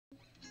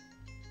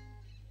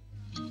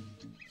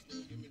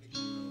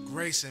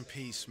Grace and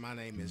peace. My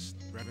name is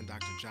Reverend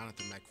Dr.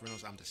 Jonathan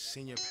McReynolds. I'm the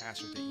senior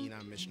pastor at the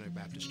Enon Missionary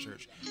Baptist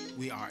Church.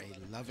 We are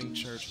a loving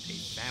church,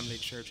 a family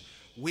church.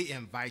 We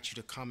invite you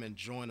to come and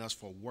join us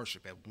for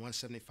worship at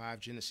 175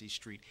 Genesee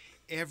Street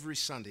every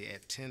Sunday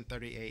at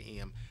 10:30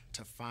 a.m.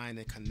 to find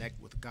and connect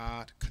with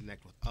God,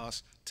 connect with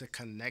us, to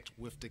connect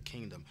with the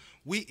kingdom.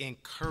 We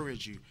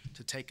encourage you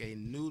to take a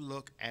new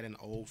look at an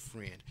old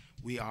friend.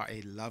 We are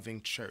a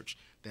loving church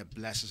that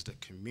blesses the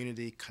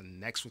community,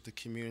 connects with the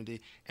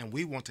community, and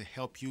we want to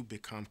help you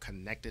become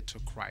connected to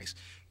Christ.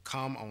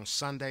 Come on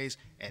Sundays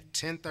at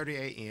 10:30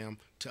 a.m.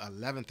 to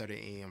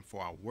 11:30 a.m.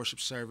 for our worship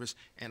service,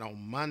 and on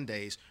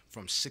Mondays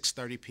from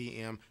 6:30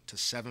 p.m. to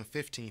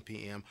 7:15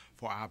 p.m.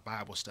 for our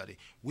Bible study.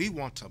 We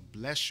want to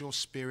bless your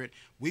spirit.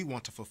 We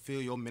want to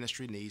fulfill your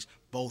ministry needs,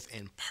 both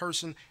in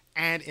person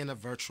and in a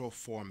virtual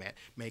format.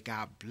 May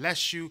God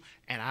bless you,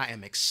 and I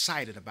am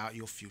excited about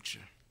your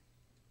future.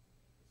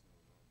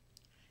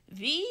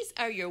 These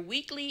are your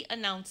weekly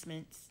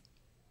announcements.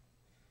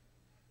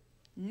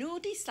 New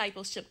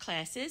discipleship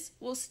classes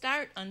will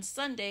start on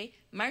Sunday,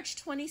 March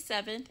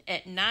 27th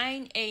at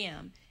 9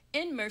 a.m.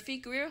 in Murphy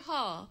Greer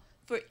Hall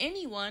for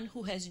anyone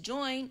who has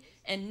joined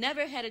and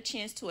never had a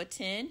chance to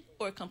attend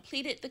or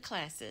completed the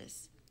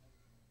classes.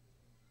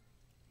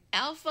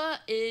 Alpha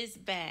is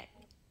back.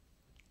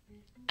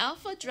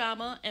 Alpha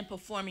Drama and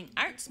Performing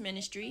Arts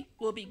Ministry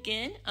will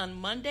begin on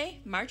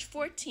Monday, March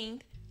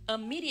 14th,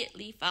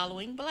 immediately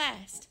following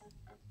Blast.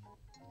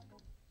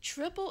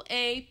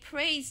 AAA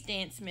Praise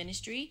Dance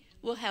Ministry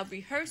will have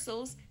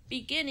rehearsals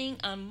beginning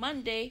on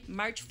Monday,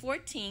 March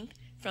 14th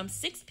from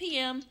 6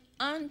 p.m.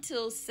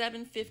 until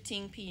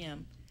 7:15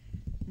 p.m.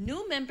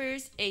 New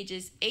members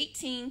ages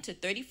 18 to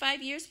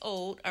 35 years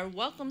old are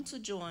welcome to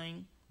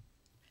join.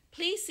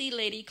 Please see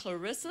Lady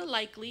Clarissa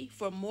Likely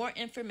for more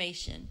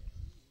information.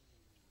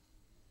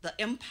 The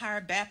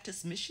Empire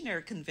Baptist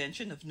Missionary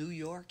Convention of New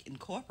York,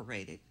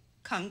 Incorporated,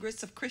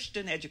 Congress of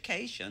Christian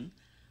Education,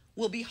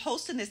 will be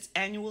hosting its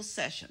annual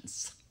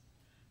sessions.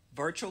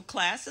 Virtual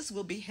classes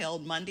will be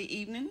held Monday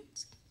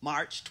evenings,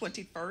 March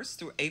 21st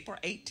through April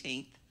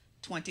 18th,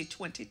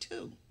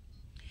 2022.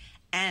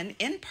 And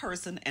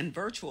in-person and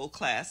virtual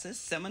classes,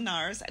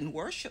 seminars, and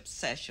worship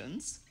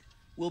sessions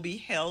will be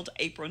held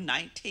April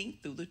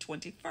 19th through the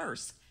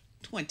 21st,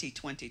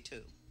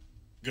 2022.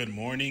 Good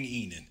morning,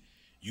 Enon.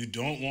 You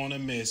don't want to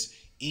miss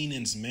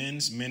Enon's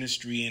Men's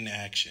Ministry in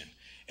action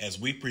as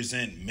we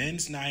present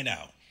Men's Night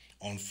Out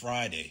on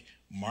Friday,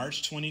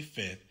 March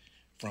 25th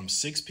from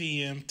 6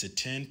 p.m. to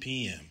 10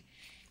 p.m.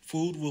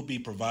 Food will be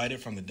provided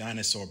from the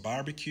Dinosaur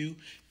Barbecue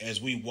as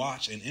we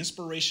watch an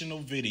inspirational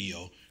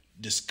video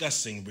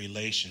discussing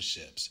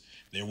relationships.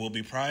 There will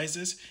be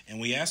prizes, and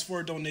we ask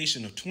for a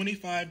donation of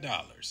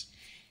 $25.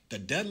 The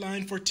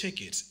deadline for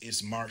tickets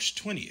is March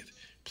 20th.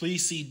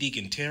 Please see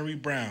Deacon Terry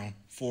Brown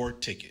for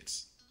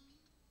tickets.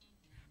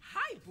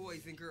 Hi,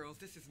 boys and girls.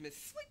 This is Miss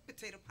Sweet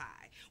Potato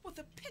Pie with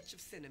a pinch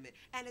of cinnamon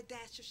and a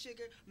dash of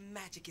sugar.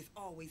 Magic is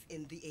always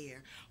in the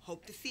air.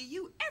 Hope to see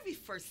you every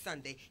first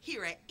Sunday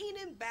here at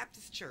Enon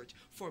Baptist Church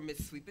for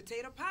Miss Sweet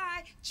Potato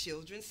Pie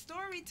Children's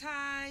Story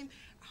Time.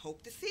 I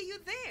hope to see you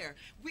there.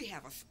 We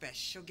have a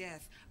special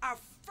guest. Our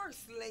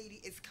First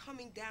Lady is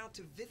coming down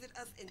to visit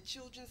us in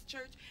Children's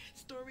Church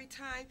Story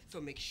Time,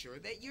 so make sure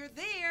that you're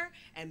there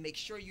and make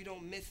sure you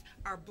don't miss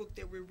our book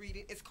that we're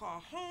reading. It's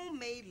called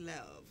Homemade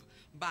Love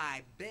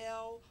by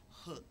Bell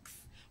Hooks.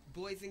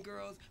 Boys and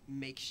girls,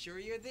 make sure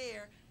you're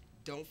there.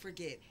 Don't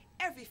forget,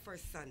 every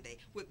first Sunday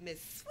with Miss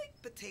Sweet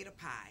Potato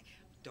Pie.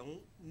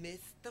 Don't miss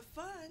the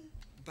fun.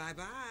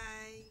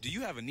 Bye-bye. Do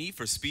you have a need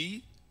for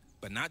speed,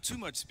 but not too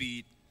much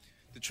speed?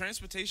 The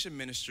Transportation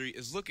Ministry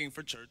is looking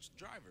for church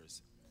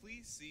drivers.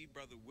 Please see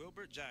Brother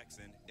Wilbert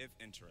Jackson if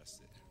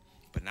interested.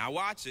 But now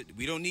watch it.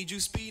 We don't need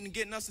you speeding and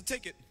getting us a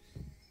ticket.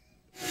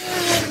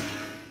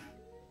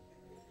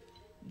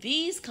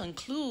 These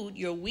conclude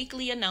your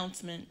weekly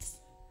announcements.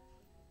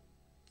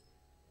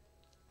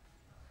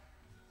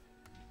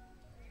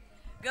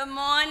 Good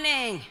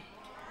morning.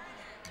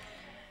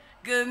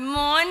 Good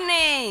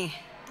morning.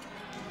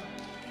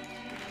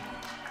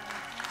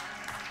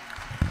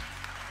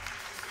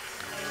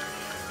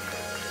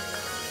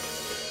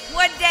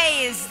 What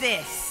day is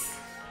this?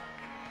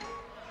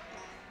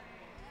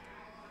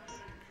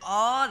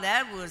 Oh,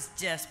 that was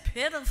just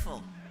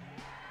pitiful.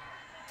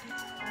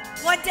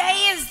 What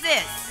day is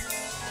this?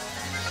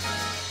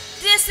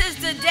 This is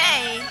the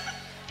day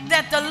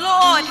that the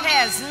Lord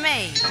has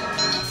made,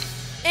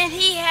 and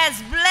He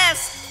has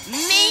blessed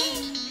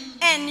me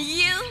and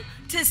you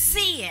to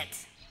see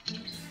it.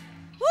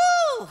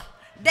 Woo!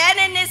 That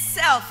in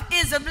itself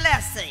is a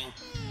blessing.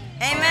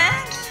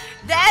 Amen?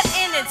 That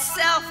in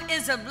itself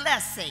is a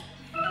blessing.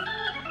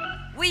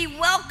 We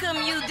welcome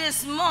you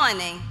this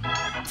morning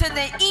to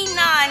the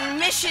Enon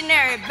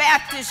Missionary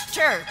Baptist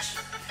Church,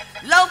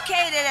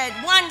 located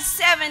at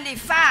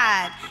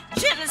 175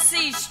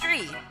 Genesee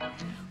Street,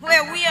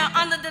 where we are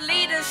under the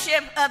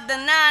leadership of the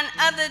none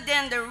other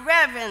than the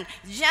Reverend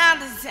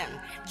Jonathan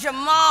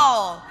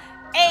Jamal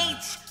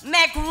H.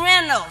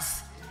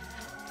 McReynolds,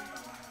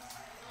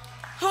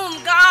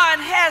 whom God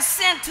has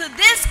sent to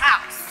this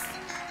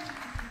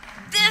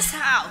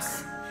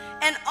house,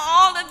 and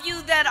all of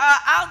you that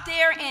are out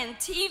there in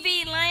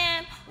TV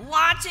land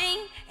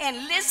watching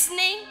and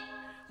listening,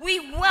 we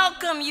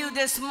welcome you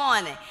this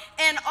morning.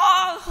 And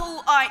all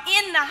who are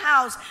in the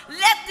house,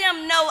 let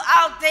them know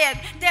out there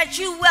that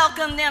you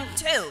welcome them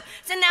too.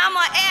 So now I'm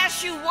going to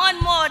ask you one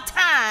more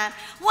time,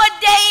 what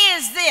day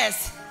is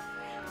this?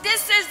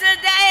 This is the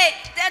day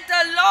that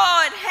the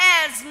Lord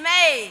has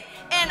made,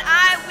 and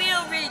I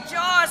will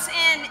rejoice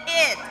in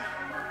it.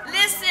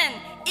 Listen,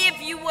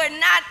 if you were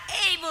not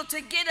able to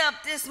get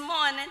up this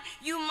morning,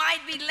 you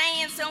might be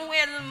laying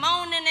somewhere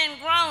moaning and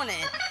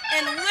groaning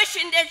and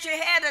wishing that you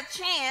had a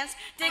chance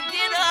to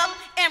get up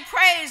and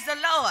praise the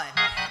Lord.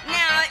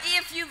 Now,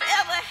 if you've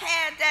ever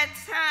had that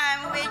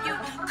time where you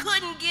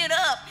couldn't get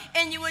up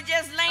and you were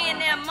just laying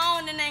there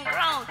moaning and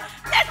groaning,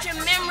 let your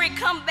memory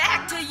come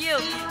back to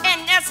you,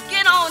 and let's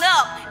get on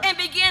up and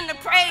begin to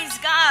praise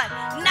God.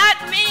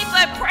 Not me,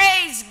 but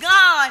praise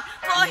God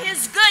for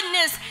his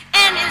goodness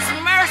and his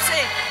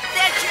mercy,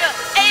 that you're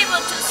able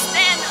to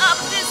stand up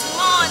this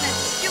morning.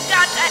 You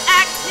got the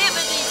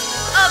activity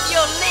of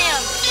your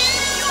limbs.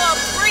 You are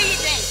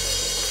breathing.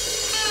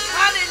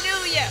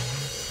 Hallelujah.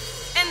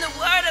 And the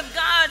word of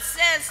God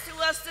says to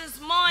us this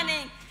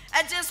morning,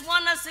 I just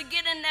want us to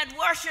get in that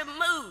worship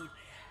mood.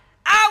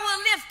 I will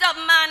lift up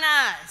mine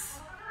eyes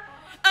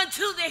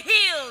unto the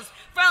hills,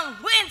 from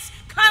whence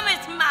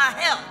cometh my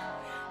help.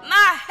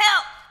 My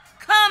help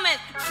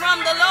cometh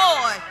from the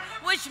Lord,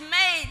 which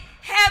made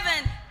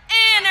heaven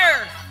and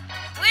earth.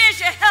 Where's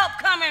your help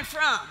coming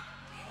from?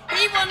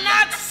 He will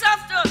not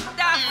suffer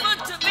thy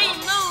foot to be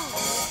moved.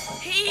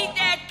 He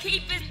that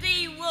keepeth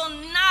thee will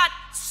not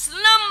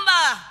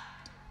slumber.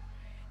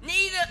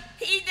 Neither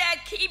he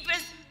that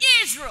keepeth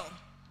Israel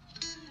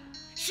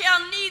shall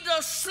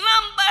neither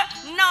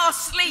slumber nor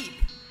sleep.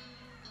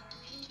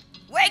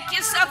 Wake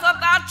yourself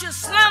up out your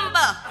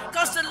slumber,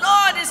 because the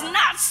Lord is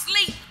not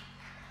asleep.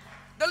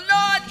 The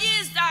Lord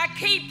is thy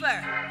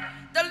keeper.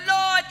 The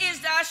Lord is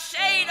thy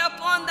shade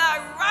upon thy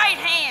right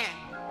hand.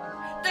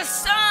 The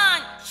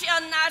sun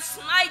shall not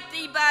smite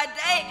thee by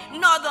day,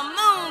 nor the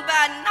moon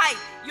by night.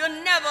 You're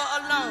never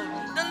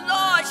alone. The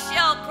Lord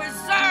shall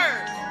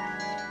preserve.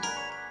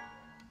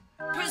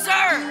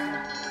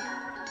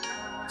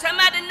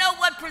 Somebody know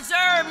what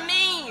preserve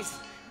means?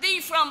 Thee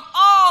from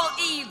all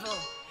evil.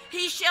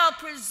 He shall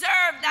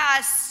preserve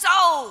thy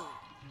soul.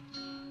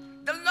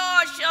 The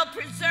Lord shall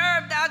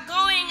preserve thy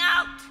going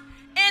out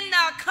and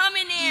thy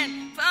coming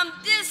in from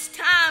this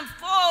time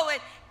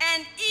forward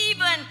and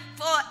even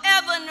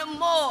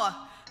forevermore.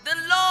 The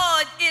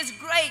Lord is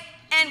great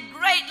and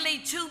greatly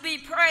to be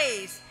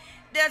praised.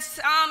 The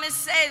psalmist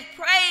says,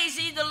 praise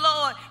ye the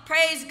Lord.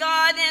 Praise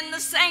God in the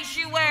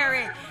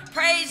sanctuary.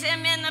 Praise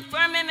him in the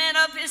firmament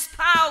of his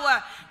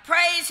power.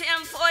 Praise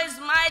him for his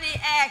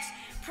mighty acts.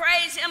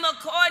 Praise him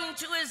according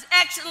to his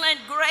excellent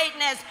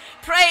greatness.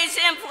 Praise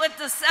him with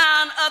the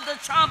sound of the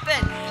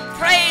trumpet.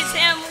 Praise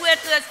him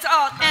with the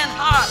psalm and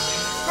harp.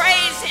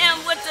 Praise him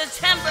with the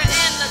timbrel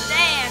and the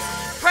dance.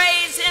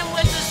 Praise him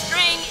with the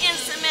string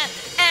instrument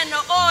and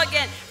the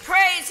organ.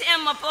 Praise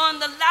him upon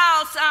the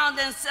loud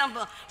sounding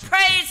cymbal.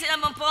 Praise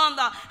him upon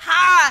the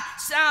high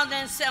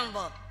sounding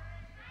cymbal.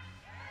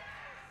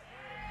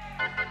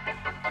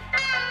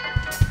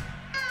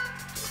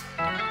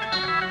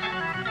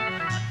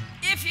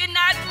 If you're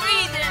not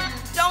breathing,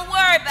 don't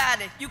worry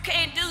about it. You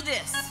can't do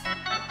this.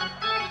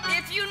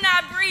 If you're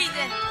not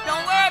breathing,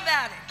 don't worry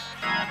about it.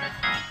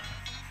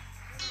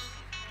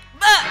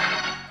 But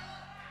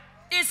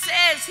it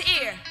says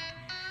here,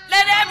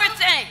 let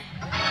everything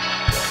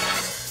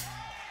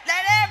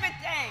that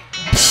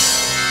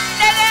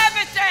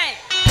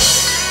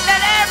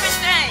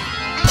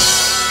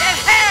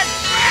has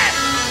breath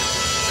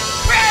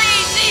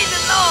praise ye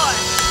the Lord.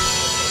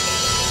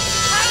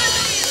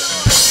 Hallelujah,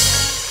 Lord.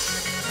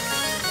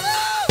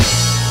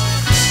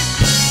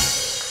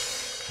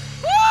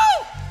 Woo!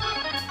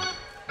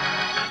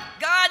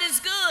 God is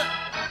good.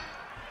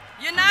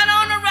 You're not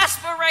on a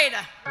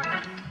respirator.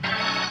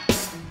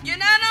 You're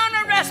not on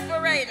a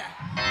respirator.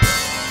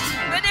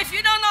 But if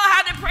you don't know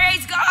how to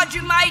praise God,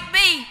 you might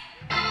be.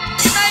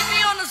 You might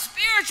be on a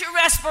spiritual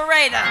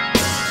respirator.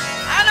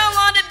 I don't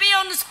want to be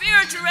on the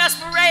spiritual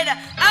respirator.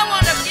 I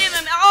want to give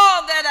him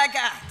all that I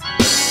got.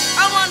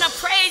 I want to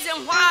praise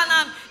him while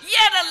I'm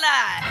yet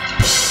alive.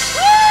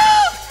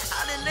 Woo!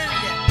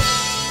 Hallelujah.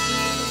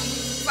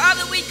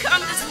 Father, we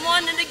come this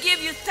morning to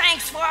give you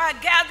thanks for our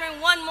gathering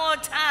one more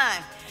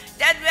time.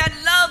 That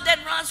love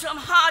that runs from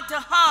heart to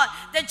heart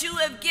that you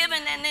have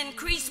given and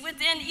increased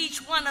within each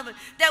one of us,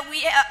 that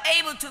we are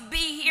able to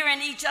be here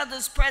in each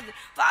other's presence.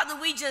 Father,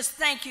 we just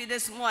thank you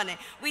this morning.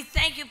 We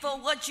thank you for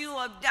what you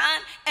have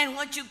done and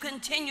what you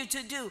continue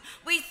to do.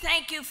 We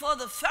thank you for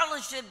the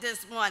fellowship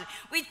this morning.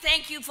 We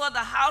thank you for the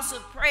house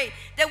of praise,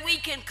 that we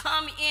can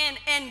come in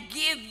and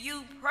give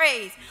you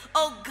praise.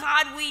 Oh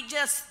God, we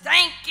just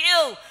thank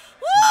you.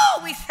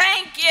 Woo! We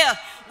thank you.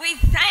 We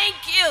thank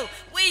you.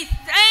 We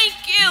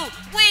thank you.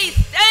 We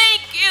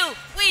thank you.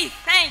 We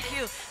thank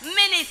you.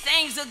 Many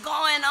things are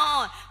going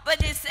on,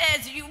 But it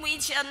says we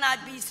shall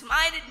not be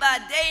smited by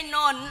day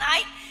nor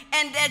night,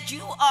 and that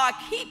you are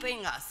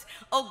keeping us.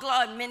 Oh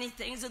God, many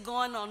things are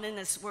going on in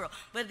this world,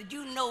 but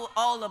you know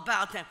all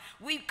about them.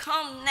 We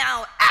come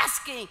now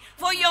asking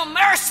for your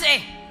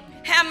mercy.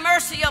 Have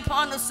mercy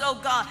upon us, oh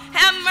God.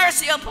 Have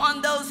mercy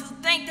upon those who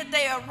think that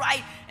they are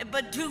right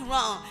but do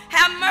wrong.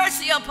 Have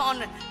mercy upon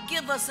them.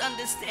 Give us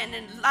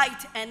understanding,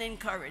 light, and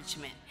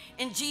encouragement.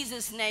 In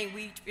Jesus' name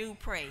we do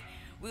pray.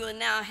 We will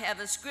now have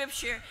a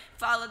scripture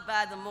followed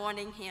by the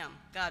morning hymn.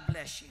 God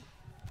bless you.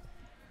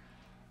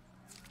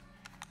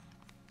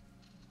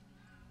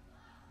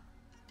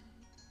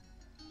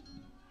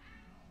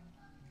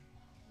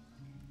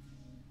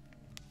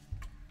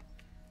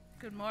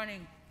 Good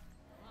morning.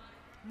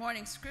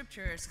 Morning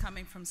scripture is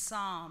coming from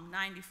Psalm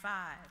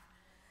 95.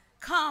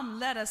 Come,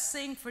 let us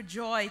sing for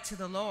joy to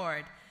the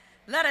Lord.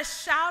 Let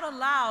us shout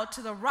aloud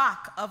to the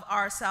rock of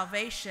our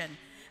salvation.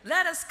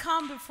 Let us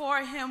come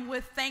before him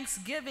with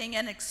thanksgiving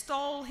and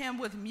extol him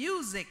with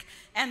music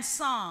and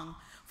song.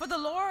 For the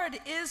Lord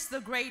is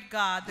the great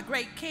God, the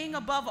great King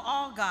above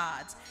all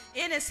gods.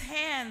 In his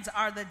hands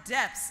are the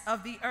depths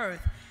of the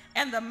earth,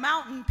 and the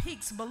mountain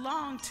peaks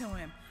belong to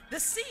him. The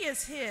sea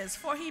is his,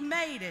 for he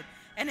made it,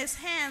 and his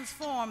hands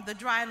formed the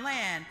dry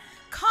land.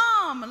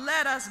 Come,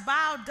 let us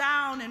bow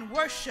down and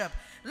worship.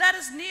 Let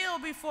us kneel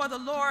before the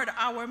Lord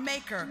our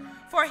Maker.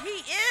 For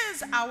he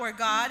is our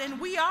God, and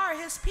we are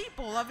his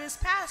people of his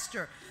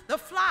pasture, the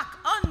flock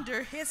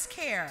under his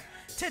care.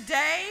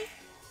 Today,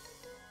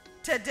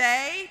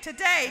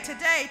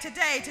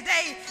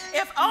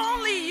 if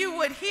only you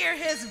would hear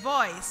his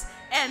voice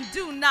and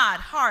do not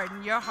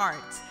harden your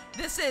hearts.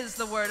 This is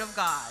the word of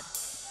God.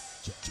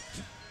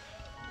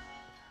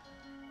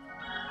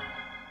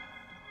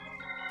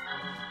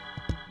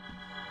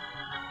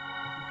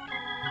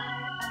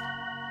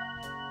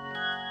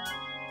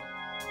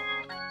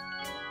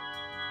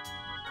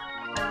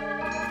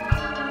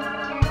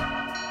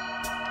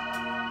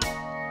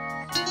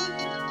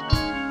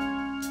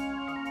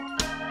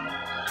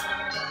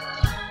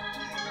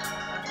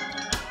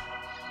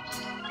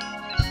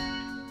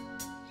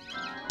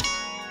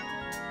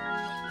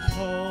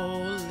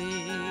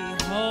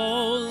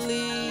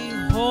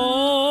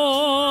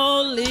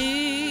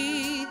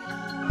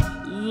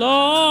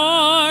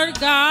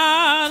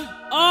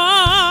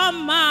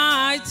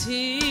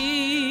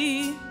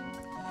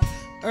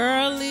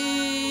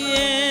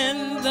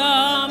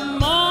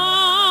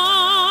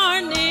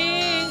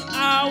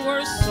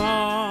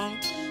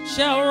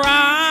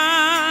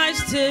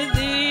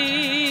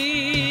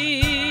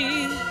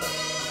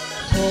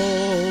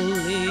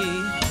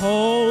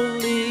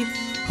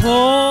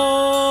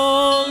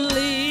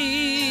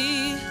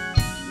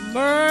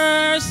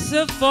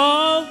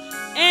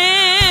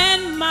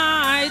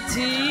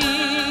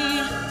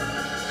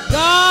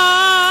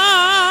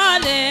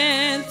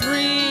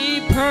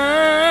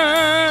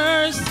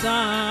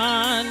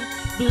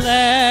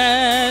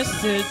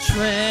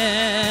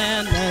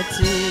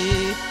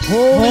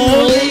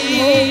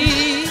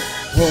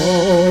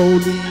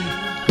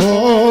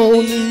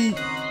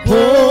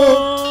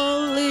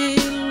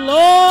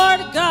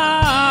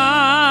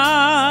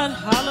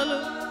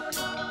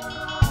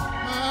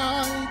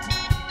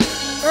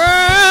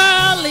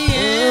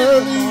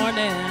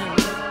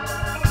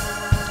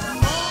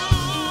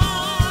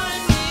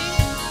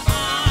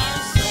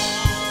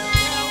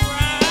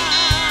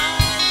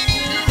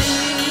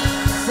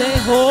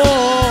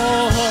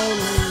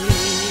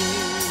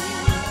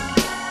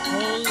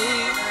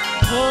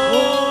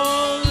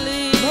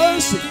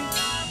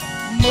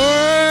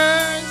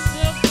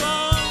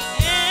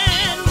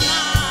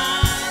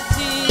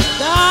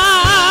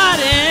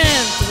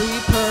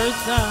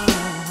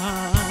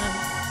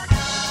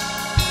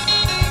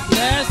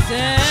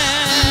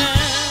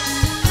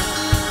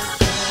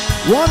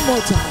 One more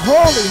time.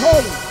 Holy,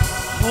 holy.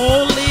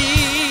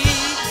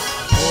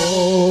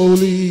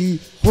 Holy,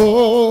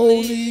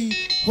 holy,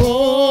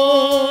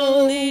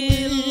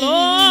 holy,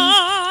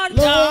 Lord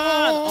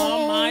God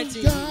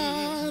Almighty.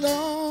 God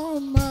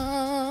Almighty.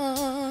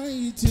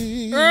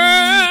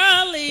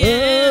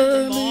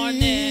 Early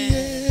in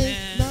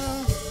the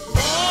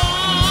morning,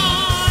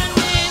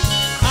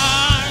 our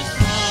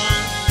song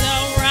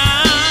shall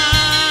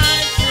rise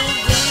to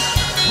thee.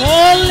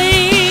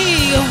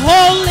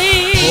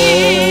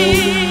 Holy,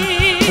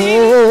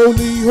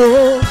 holy, holy,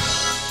 holy.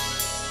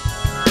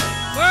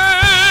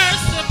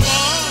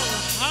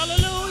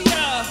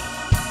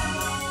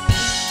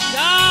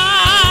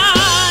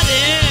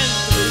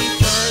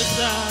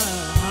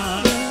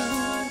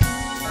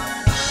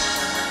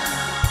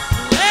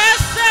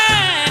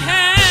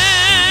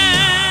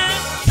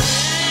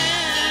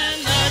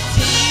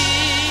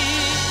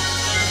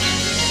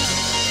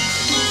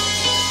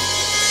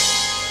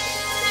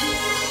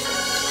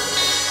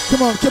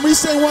 Come on, can we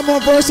sing one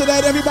more verse of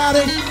that, everybody?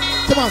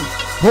 Come on.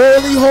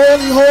 Holy,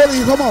 holy,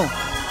 holy. Come on.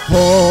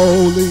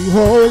 Holy,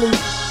 holy.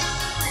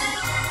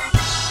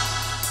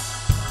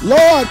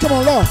 Lord, come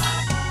on, Lord.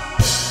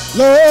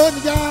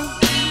 Lord God.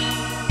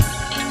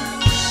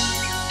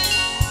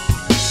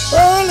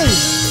 Early,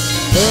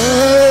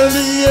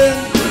 early in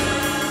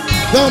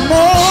the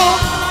more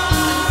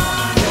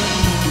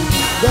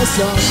the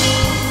sun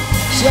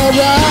shall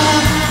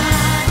rise.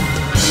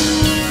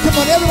 Come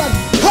on, everybody.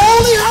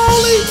 Holy,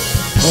 holy.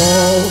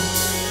 Oh.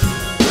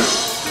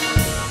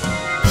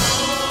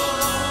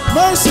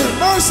 Mercy,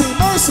 mercy,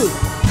 mercy.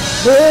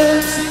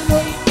 Mercy,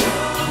 mercy.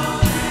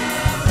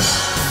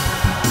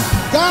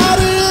 God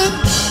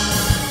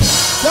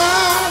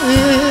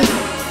in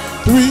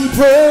three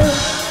persons.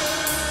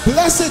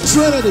 Blessed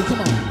Trinity, come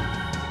on.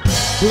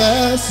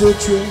 Blessed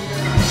Trinity.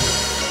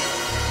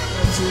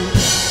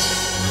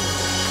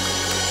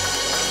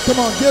 Come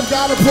on, give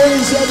God a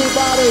praise,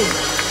 everybody.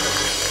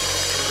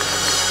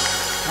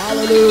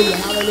 Hallelujah,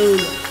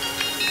 hallelujah.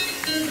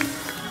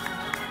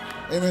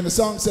 Amen. The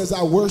song says,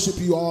 I worship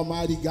you,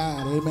 Almighty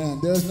God. Amen.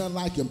 There's none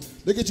like him.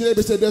 Look at your neighbor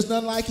and say, there's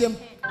none like him.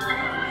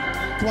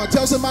 Come on,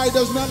 tell somebody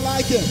there's none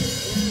like him.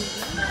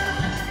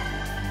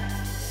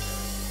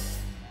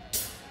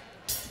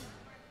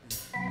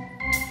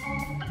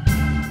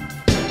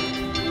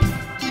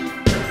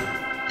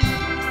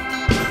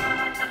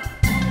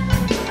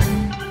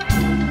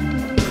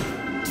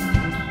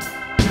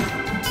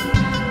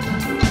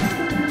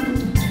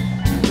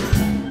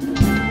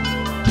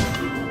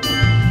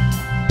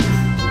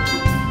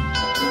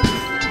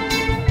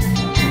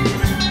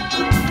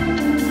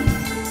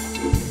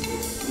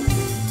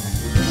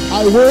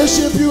 I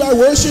worship you, I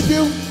worship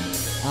you,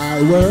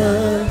 I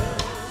worship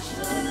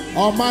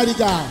Almighty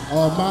God,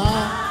 Almighty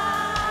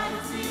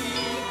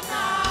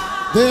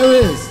God. There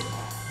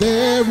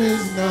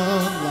is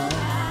none like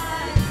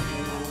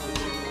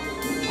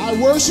you. I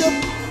worship,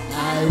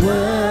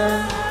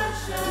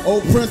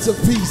 O Prince of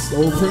Peace,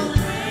 O Prince.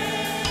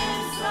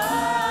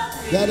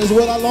 That is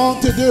what I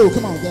long to do.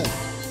 Come on,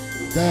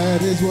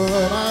 that is what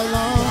I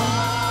long.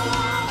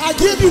 I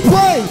give you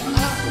praise.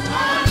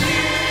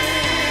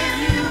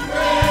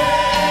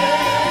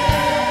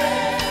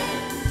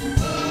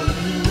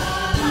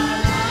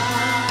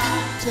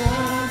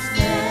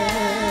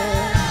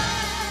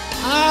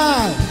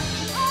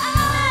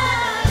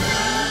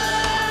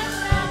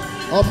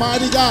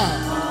 Almighty God.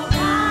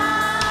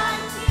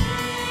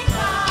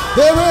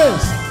 There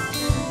is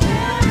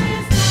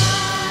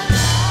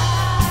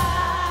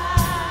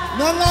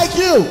none like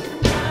you.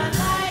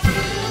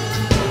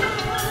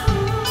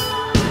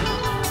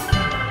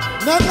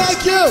 None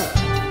like you.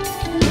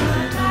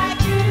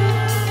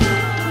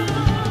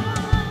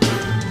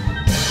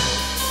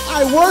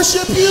 I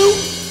worship you.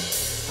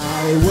 I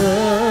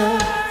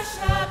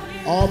worship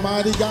you.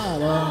 Almighty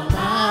God. Almighty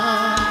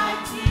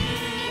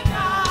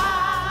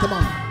God. Come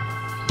on.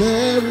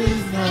 There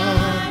is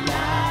none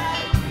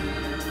like you.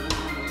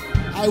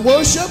 I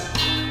worship.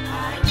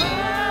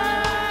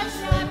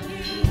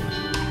 You,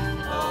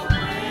 O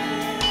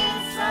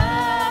Prince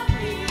of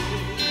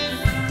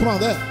Peace. Come on,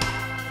 that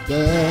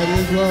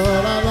is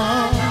what I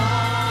long.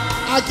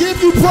 I give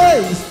you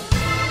praise.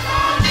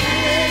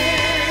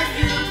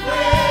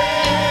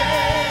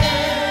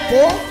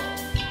 For?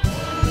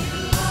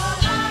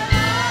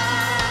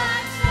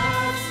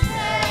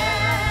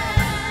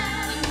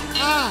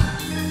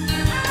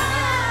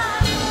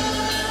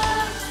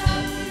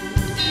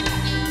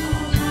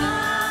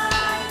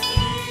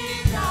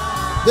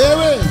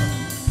 There is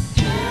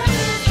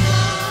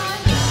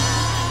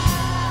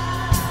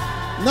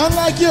none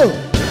like you.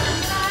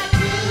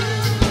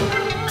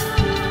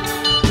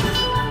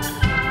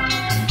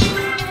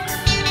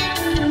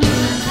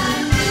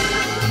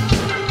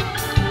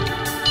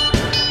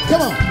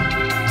 Come on.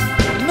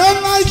 None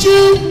like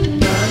you.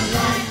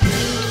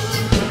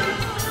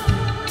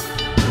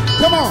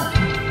 Come on.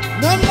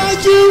 None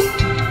like you.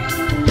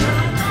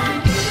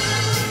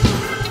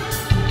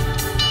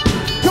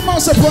 Come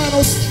on,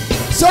 sopranos.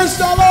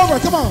 Searched all over,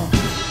 come on.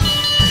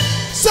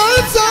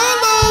 Searched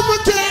all over,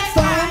 can't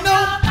find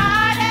nobody.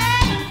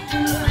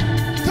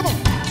 Come on,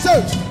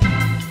 search.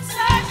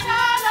 Searched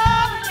all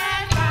over,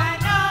 can't find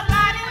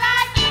nobody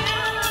like you.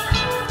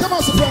 Come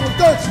on, soprano,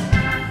 search.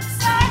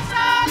 Searched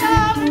all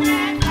over,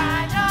 can't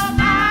find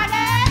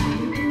nobody.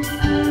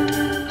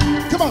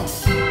 Come on.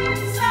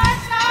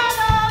 Searched all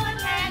over,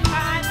 can't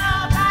find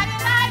nobody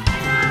like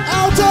you.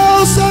 Alto,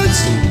 search.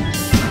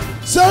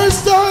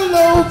 Searched all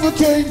over,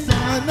 can't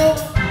find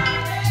nobody.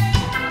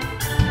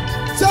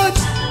 Search.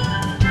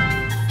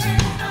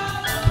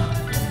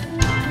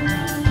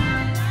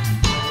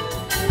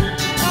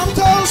 I'm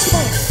told, come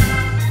on.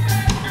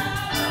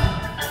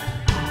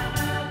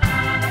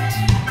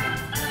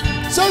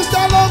 Searched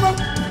all over.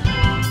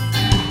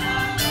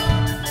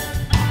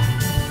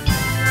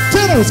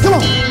 Tenors, come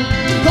on.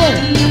 Come on.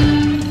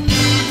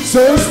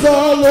 Searched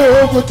all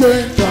over,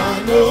 can't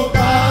find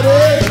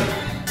nobody.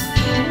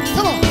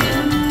 Come on.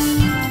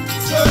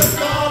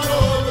 Searched all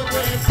over,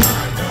 can't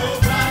find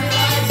nobody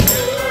like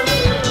you.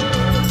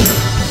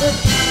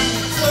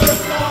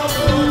 Searched all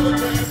over,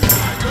 can't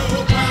find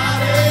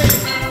nobody.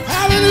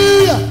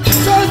 Hallelujah.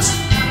 Search.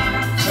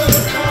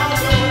 Searched all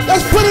over.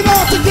 Let's put it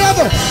all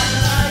together.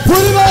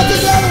 Put it all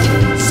together.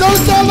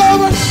 Searched all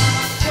over.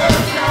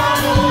 Searched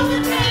all over,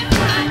 can't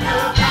find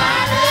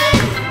nobody.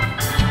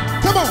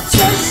 Come on,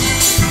 search.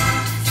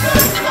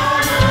 Searched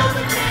all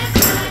over, can't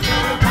find nobody.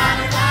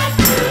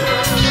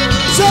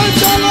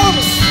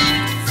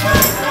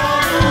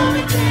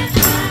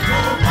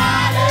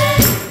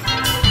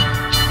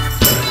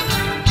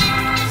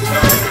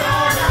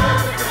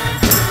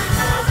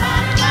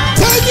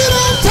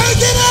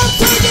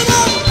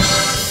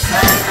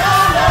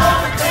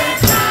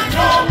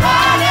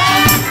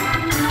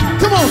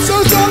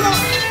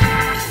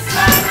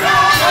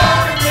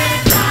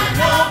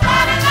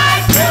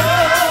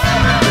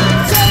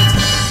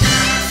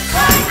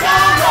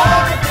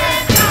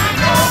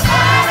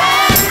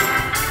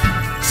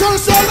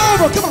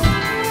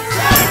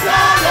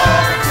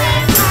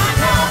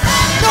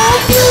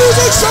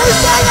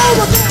 Search all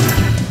over.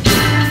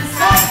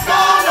 Search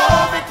all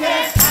over,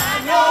 can't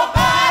find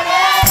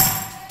nobody.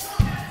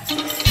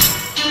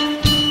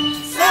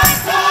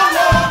 Search all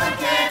over,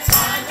 can't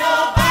find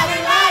nobody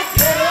like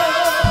you.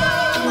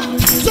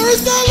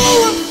 Search all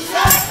over.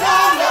 Search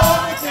all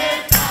over,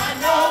 can't find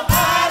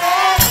nobody.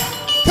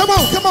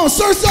 Come on,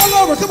 search all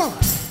over, come on.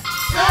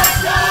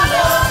 Search all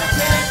over,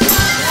 can't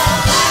find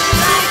nobody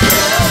like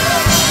you.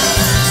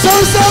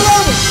 Search all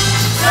over.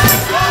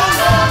 Search all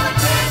over,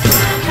 can't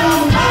find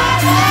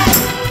nobody.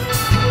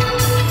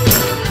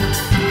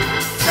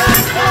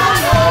 Search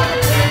all over,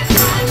 can't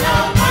find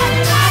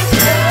nobody like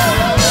you.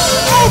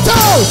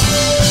 Altos.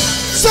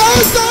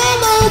 Search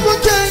all over,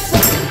 can't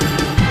find.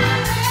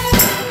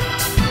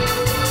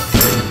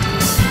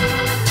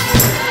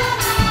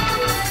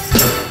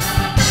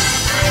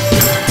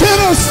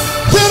 Tenors.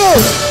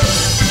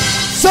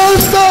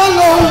 Search all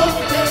over.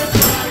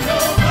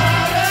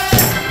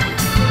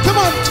 Come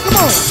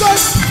on,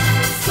 search.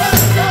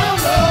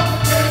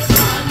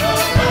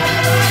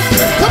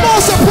 Come on,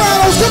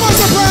 sopranos.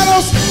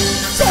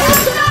 Search.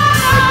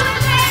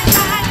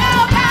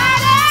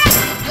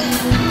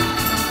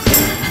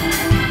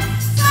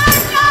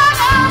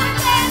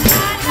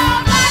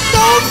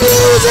 No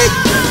music.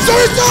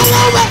 Search all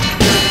over.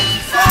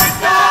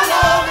 Search all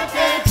over,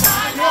 can't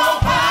find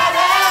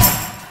nobody.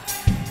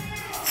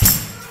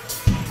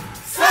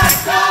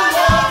 Search all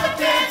over,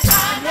 can't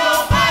find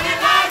nobody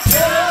like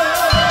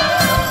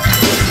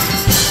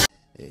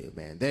you.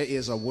 Amen. There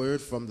is a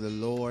word from the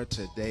Lord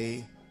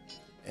today,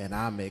 and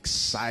I'm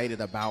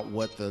excited about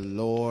what the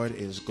Lord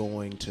is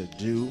going to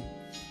do.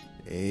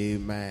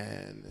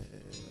 Amen.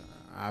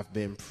 I've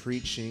been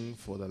preaching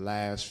for the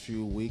last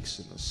few weeks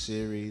in a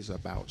series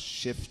about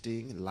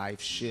shifting. Life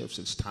shifts.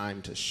 It's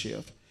time to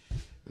shift.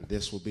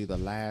 This will be the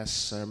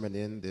last sermon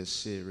in this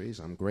series.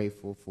 I'm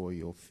grateful for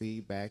your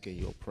feedback and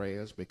your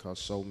prayers because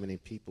so many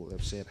people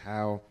have said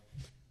how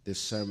this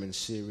sermon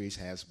series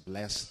has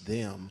blessed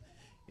them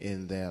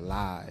in their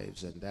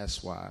lives. And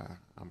that's why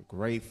I'm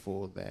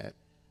grateful that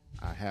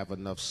I have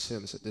enough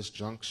sense at this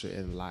juncture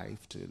in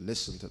life to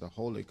listen to the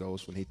Holy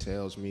Ghost when he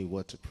tells me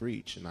what to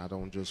preach. And I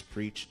don't just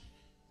preach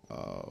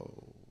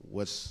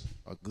what's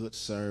a good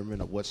sermon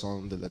or what's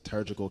on the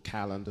liturgical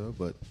calendar,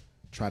 but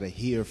try to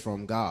hear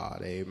from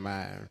God.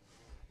 Amen.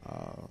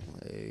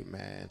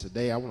 Amen.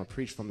 Today I want to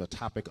preach from the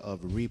topic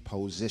of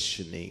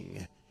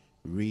repositioning.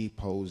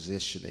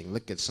 Repositioning.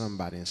 Look at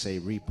somebody and say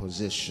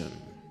reposition.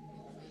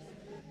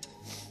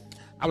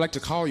 I'd like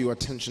to call your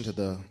attention to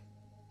the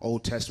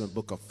Old Testament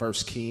book of 1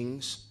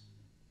 Kings,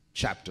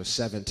 chapter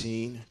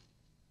 17,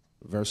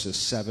 verses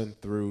 7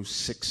 through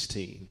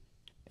 16.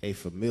 A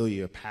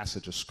familiar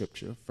passage of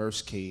scripture, 1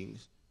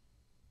 Kings,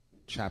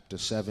 chapter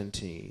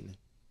 17,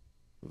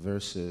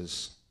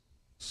 verses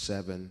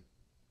 7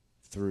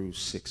 through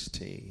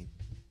 16.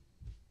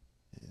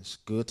 It's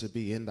good to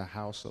be in the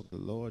house of the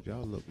Lord.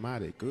 Y'all look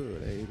mighty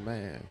good.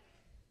 Amen.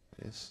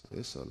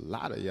 It's a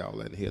lot of y'all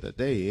in here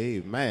today.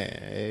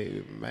 Amen.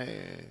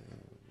 Amen.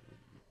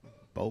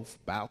 Both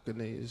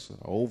balconies,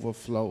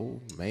 overflow,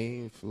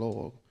 main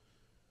floor.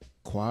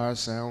 Choir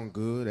sound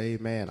good.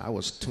 Amen. I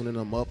was tuning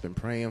them up and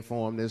praying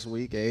for them this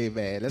week.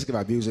 Amen. Let's give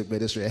our music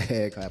ministry a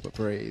hand clap of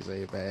praise.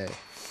 Amen.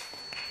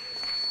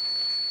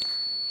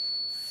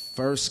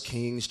 1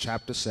 Kings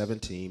chapter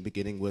 17,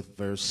 beginning with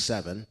verse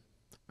 7.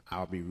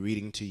 I'll be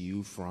reading to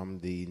you from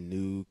the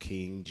New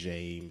King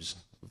James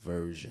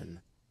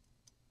Version.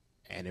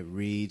 And it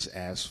reads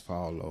as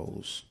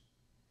follows.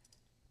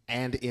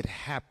 And it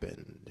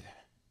happened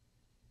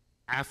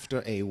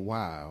after a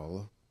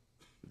while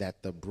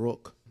that the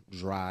brook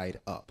dried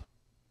up,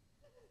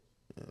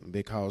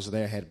 because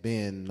there had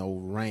been no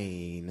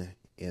rain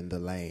in the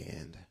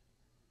land.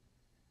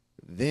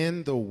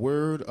 Then the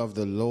word of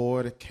the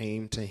Lord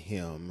came to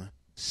him,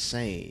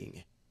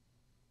 saying,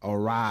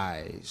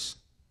 Arise,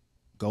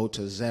 go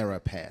to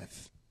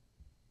Zarephath,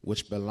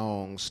 which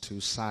belongs to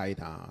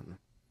Sidon,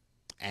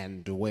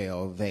 and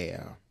dwell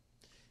there.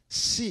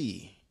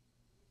 See,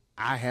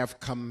 I have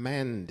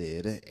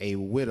commanded a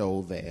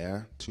widow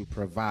there to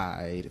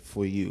provide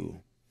for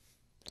you.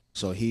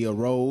 So he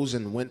arose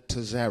and went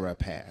to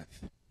Zarephath.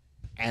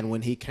 And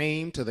when he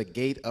came to the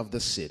gate of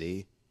the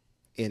city,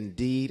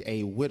 indeed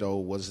a widow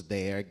was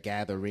there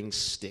gathering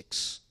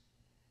sticks.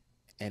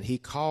 And he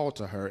called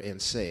to her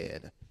and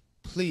said,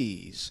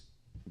 Please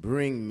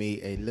bring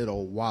me a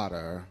little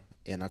water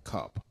in a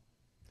cup,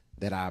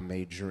 that I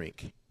may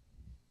drink.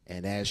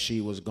 And as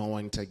she was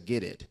going to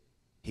get it,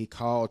 he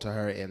called to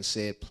her and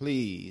said,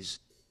 Please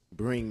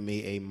bring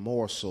me a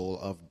morsel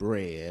of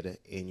bread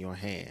in your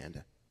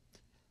hand.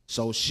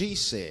 So she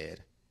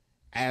said,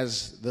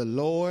 As the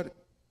Lord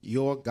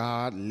your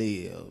God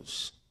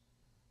lives,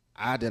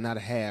 I do not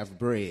have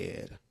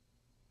bread,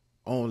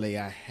 only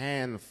a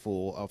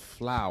handful of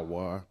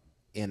flour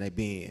in a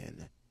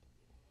bin,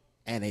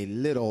 and a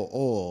little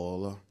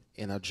oil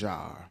in a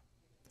jar.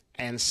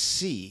 And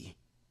see,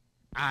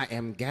 I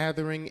am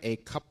gathering a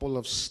couple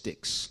of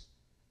sticks,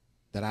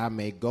 that I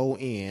may go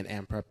in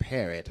and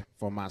prepare it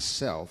for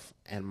myself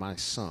and my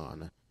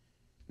son,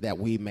 that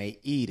we may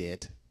eat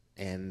it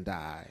and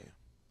die.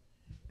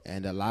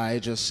 And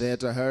Elijah said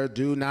to her,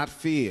 do not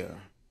fear.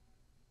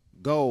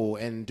 Go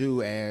and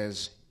do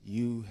as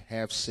you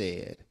have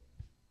said,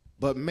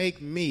 but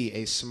make me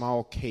a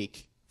small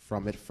cake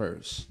from it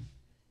first,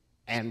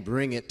 and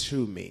bring it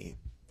to me,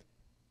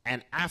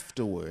 and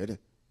afterward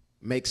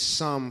make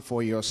some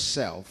for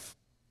yourself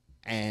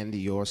and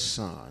your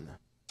son.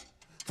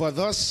 For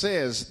thus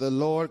says the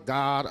Lord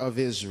God of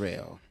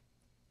Israel,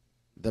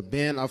 the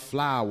bin of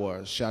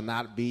flour shall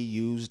not be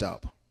used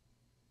up,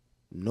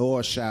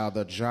 nor shall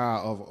the jar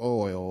of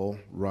oil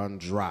run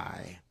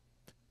dry,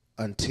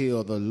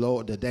 until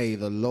the day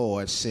the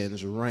Lord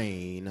sends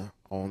rain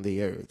on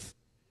the earth.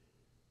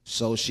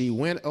 So she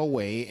went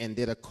away and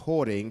did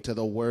according to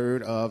the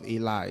word of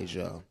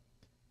Elijah.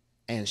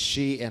 And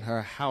she and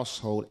her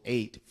household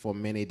ate for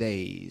many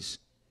days.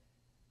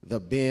 The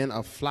bin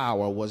of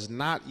flour was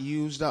not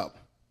used up,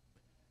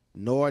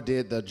 nor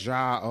did the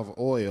jar of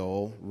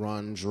oil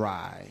run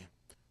dry,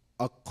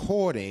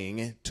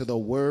 according to the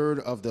word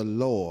of the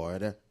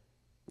Lord,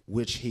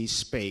 which he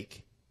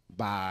spake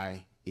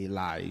by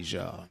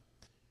Elijah.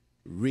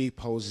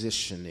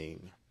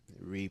 Repositioning.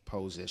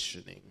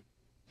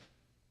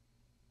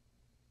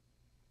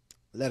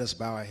 Let us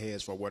bow our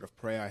heads for a word of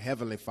prayer.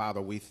 Heavenly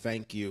Father, we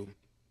thank you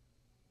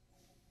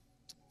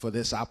for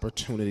this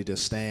opportunity to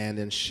stand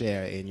and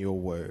share in your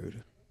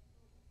word.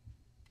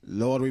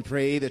 Lord, we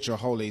pray that your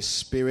Holy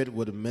Spirit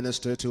would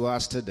minister to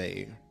us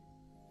today.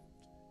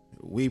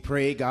 We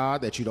pray,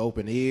 God, that you'd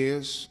open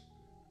ears,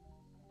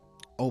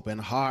 open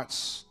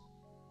hearts,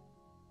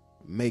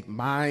 make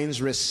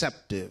minds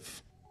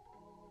receptive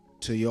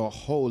to your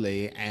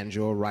holy and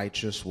your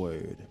righteous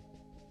word.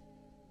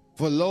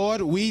 For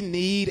Lord, we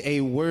need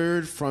a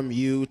word from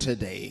you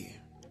today.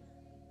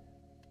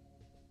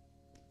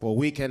 For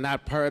we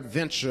cannot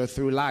peradventure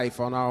through life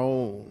on our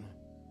own,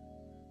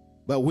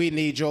 but we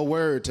need your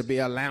word to be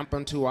a lamp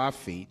unto our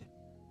feet.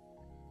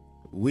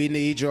 We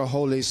need your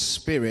Holy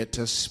Spirit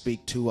to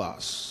speak to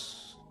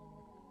us.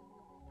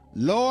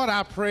 Lord,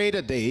 I pray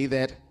today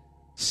that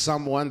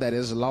someone that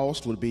is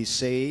lost would be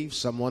saved,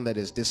 someone that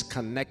is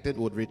disconnected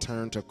would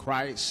return to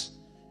Christ.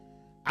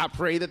 I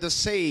pray that the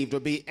saved will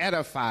be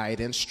edified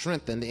and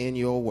strengthened in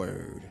your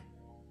word.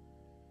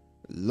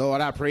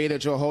 Lord, I pray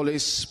that your Holy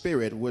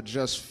Spirit would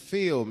just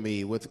fill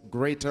me with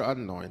greater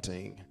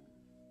anointing,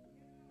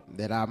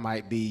 that I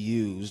might be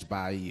used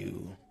by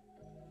you.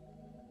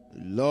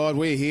 Lord,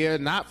 we're here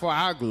not for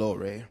our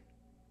glory,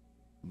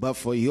 but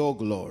for your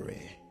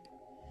glory.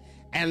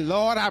 And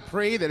Lord, I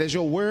pray that as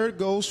your word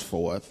goes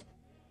forth,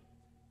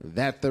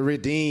 that the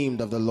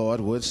redeemed of the Lord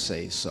would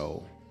say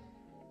so.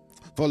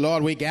 For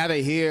Lord, we gather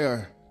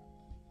here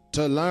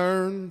to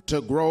learn,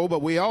 to grow,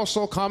 but we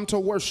also come to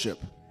worship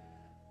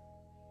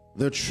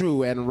the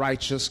true and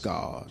righteous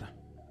God.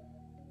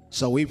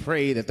 So we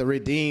pray that the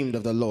redeemed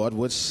of the Lord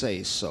would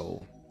say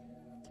so.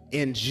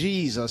 In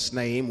Jesus'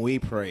 name we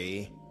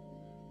pray,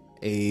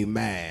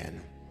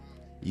 amen.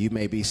 You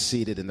may be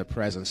seated in the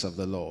presence of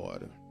the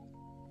Lord.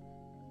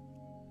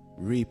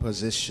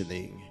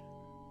 Repositioning.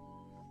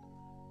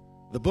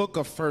 The book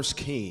of 1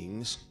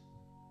 Kings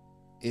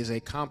is a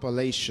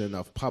compilation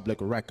of public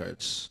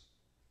records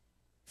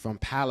from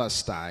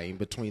Palestine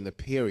between the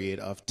period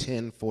of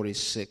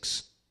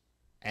 1046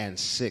 and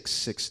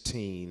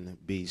 616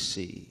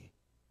 BC.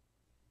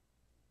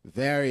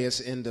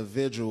 Various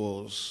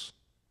individuals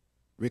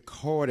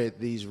recorded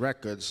these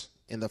records,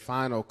 and the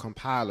final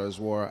compilers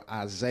were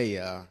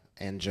Isaiah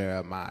and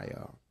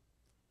Jeremiah.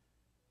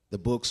 The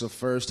books of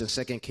 1st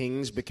and 2nd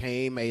Kings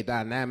became a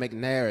dynamic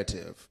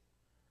narrative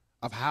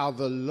of how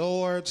the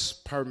Lord's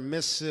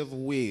permissive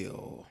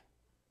will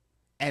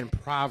and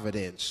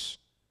providence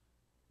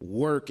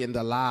work in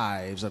the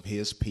lives of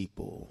his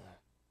people.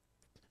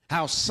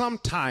 How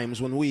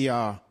sometimes when we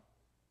are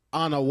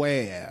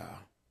unaware,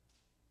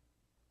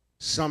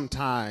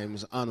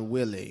 sometimes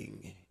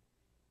unwilling,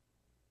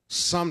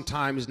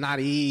 sometimes not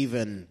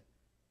even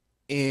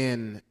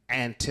in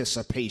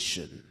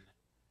anticipation,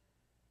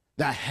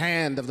 the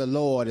hand of the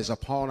Lord is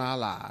upon our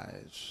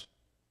lives,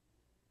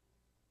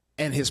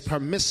 and his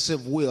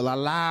permissive will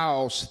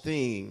allows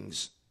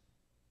things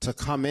to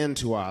come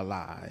into our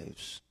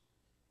lives.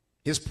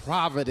 His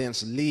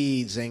providence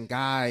leads and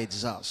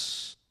guides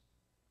us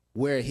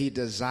where he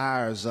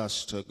desires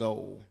us to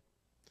go.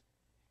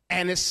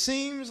 And it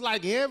seems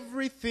like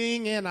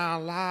everything in our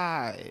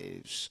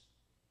lives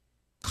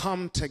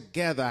come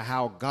together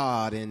how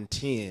God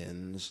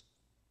intends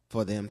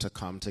for them to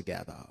come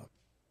together.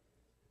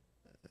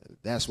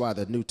 That's why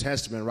the New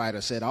Testament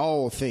writer said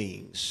all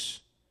things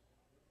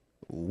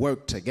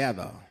work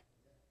together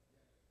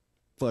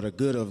for the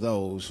good of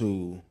those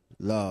who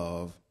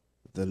love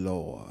the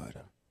Lord.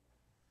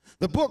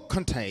 The book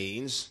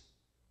contains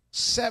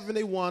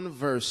 71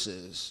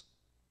 verses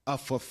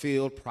of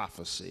fulfilled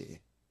prophecy,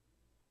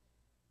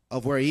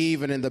 of where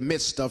even in the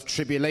midst of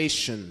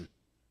tribulation,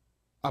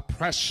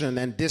 oppression,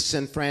 and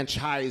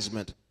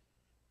disenfranchisement,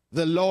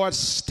 the Lord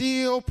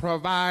still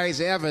provides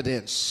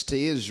evidence to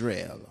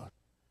Israel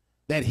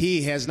that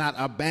he has not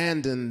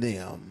abandoned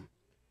them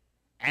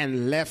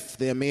and left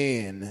them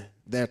in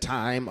their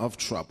time of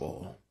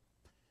trouble.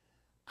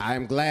 I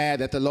am glad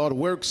that the Lord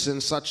works in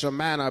such a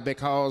manner,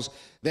 because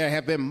there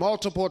have been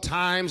multiple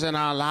times in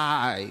our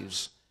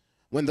lives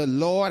when the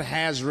Lord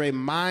has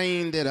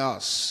reminded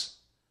us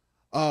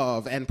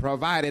of and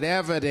provided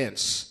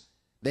evidence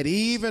that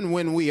even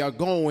when we are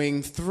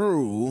going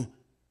through,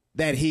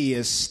 that he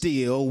is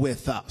still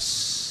with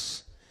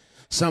us.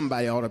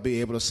 Somebody ought to be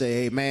able to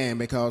say amen,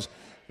 because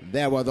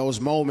there were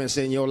those moments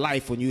in your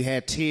life when you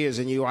had tears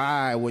in your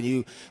eye, when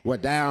you were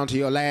down to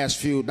your last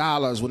few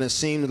dollars, when it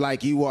seemed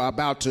like you were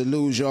about to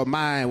lose your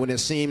mind, when it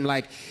seemed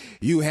like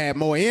you had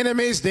more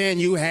enemies than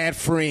you had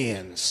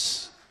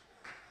friends.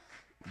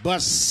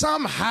 But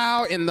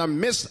somehow in the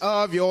midst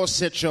of your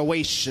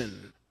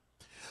situation,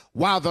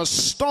 while the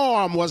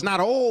storm was not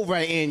over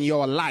in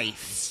your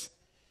life,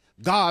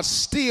 God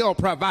still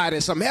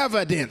provided some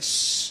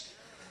evidence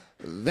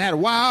that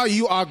while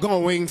you are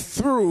going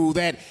through,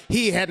 that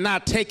he had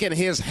not taken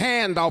his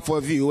hand off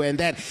of you, and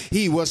that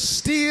he was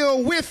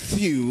still with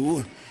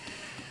you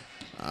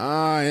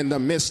in the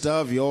midst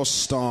of your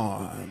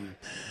storm.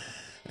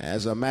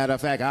 As a matter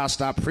of fact, I'll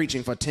stop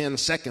preaching for 10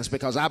 seconds,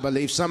 because I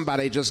believe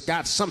somebody just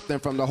got something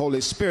from the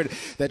Holy Spirit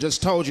that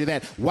just told you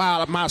that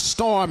while my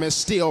storm is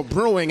still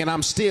brewing and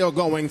I'm still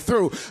going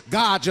through,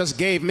 God just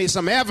gave me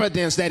some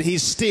evidence that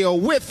he's still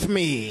with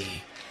me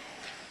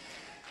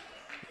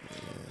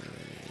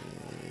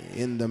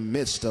in the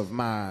midst of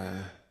my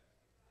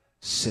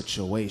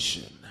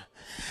situation.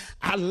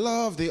 I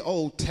love the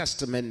Old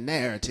Testament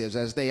narratives,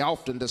 as they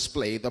often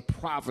display the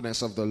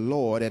providence of the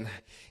Lord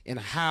and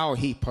how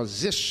he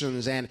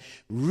positions and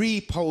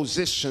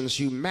repositions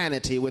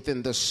humanity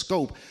within the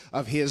scope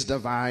of his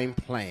divine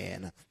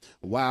plan.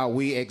 While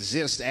we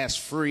exist as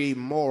free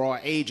moral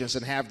agents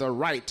and have the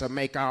right to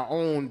make our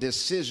own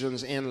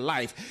decisions in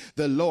life,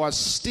 the Lord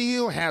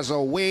still has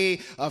a way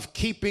of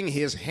keeping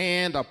his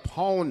hand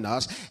upon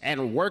us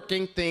and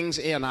working things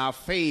in our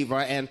favor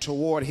and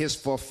toward his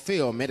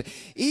fulfillment,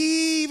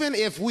 even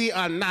if we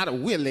are not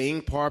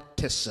willing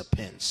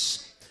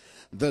participants.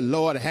 The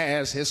Lord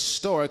has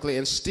historically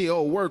and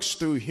still works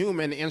through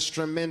human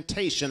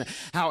instrumentation.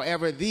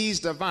 However,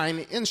 these divine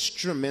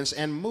instruments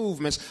and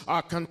movements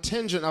are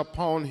contingent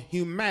upon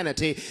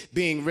humanity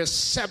being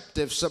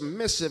receptive,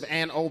 submissive,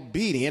 and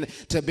obedient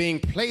to being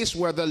placed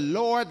where the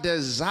Lord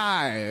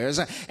desires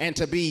and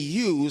to be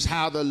used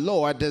how the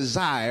Lord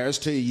desires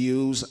to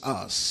use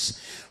us.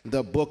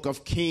 The book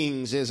of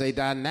Kings is a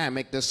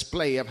dynamic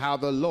display of how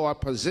the Lord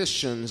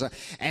positions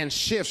and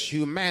shifts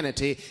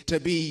humanity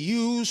to be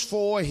used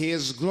for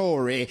his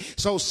glory.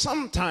 So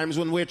sometimes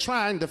when we're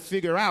trying to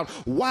figure out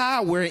why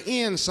we're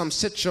in some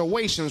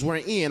situations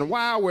we're in,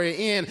 why we're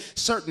in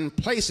certain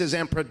places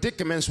and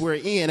predicaments we're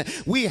in,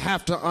 we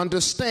have to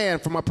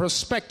understand from a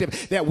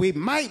perspective that we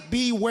might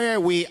be where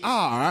we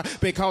are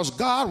because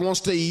God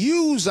wants to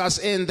use us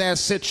in that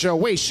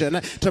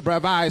situation to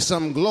provide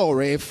some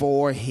glory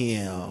for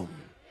him.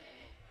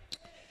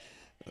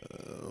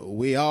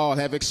 We all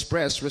have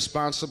expressed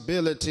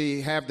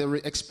responsibility,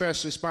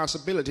 expressed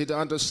responsibility to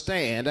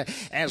understand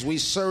as we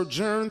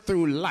sojourn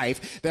through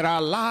life that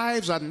our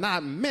lives are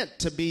not meant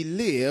to be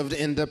lived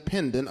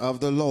independent of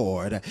the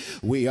Lord.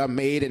 We are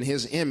made in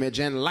his image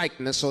and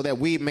likeness so that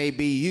we may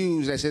be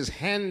used as his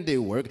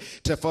handiwork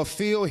to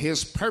fulfill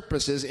his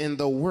purposes in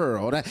the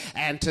world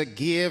and to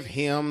give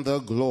him the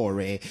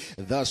glory.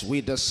 Thus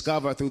we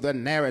discover through the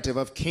narrative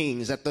of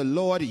Kings that the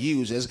Lord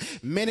uses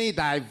many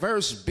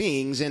diverse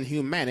beings in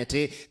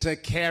humanity to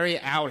carry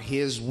out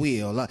his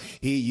will.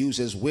 He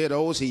uses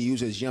widows, he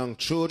uses young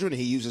children,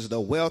 he uses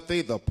the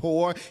wealthy, the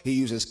poor, he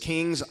uses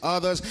kings,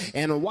 others,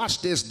 and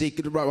watch this,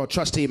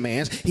 trustee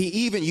man, he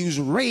even used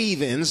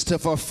ravens to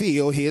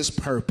fulfill his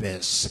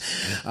purpose.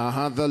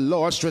 The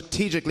Lord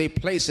strategically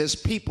places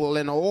people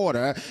in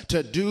order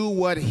to do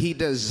what he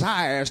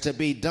desires to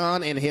be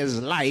done in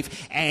his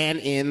life and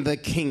in the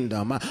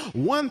kingdom.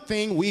 One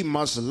thing we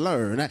must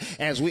learn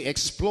as we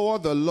explore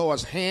the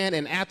Lord's hand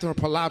in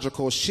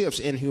anthropological shifts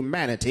in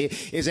humanity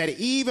is that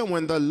even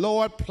when the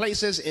Lord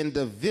places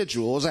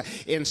individuals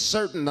in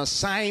certain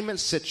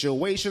assignments,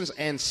 situations,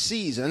 and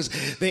seasons,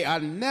 they are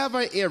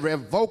never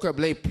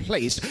irrevocably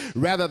placed.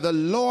 Rather, the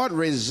Lord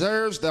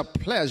reserves the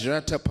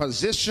pleasure to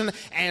position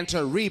and to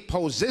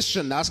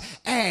reposition us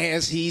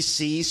as he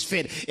sees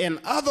fit. In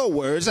other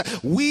words,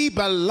 we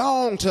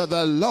belong to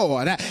the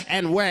Lord,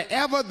 and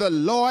wherever the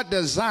Lord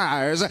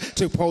desires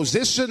to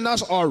position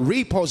us or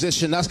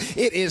reposition us,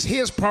 it is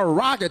his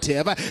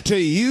prerogative to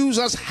use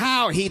us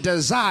how he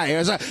desires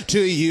to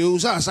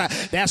use us.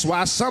 That's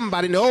why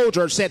somebody in the old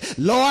church said,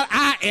 Lord,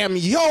 I am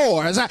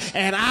yours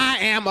and I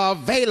am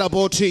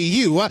available to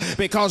you,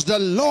 because the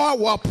Lord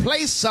will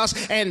place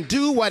us and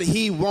do what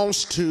he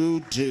wants to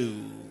do.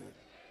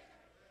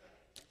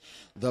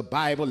 The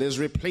Bible is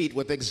replete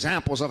with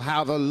examples of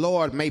how the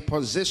Lord may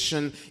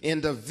position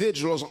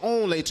individuals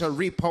only to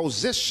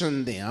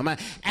reposition them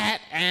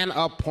at an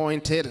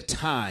appointed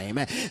time.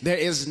 There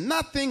is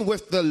nothing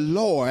with the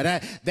Lord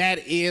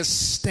that is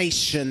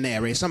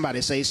stationary.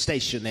 Somebody say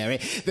stationary.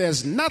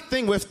 There's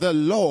nothing with the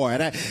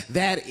Lord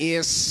that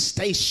is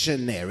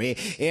stationary.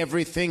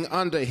 Everything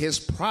under his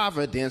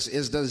providence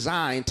is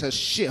designed to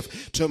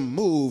shift, to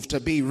move, to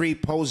be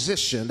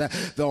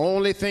repositioned. The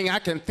only thing I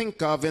can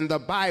think of in the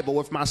Bible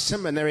with my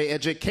seminary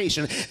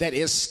education that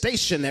is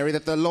stationary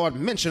that the Lord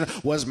mentioned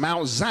was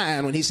Mount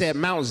Zion, when he said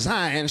Mount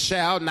Zion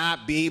shall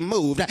not be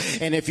moved.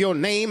 And if your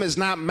name is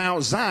not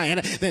Mount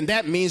Zion, then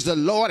that means the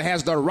Lord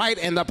has the right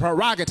and the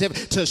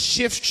prerogative to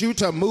shift you,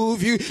 to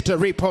move you, to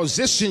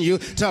reposition you,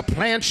 to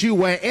plant you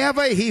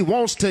wherever he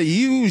wants to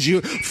use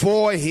you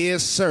for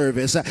his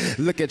service.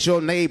 Look at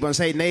your neighbor and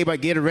say, neighbor,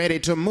 get ready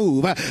to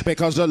move,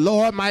 because the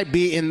Lord might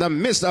be in the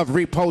midst of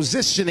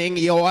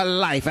repositioning your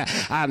life.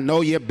 I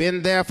know you've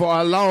been there for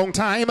a long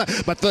time,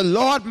 but the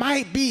Lord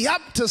might be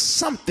up to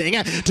something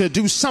to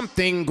do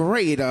something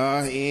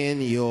greater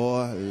in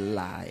your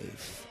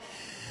life.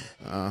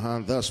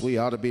 Thus, we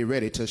ought to be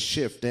ready to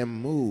shift and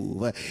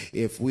move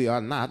if we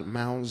are not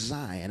Mount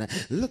Zion.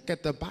 Look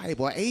at the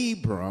Bible.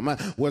 Abram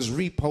was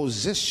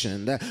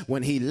repositioned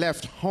when he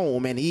left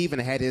home and even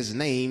had his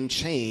name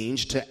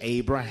changed to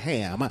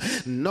Abraham.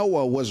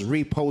 Noah was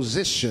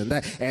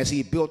repositioned as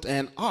he built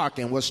an ark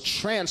and was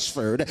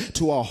transferred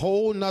to a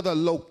whole nother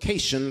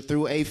location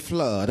through a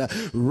flood.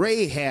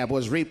 Rahab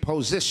was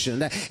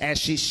repositioned as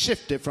she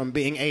shifted from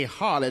being a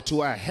harlot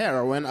to a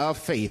heroine of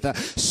faith.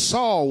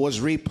 Saul was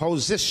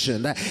repositioned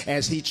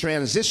as he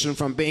transitioned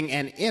from being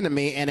an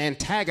enemy and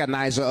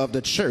antagonizer of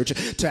the church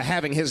to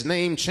having his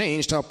name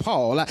changed to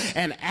Paul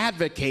and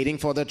advocating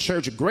for the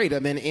church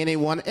greater than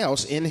anyone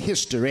else in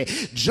history.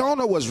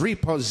 Jonah was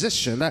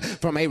repositioned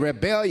from a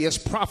rebellious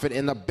prophet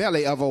in the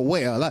belly of a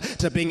whale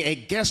to being a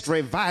guest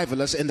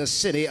revivalist in the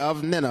city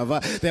of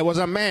Nineveh. There was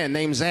a man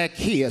named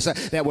Zacchaeus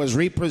that was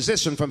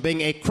repositioned from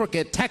being a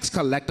crooked tax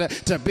collector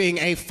to being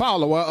a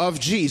follower of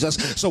Jesus.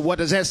 So what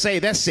does that say?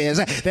 That says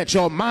that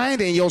your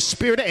mind and your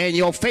spirit and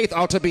your faith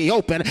ought to be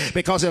open,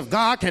 because if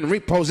God can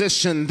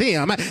reposition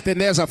them, then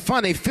there's a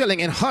funny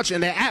feeling and hunch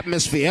in the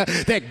atmosphere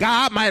that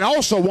God might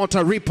also want to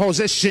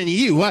reposition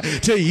you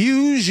to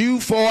use you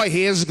for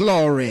his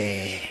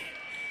glory.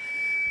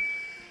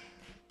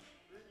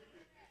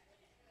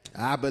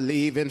 I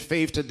believe in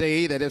faith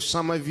today that if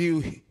some of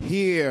you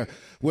here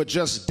would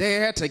just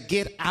dare to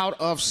get out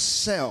of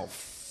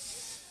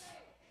self,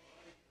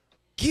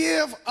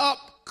 give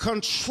up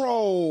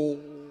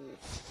control,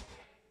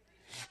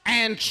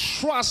 and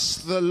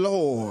trust the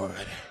Lord,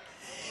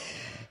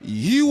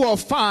 you will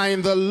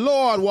find the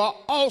Lord will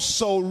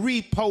also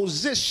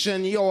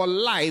reposition your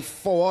life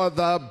for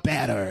the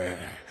better.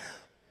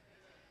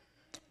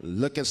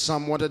 Look at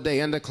someone today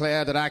and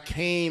declare that I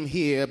came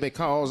here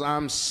because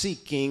I'm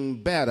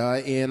seeking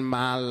better in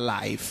my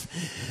life.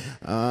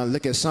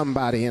 Look at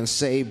somebody and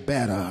say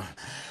better.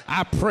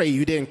 I pray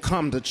you didn't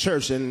come to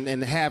church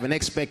and have an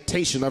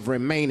expectation of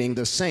remaining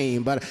the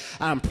same, but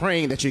I'm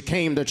praying that you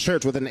came to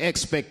church with an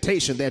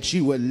expectation that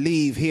you would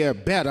leave here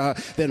better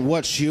than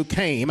what you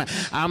came.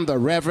 I'm the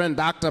Reverend,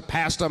 Dr.,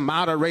 Pastor,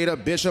 Moderator,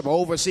 Bishop,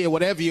 Overseer,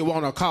 whatever you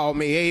want to call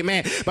me,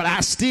 amen. But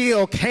I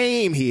still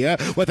came here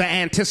with the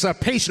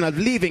anticipation of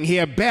leaving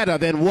here better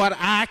than what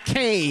I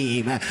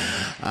came.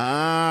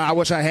 I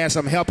wish I had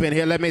some help in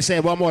here. Let me say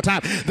it one more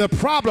time. The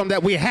problem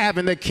that we have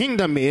in the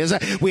kingdom is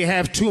we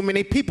have too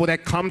many people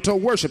that come to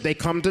worship, they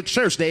come to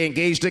church, they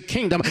engage the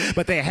kingdom,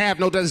 but they have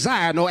no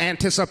desire, no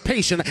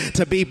anticipation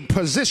to be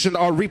positioned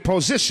or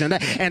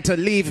repositioned and to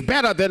leave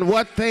better than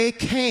what they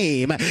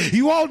came.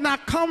 You ought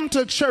not come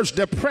to church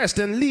depressed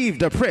and leave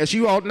depressed.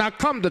 You ought not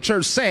come to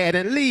church sad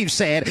and leave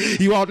sad.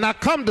 You ought not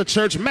come to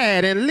church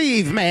mad and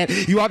leave mad.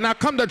 You ought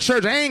not come to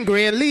church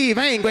angry and leave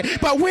angry.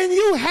 But when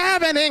you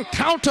have an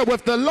encounter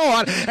with the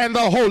Lord and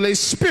the Holy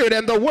Spirit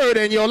and the Word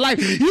in your life,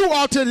 you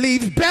ought to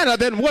leave better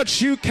than what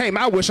you came.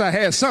 I wish I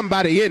had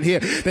somebody in here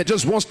that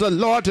just wants the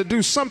Lord to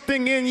do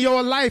something in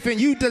your life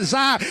and you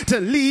desire to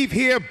leave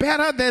here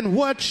better than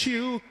what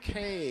you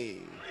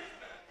came.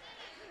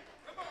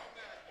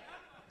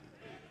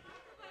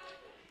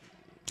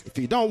 If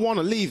you don't want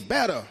to leave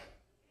better,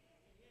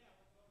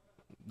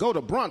 go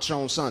to brunch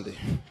on Sunday.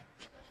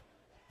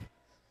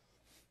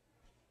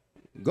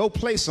 Go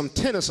play some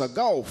tennis or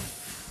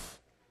golf.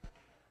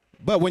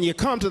 But when you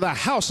come to the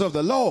house of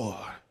the Lord,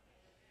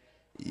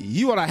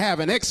 you ought to have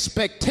an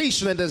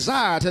expectation and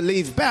desire to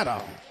leave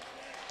better.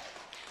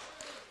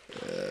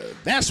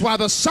 That's why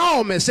the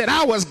psalmist said,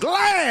 I was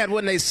glad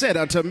when they said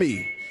unto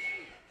me,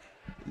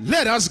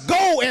 let us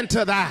go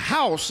into the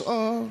house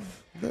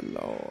of the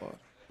Lord.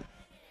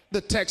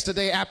 The text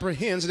today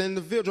apprehends an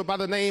individual by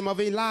the name of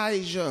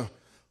Elijah,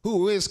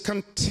 who is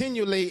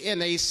continually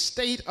in a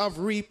state of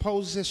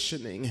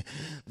repositioning.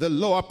 The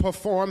Lord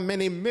performed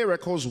many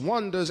miracles,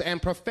 wonders,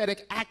 and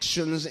prophetic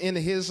actions in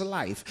his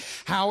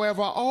life.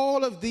 However,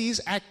 all of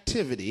these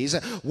activities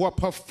were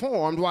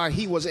performed while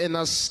he was in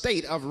a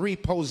state of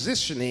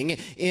repositioning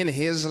in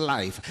his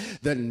life.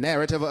 The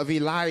narrative of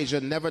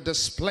Elijah never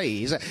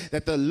displays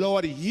that the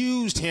Lord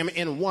used him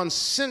in one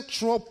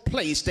central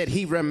place, that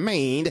he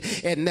remained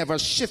and never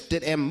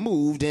shifted and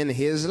moved in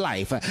his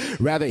life.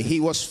 Rather, he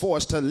was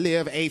forced to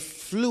live a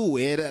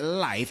fluid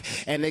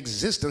life and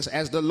existence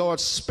as the Lord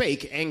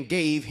spake and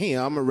gave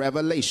him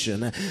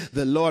revelation.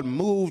 The Lord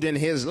moved in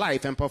his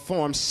life and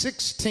performed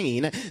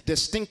 16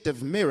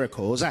 distinctive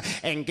miracles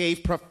and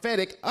gave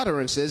prophetic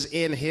utterances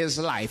in his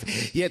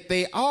life. Yet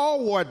they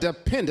all were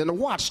dependent,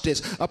 watch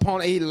this,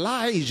 upon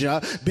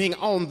Elijah being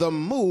on the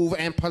move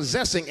and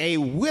possessing a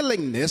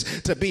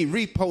willingness to be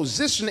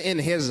repositioned in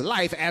his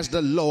life as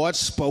the Lord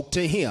spoke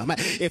to him.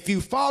 If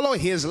you follow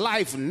his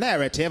life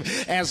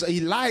narrative, as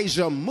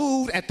Elijah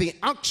moved at the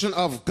unction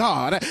of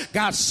God,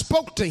 God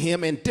spoke to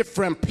him in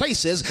different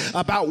places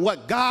about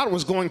what God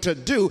was going to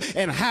do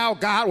and how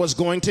God was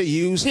going to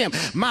use him.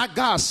 My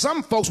God,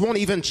 some folks won't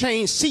even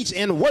change seats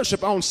in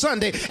worship on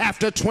Sunday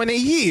after 20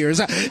 years.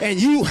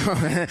 And you,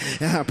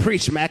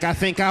 preach, Mac, I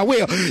think I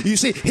will. You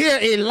see, here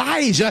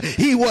Elijah,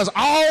 he was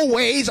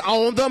always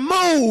on the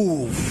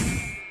move.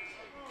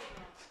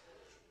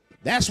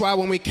 That's why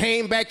when we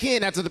came back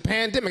in after the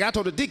pandemic, I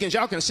told the deacons,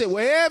 y'all can sit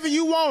wherever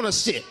you want to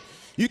sit.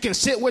 You can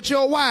sit with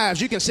your wives.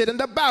 You can sit in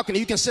the balcony.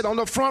 You can sit on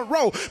the front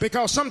row,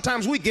 because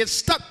sometimes we get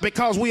stuck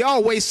because we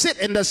always sit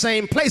in the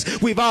same place.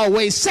 We've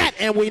always sat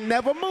and we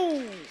never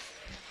move.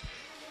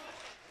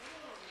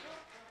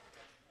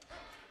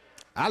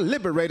 I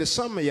liberated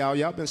some of y'all.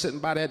 Y'all been sitting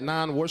by that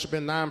 9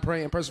 worshiping, 9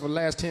 praying person for the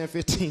last 10,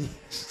 15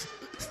 years.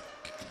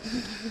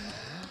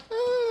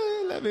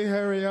 Let me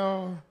hurry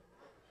y'all.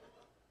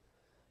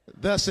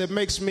 Thus it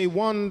makes me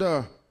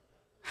wonder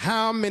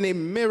how many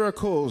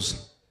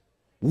miracles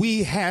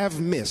we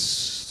have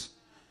missed,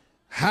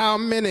 how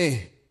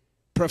many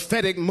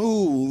prophetic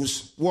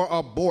moves were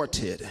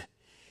aborted,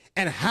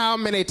 and how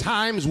many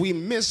times we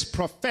miss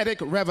prophetic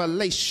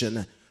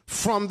revelation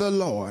from the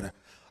Lord,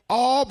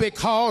 all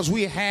because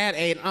we had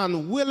an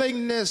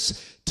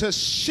unwillingness to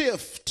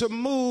shift, to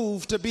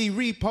move, to be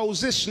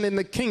repositioned in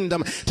the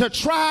kingdom, to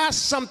try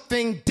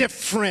something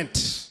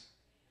different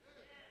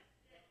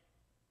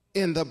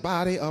in the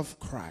body of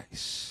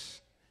Christ.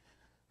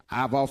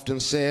 I've often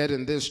said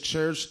in this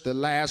church, the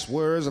last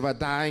words of a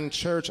dying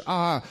church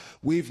are,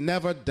 we've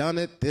never done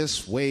it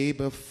this way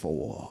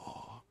before.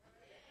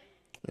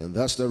 And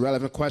thus the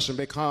relevant question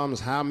becomes,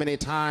 how many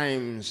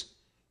times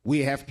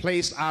we have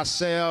placed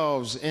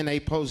ourselves in a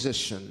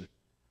position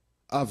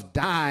of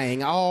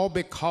dying, all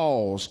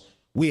because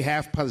we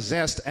have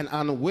possessed an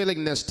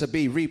unwillingness to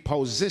be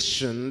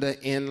repositioned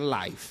in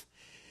life.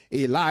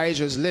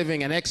 Elijah is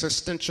living an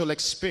existential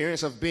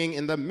experience of being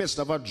in the midst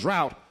of a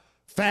drought,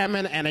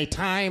 famine, and a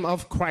time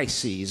of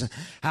crises.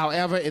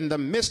 However, in the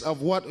midst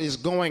of what is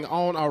going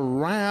on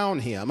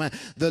around him,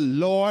 the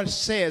Lord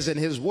says in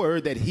his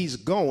word that he's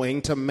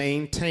going to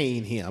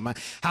maintain him.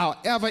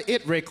 However,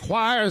 it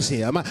requires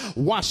him,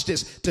 watch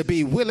this, to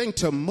be willing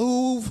to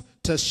move,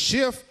 to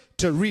shift,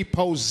 to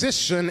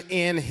reposition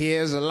in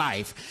his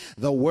life.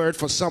 The word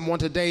for someone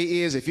today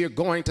is, if you're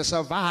going to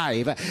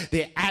survive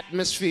the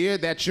atmosphere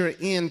that you're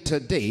in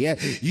today,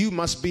 you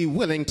must be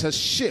willing to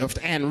shift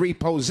and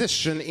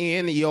reposition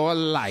in your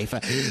life.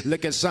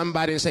 Look at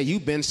somebody and say,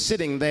 you've been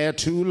sitting there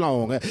too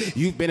long.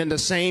 You've been in the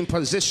same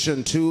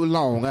position too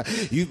long.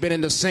 You've been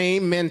in the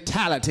same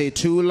mentality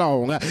too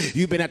long.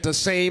 You've been at the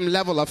same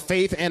level of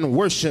faith and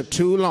worship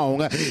too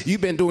long.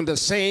 You've been doing the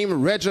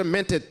same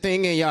regimented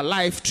thing in your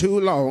life too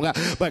long.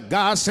 But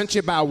God sent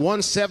you by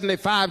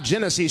 175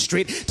 Genesee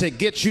Street to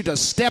get you to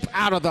step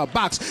out of the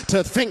box,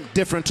 to think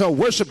different, to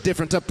worship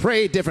different, to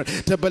pray different,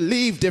 to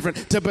believe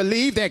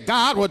that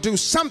God will do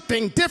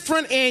something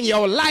different in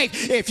your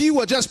life if you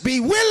will just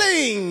be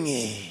willing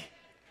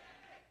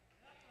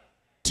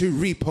to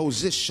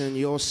reposition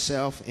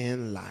yourself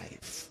in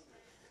life.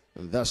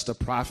 And thus the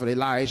prophet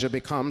Elijah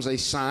becomes a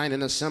sign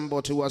and a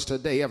symbol to us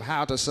today of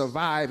how to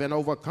survive and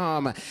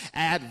overcome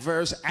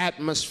adverse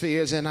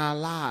atmospheres in our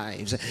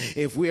lives.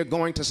 If we're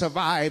going to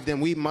survive, then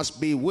we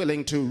must be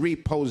willing to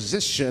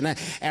reposition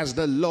as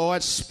the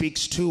Lord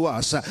speaks to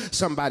us.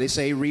 Somebody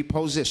say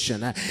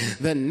reposition.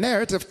 The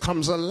narrative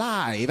comes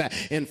alive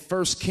in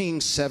 1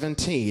 Kings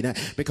 17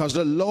 because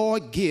the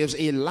Lord gives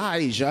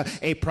Elijah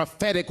a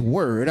prophetic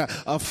word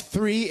of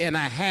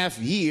 3.5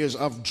 years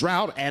of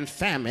drought and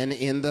famine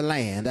in the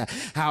land.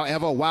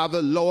 However, while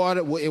the Lord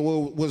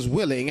was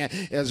willing,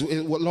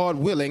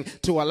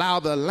 to allow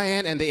the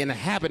land and the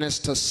inhabitants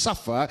to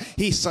suffer,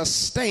 he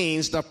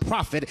sustains the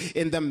prophet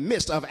in the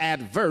midst of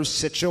adverse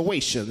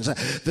situations.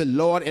 The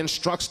Lord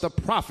instructs the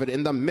prophet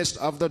in the midst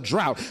of the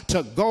drought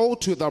to go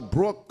to the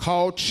brook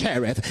called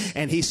Cherith,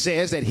 and he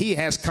says that he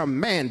has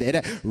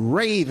commanded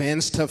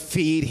ravens to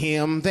feed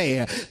him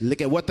there.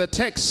 Look at what the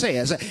text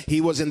says.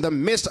 He was in the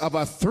midst of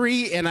a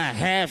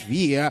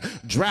 3.5-year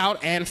drought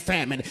and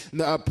famine.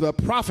 The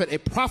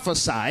prophet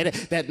prophesied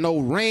that no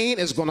rain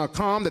is going to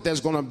come, that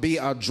there's going to be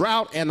a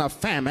drought and a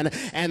famine,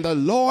 and the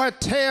Lord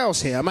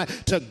tells him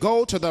to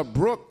go to the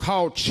brook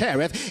called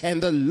Cherith,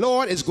 and the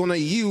Lord is going to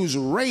use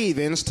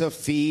ravens to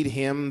feed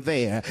him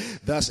there.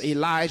 Thus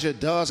Elijah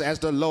does as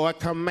the Lord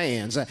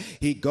commands.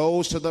 He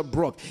goes to the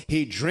brook,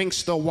 he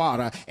drinks the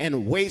water,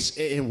 and waits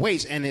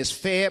and is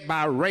fed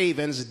by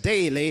ravens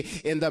daily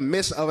in the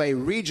midst of a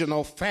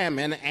regional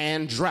famine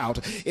and drought.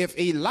 If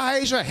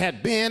Elijah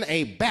had been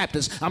a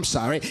Baptist,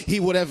 he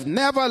would have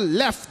never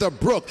left the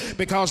brook,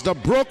 because the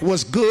brook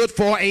was good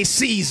for a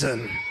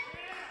season.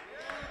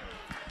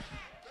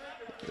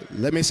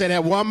 Let me say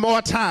that one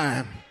more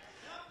time.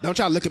 Don't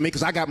y'all look at me,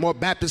 because I got more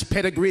Baptist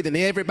pedigree than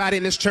everybody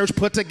in this church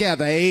put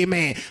together.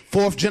 Amen.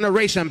 4th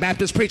generation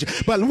Baptist preacher.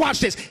 But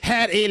watch this.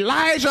 Had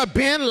Elijah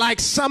been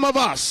like some of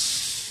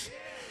us,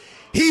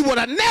 he would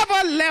have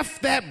never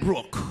left that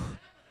brook,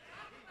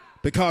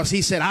 because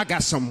he said, I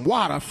got some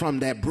water from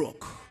that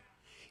brook.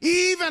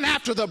 Even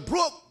after the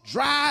brook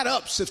dried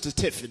up, Sister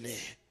Tiffany,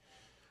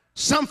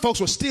 some folks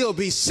will still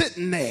be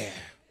sitting there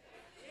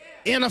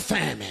in a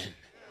famine,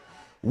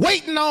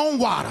 waiting on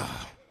water,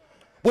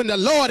 when the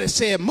Lord has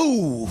said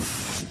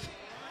move,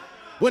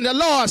 when the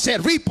Lord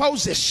said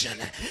reposition.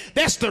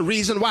 That's the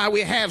reason why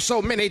we have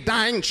so many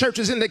dying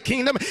churches in the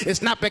kingdom.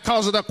 It's not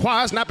because of the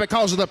choir, it's not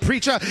because of the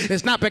preacher,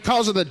 it's not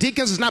because of the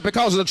deacons, it's not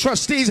because of the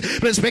trustees,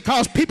 but it's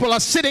because people are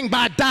sitting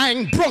by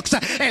dying brooks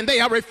and they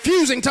are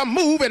refusing to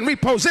move and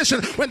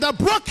reposition when the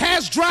brook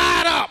has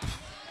dried up.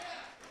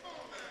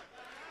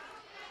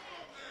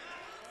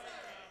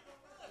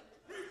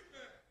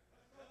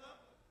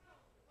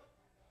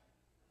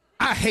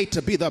 I hate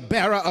to be the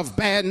bearer of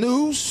bad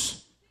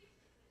news,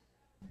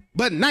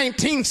 but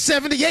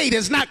 1978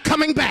 is not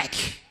coming back.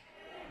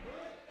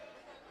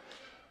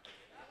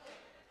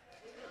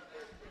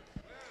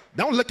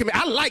 Don't look at me.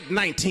 I like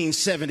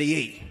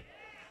 1978.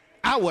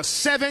 I was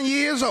 7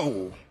 years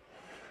old.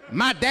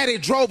 My daddy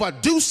drove a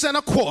deuce and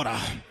a quarter.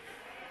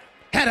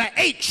 Had an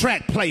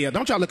 8-track player.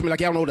 Don't y'all look at me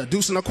like y'all know what a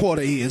deuce and a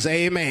quarter is.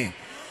 Amen.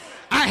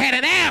 I had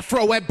an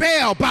afro at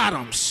bell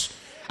bottoms.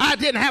 I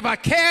didn't have a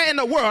care in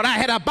the world. I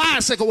had a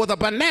bicycle with a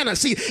banana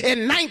seat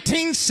in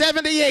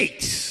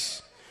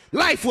 1978.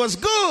 Life was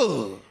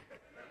good.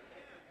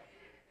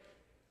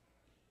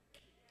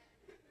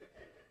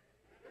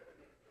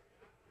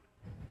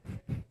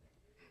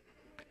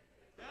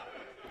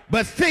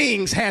 But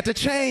things had to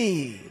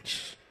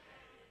change.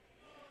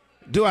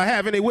 Do I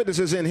have any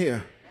witnesses in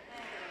here?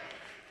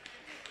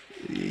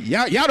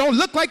 Y'all don't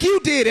look like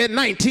you did in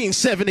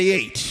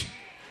 1978.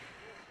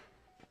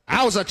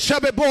 I was a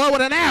chubby boy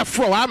with an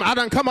afro. I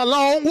done come a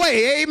long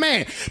way,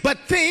 amen. But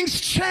things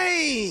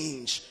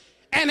change.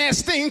 And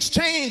as things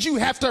change, you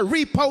have to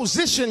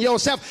reposition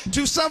yourself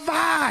to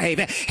survive.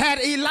 Had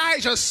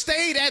Elijah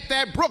stayed at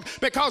that brook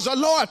because the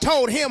Lord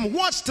told him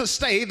once to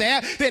stay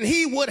there, then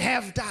he would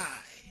have died.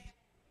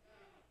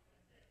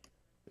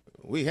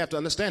 We have to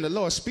understand the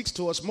Lord speaks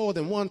to us more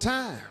than one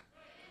time.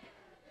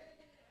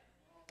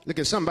 Look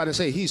at somebody and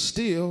say, he's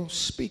still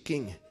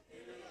speaking.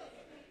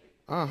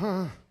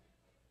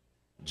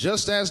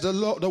 Just as the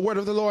word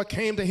of the Lord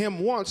came to him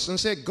once and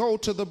said, go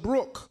to the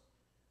brook,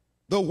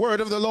 the word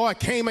of the Lord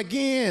came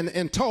again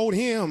and told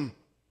him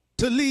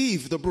to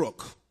leave the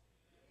brook.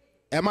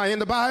 Am I in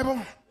the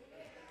Bible?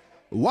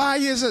 Why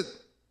is it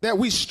that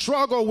we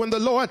struggle when the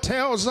Lord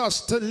tells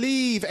us to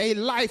leave a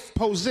life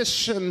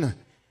position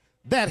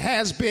that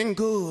has been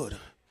good?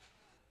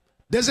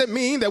 Does it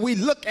mean that we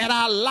look at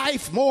our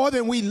life more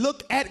than we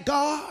look at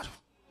God?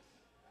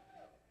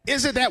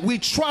 Is it that we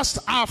trust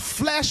our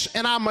flesh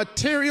and our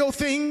material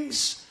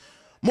things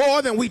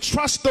more than we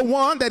trust the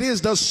one that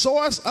is the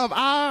source of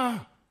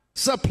our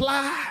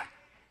supply?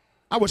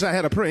 I wish I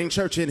had a praying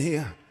church in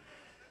here.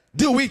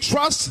 Do we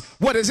trust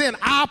what is in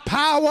our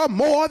power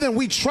more than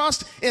we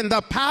trust in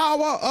the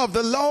power of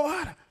the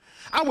Lord?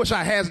 I wish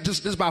I had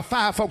just about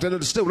 5 folks that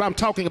understood what I'm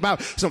talking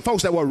about. Some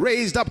folks that were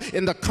raised up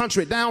in the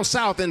country down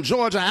south in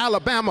Georgia,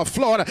 Alabama,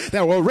 Florida,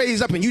 that were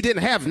raised up and you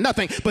didn't have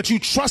nothing, but you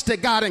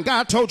trusted God and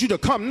God told you to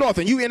come north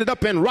and you ended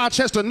up in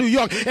Rochester, New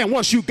York. And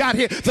once you got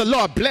here, the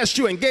Lord blessed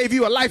you and gave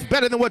you a life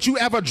better than what you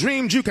ever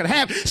dreamed you could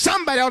have.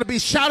 Somebody ought to be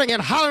shouting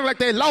and hollering like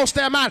they lost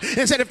their mind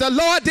and said, if the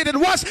Lord did it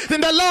once,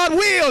 then the Lord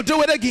will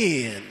do it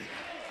again.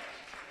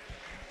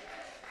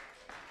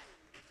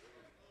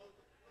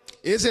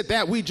 Is it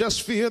that we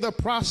just fear the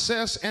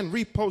process and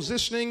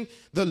repositioning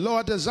the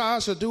Lord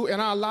desires to do in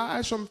our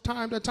lives from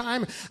time to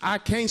time? I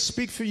can't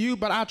speak for you,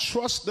 but I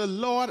trust the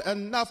Lord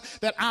enough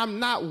that I'm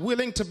not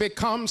willing to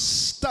become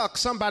stuck.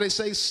 Somebody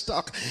say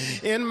stuck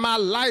in my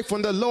life.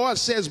 When the Lord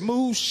says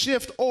move,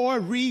 shift, or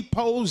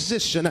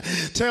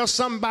reposition, tell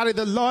somebody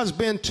the Lord's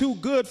been too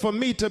good for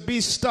me to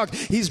be stuck.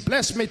 He's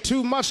blessed me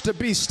too much to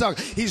be stuck.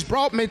 He's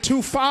brought me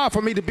too far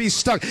for me to be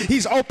stuck.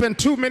 He's opened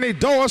too many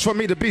doors for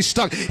me to be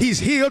stuck. He's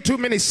healed too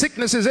many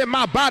sicknesses in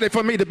my body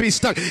for me to be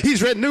stuck.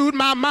 He's renewed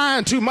my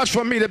mind too much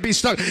for me to be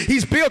stuck.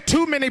 He's built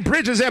too many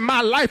bridges in my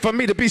life for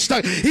me to be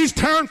stuck. He's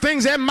turned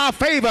things in my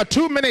favor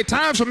too many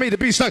times for me to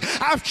be stuck.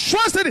 I've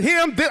trusted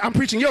him. I'm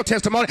preaching your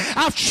testimony.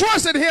 I've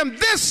trusted him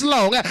this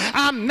long.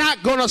 I'm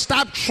not going to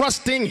stop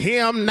trusting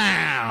him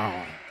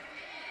now.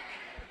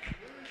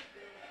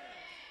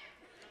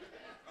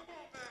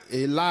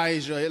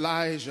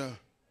 Elijah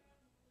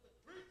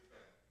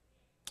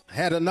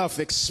had enough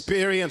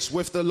experience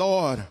with the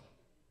Lord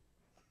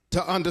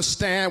to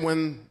understand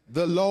when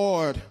the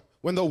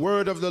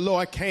word of the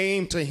Lord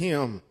came to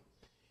him,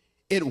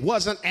 it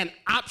wasn't an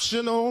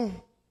optional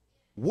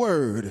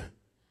word,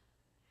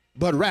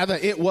 but rather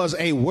it was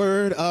a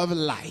word of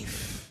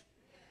life.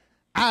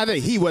 Either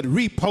he would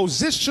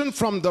reposition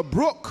from the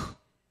brook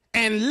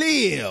and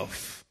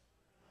live,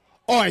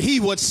 or he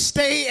would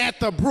stay at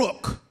the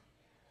brook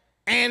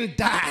and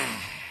die.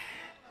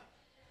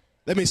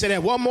 Let me say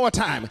that one more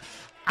time.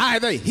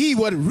 Either he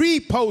would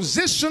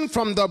reposition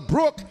from the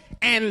brook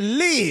and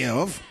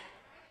live,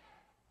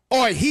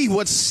 or he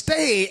would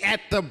stay at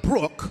the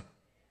brook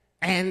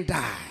and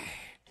die.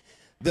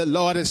 The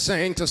Lord is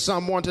saying to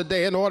someone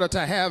today, in order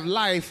to have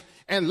life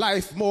and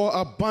life more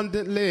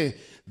abundantly,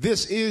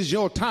 this is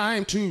your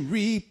time to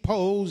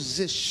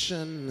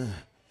reposition.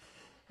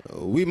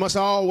 We must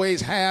always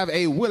have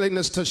a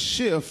willingness to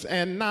shift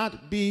and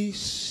not be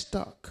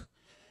stuck.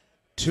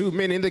 Too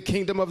many in the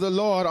kingdom of the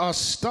Lord are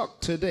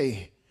stuck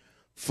today.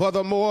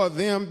 Furthermore,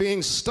 them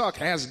being stuck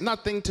has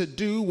nothing to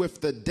do with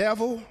the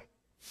devil,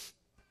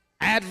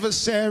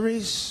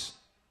 adversaries,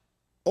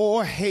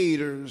 or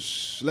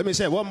haters. Let me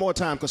say it one more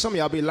time, because some of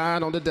y'all be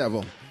lying on the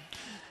devil.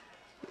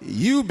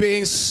 You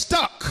being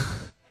stuck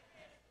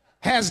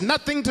has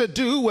nothing to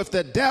do with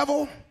the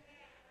devil,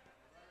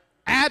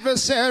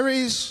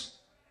 adversaries,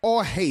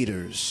 or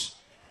haters.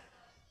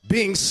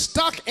 Being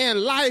stuck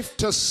in life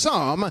to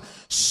some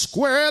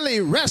squarely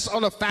rests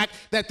on the fact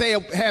that they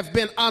have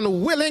been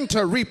unwilling to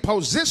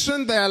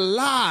reposition their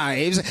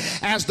lives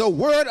as the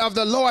word of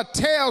the Lord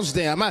tells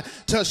them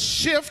to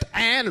shift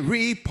and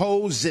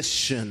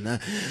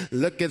reposition.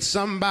 Look at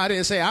somebody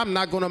and say, I'm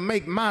not going to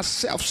make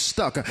myself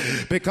stuck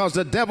because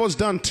the devil's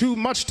done too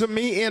much to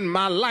me in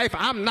my life.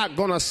 I'm not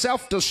going to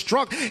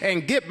self-destruct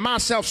and get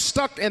myself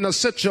stuck in a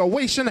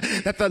situation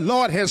that the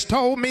Lord has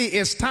told me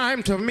it's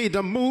time for me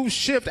to move,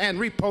 shift, and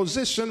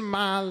reposition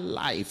my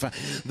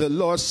life. The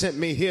Lord sent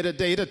me here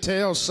today to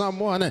tell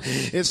someone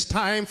it's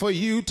time for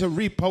you to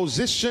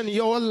reposition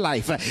your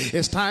life.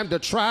 It's time to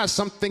try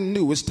something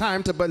new. It's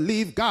time to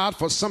believe God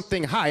for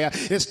something higher.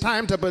 It's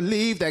time to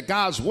believe that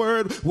God's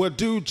word will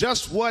do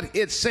just what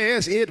it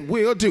says it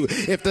will do.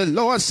 If the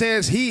Lord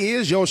says he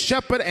is your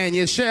shepherd and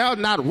you shall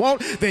not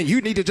want, then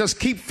you need to just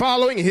keep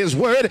following his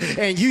word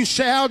and you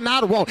shall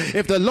not want.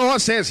 If the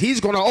Lord says he's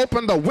going to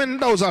open the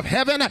windows of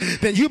heaven,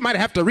 then you might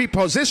have to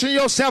reposition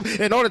yourself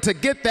in order to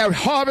get that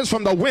harvest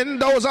from the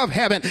windows of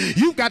heaven.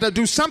 You've got to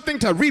do something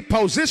to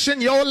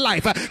reposition your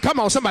life.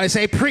 Come on, somebody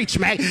say preach,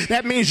 man.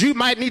 That means you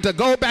might need to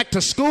go back to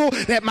school.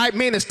 That might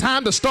mean it's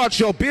time to start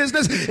your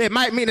business. It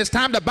might mean it's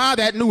time to buy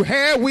that new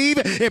hair weave.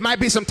 It might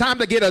be some time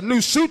to get a new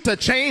suit to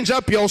change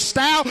up your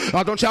style.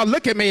 Oh, don't y'all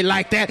look at me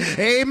like that.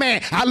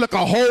 Amen. I look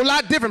a whole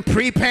lot different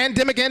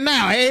pre-pandemic and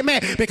now.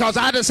 Amen. Because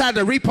I decided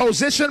to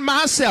reposition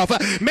myself.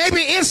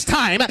 Maybe it's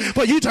time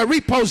for you to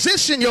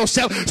reposition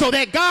yourself so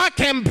that God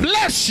can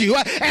bless you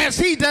as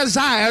he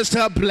desires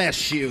to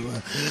bless you.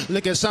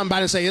 Look at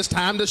somebody and say, it's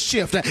time to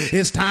shift.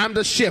 It's time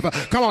to shift.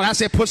 Come on, I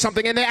said put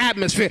something in the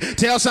atmosphere.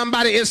 Tell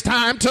somebody it's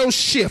time to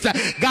shift.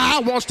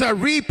 God wants to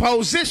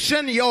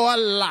reposition your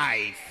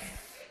life.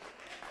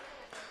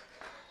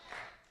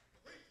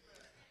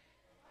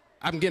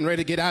 I'm getting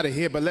ready to get out of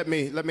here, but let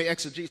me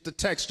exegete the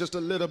text just a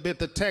little bit.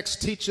 The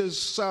text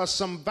teaches us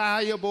some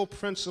valuable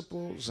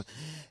principles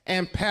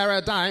and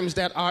paradigms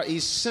that are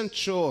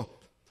essential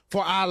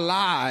for our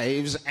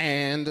lives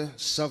and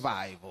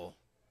survival.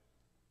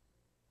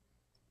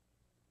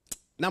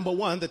 Number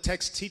one, the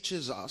text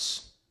teaches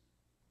us,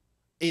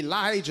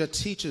 Elijah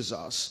teaches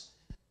us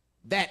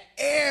that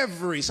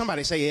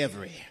somebody say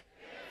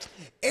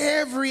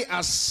every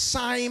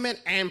assignment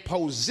and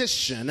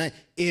position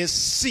is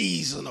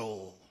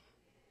seasonal.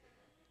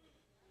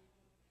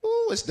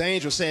 Ooh, it's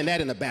dangerous saying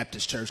that in a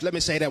Baptist church. Let me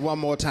say that one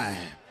more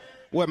time.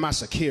 Where my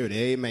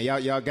security? Amen.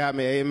 Y'all got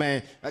me?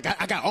 Amen. I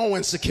got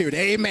Owen security.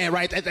 Amen.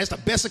 Right? That's the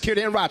best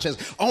security in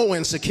Rochester.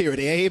 Owen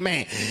security.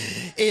 Amen.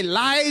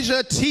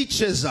 Elijah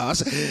teaches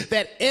us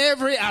that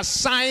every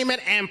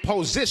assignment and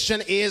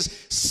position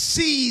is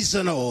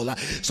seasonal.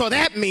 So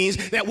that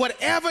means that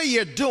whatever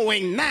you're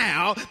doing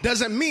now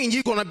doesn't mean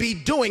you're going to be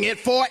doing it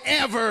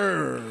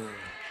forever.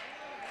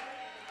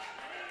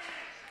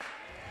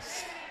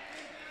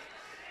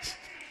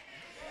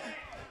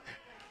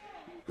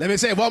 Let me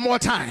say it one more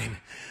time.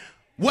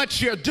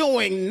 What you're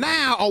doing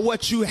now or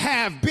what you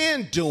have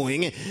been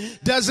doing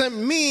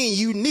doesn't mean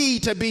you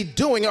need to be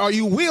doing it or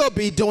you will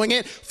be doing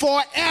it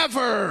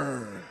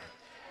forever.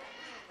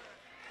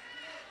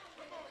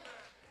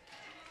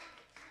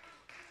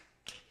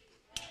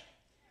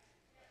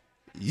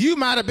 You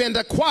might have been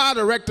the choir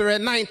director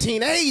in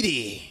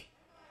 1980.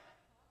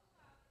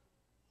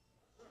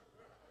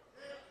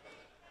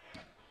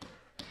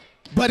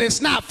 But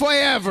it's not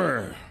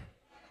forever.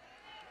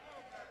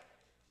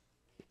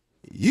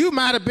 You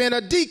might have been a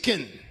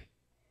deacon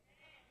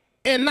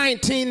in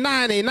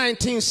 1990,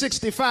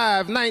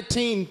 1965,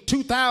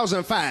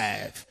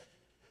 2005,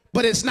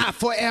 but it's not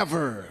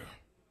forever.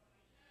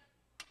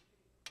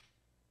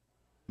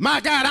 My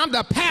God, I'm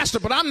the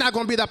pastor, but I'm not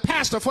going to be the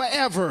pastor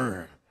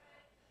forever.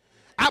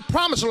 I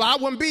promise you, I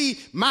wouldn't be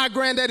my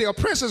granddaddy or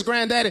Prince's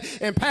granddaddy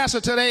and pastor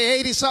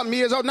today, 80-something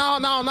years old. No.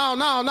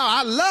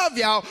 I love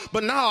y'all,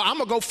 but no, I'm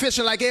going to go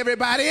fishing like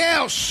everybody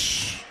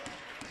else.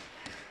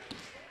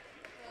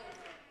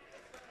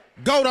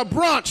 Go to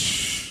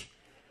brunch,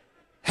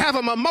 have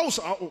a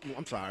mimosa. Oh,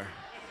 I'm sorry.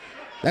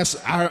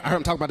 I heard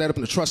him talk about that up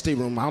in the trustee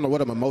room. I don't know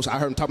what a mimosa. I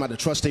heard him talk about the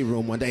trustee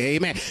room one day.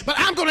 Amen. But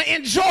I'm going to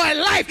enjoy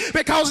life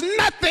because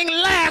nothing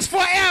lasts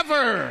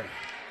forever.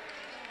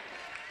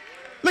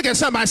 Look at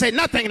somebody say,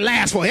 nothing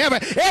lasts forever.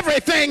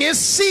 Everything is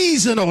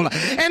seasonal.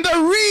 And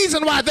the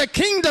reason why the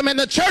kingdom and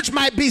the church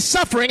might be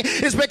suffering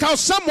is because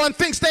someone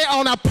thinks they're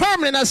on a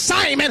permanent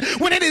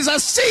assignment when it is a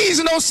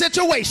seasonal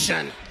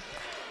situation.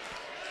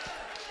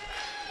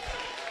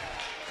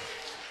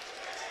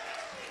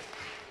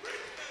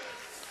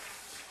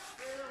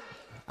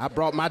 I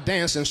brought my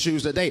dancing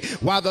shoes today.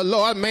 While the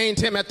Lord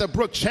maintained him at the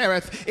brook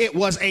Cherith, it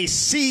was a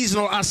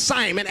seasonal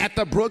assignment at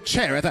the brook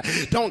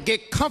Cherith. Don't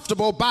get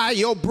comfortable by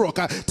your brook.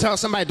 Tell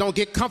somebody, don't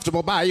get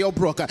comfortable by your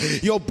brook.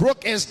 Your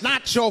brook is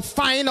not your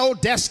final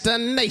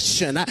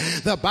destination.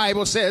 The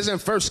Bible says in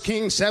 1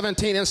 Kings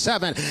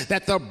 17:7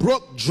 that the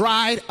brook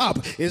dried up.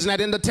 Isn't that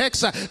in the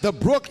text? The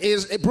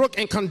brook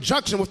in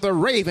conjunction with the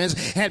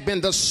ravens had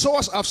been the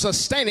source of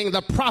sustaining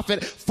the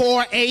prophet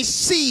for a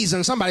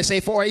season. Somebody say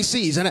for a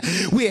season.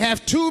 We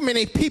have too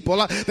many people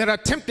that are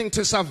attempting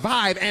to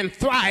survive and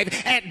thrive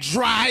at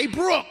dry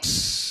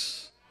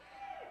brooks.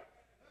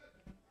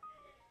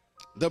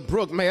 The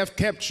brook may have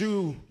kept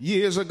you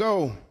years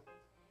ago.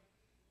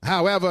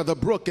 However, the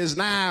brook is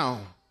now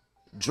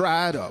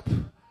dried up.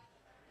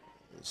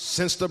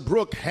 Since the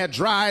brook had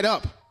dried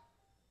up,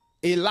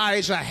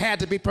 Elijah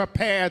had to be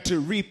prepared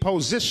to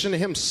reposition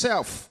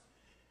himself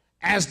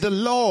as the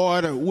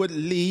Lord would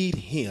lead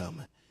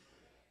him.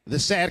 The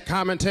sad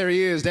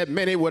commentary is that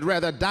many would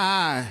rather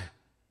die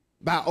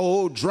by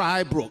old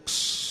dry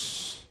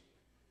brooks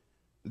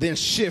than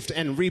shift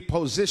and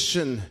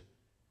reposition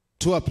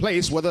to a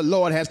place where the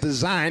Lord has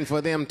designed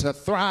for them to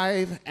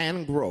thrive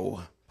and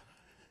grow.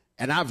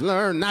 And I've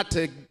learned not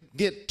to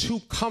get too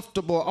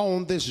comfortable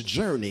on this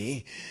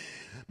journey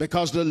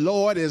because the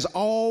Lord is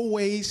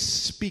always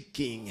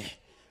speaking.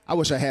 I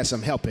wish I had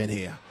some help in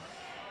here.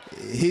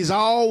 He's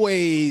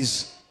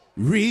always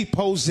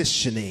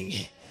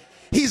repositioning.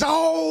 He's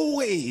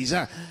always,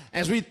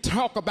 as we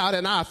talk about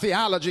in our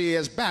theology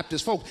as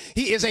Baptist folk,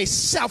 he is a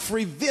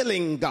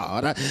self-revealing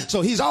God.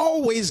 So he's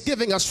always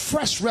giving us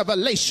fresh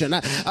revelation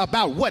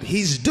about what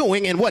he's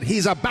doing and what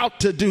he's about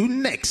to do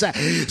next.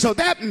 So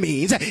that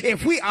means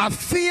if we are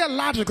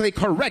theologically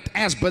correct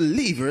as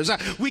believers,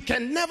 we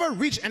can never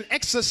reach an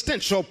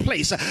existential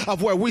place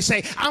of where we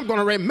say, I'm going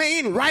to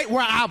remain right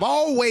where I've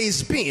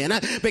always been,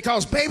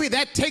 because baby,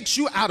 that takes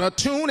you out of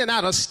tune and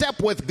out of step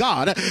with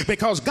God,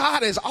 because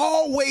God is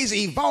always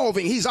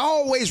evolving. He's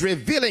always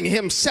revealing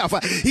himself.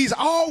 He's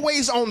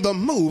always on the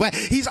move.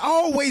 He's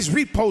always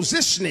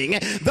repositioning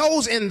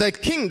those in the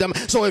kingdom.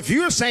 So if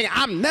you're saying,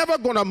 I'm never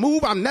going to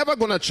move, I'm never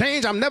going to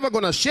change, I'm never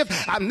going to shift,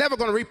 I'm never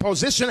going to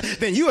reposition,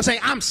 then you are saying,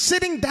 I'm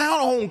sitting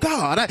down on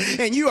God,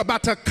 and you're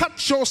about to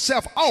cut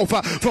yourself off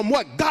from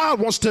what God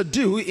wants to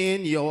do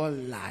in your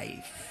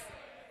life.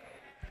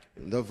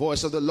 The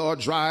voice of the Lord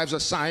drives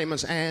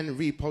assignments and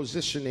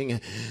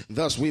repositioning.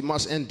 Thus, we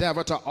must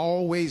endeavor to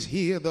always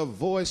hear the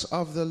voice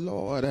of the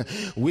Lord.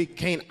 We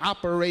can't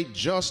operate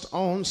just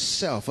on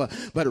self,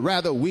 but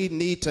rather we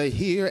need to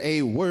hear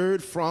a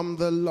word from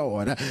the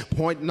Lord.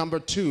 Point number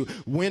 2,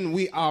 when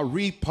we are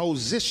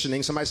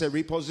repositioning, somebody said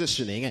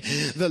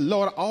repositioning, the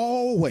Lord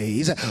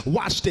always,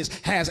 watch this,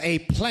 has a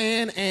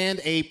plan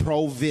and a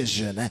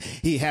provision.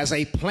 He has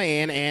a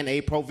plan and a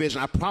provision.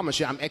 I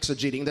promise you, I'm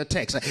exegeting the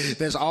text.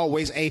 There's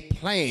always a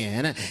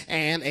plan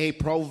and a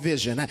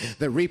provision.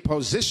 The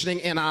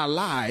repositioning in our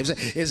lives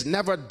is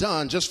never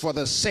done just for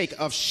the sake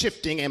of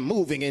shifting and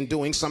moving and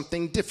doing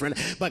something different,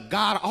 but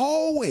God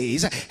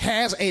always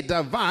has a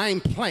divine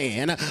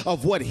plan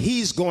of what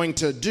he's going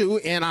to do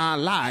in our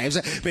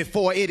lives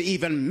before it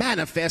even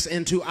manifests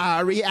into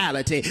our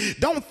reality.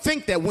 Don't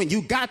think that when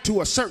you got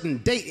to a certain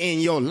date in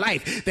your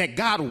life that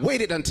God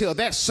waited until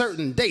that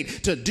certain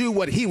date to do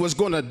what he was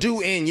going to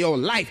do in your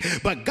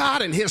life. But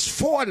God, in his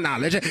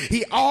foreknowledge,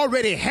 he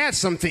already had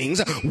some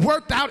things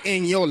worked out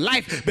in your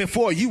life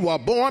before you were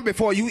born,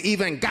 before you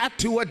even got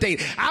to a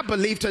date. I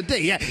believe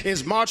today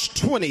is March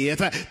 20th,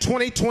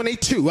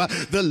 2022.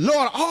 The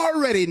Lord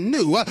already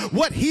knew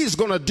what he's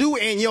going to do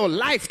in your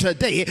life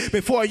today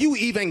before you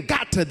even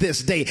got to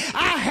this day.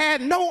 I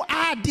had no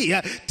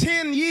idea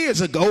 10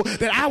 years ago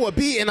that I would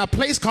be in a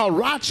place called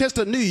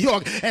Rochester, New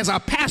York as a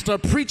pastor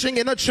preaching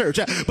in a church.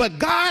 But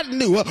God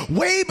knew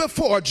way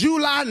before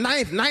July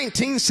 9th,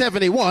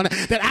 1971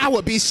 that I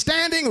would be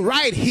standing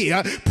right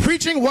here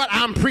preaching what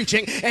I'm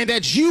preaching, and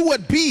that you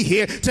would be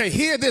here to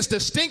hear this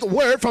distinct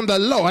word from the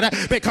Lord,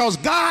 because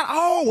God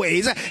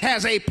always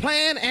has a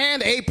plan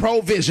and a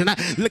provision.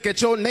 Look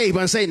at your neighbor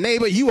and say,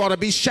 neighbor, you ought to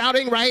be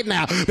shouting right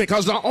now,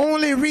 because the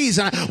only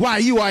reason why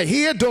you are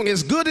here doing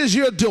as good as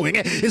you're doing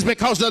is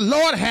because the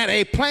Lord had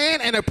a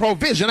plan and a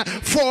provision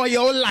for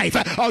your life.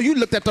 Oh, you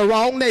looked at the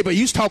wrong neighbor.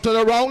 You talked to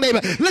the wrong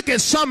neighbor. Look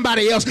at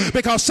somebody else,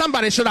 because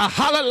somebody should have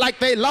hollered like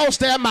they lost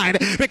their mind,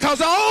 because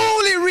the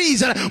only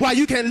reason why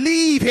you can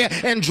leave here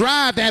and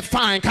drive that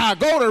fine car,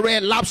 go to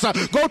Red Lobster,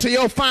 go to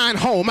your fine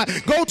home,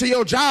 go to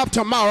your job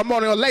tomorrow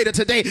morning or later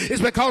today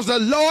is because the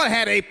Lord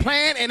had a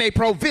plan and a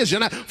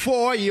provision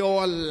for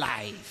your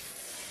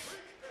life.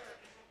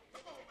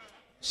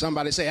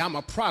 Somebody say, I'm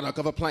a product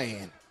of a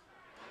plan.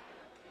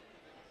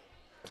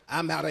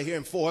 I'm out of here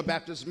in 4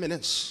 Baptist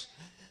minutes.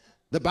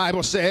 The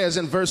Bible says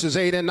in verses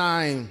 8 and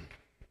 9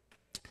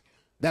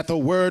 that the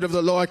word of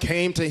the Lord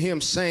came to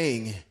him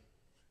saying,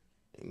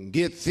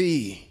 get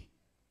thee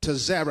to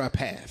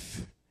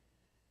Zarephath,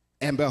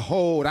 and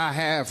behold, I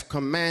have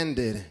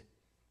commanded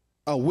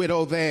a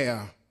widow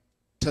there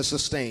to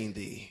sustain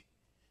thee.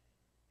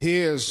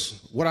 Here's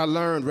what I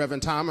learned,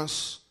 Reverend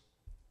Thomas,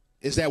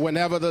 is that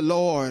whenever the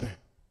Lord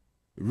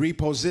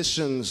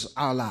repositions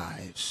our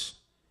lives,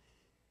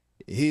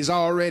 he's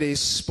already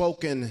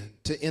spoken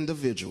to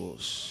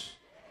individuals,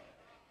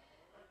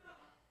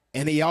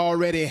 and he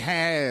already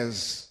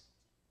has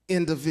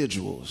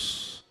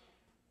individuals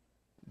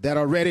that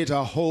are ready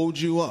to hold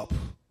you up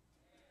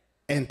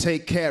and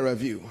take care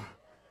of you.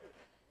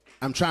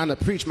 I'm trying to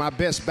preach my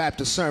best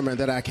Baptist sermon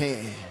that I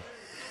can,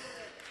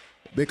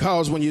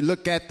 because when you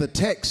look at the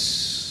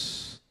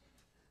text,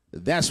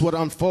 that's what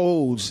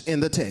unfolds in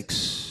the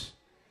text.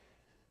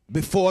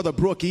 Before the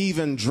brook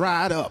even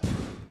dried up,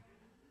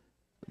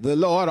 the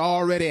Lord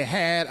already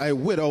had a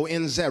widow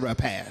in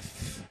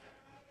Zarephath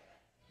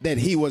that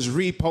he was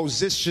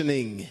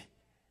repositioning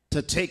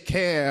to take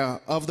care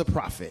of the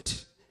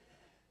prophet.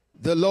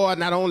 The Lord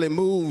not only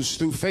moves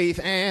through faith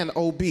and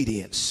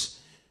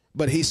obedience,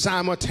 but he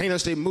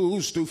simultaneously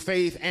moves through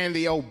faith and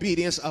the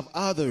obedience of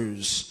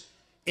others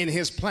in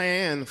his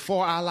plan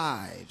for our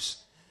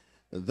lives.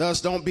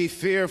 Thus, don't be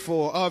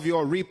fearful of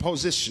your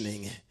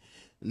repositioning,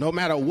 no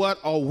matter what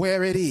or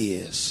where it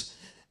is,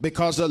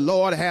 because the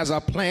Lord has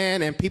a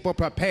plan and people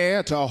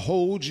prepared to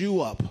hold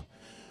you up.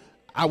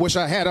 I wish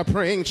I had a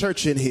praying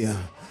church in here,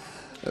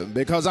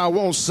 because I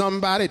want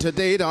somebody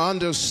today to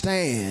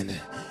understand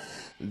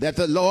that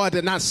the Lord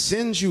did not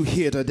send you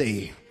here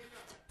today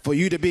for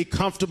you to be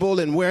comfortable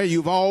in where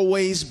you've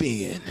always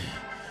been,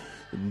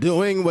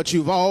 doing what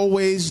you've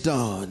always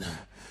done.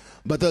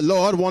 But the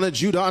Lord wanted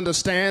you to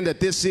understand that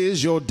this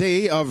is your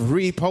day of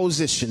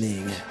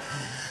repositioning.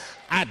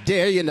 I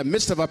dare you, in the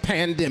midst of a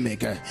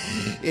pandemic,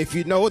 if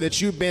you know that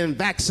you've been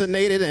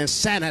vaccinated and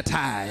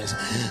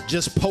sanitized,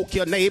 just poke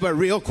your neighbor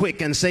real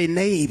quick and say,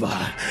 neighbor,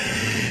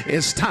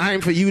 it's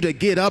time for you to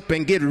get up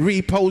and get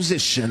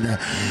repositioned,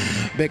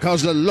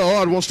 because the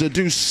Lord wants to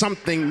do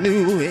something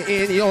new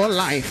in your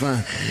life.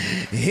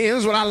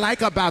 Here's what I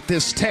like about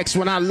this text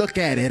when I look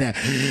at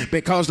it,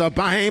 because the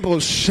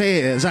Bible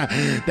says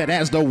that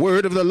as the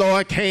word of the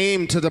Lord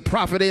came to the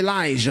prophet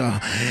Elijah,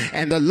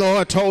 and the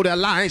Lord told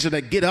Elijah to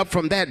get up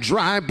from that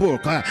dry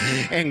book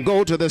and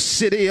go to the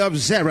city of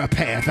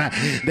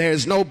Zarephath.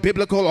 There's no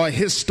biblical or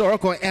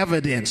historical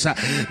evidence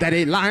that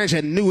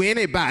Elijah knew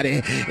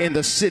anybody in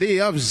the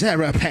city of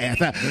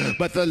Zarephath,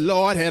 but the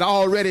Lord had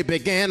already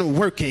began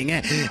working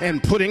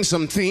and putting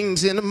some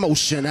things in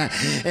motion,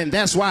 and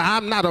that's why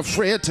I'm not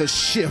afraid to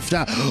shift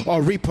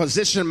or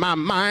reposition my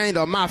mind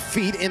or my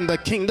feet in the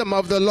kingdom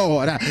of the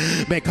Lord,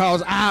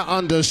 because I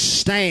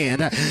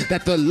understand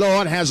that the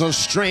Lord has a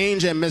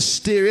strange and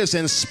mysterious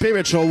and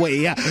spiritual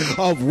way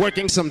of working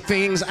some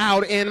things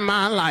out in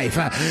my life.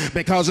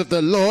 Because if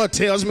the Lord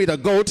tells me to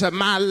go to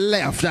my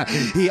left,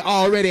 he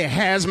already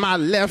has my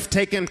left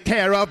taken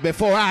care of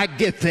before I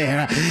get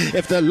there.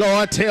 If the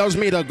Lord tells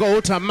me to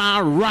go to my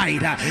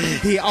right,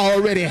 he already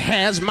already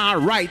has my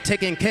right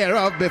taken care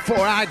of before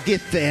I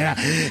get there.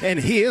 And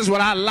here's what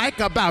I like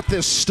about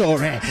this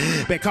story,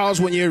 because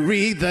when you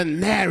read the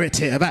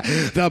narrative,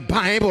 the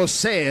Bible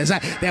says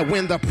that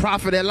when the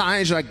prophet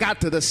Elijah got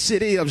to the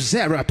city of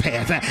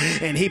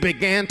Zarephath and he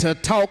began to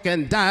talk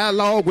and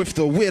dialogue with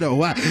the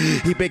widow,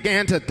 he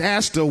began to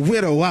ask the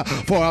widow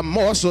for a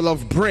morsel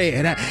of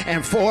bread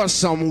and for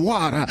some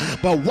water.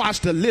 But watch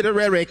the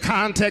literary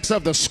context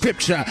of the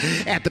scripture.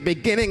 At the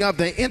beginning of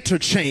the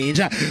interchange,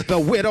 the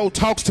widow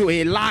talks to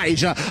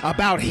Elijah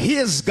about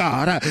his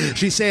God.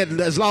 She said,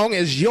 as long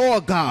as your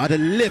God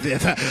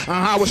liveth.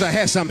 I wish I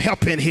had some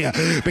help in here,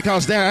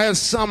 because there is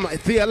some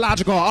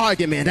theological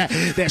argument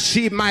that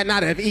she might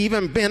not have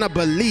even been a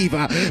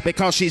believer,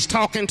 because she's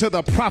talking to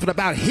the prophet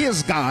about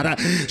his God.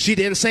 She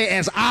didn't say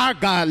as our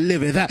God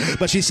liveth,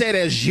 but she said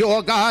as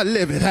your God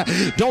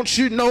liveth. Don't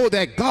you know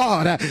that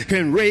God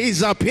can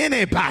raise up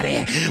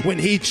anybody when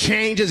he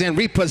changes and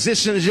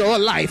repositions your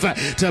life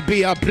to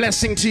be a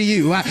blessing to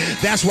you?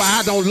 That's why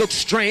I don't look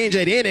strange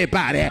at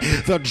anybody,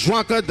 the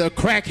drunkard, the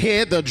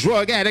crackhead, the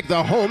drug addict,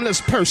 the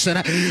homeless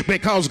person,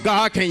 because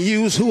God can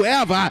use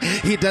whoever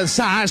he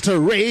decides to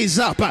raise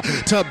up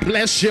to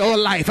bless your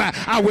life.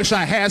 I wish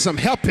I had some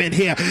help in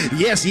here.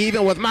 Yes,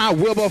 even with my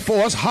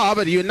Wilberforce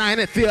Harvard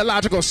United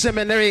Theological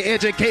Seminary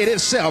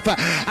educated self,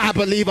 I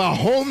believe a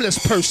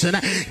homeless person,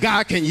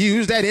 God can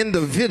use that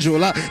individual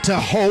to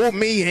hold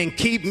me and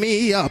keep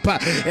me up.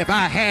 If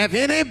I have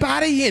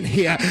anybody in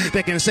here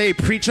that can say,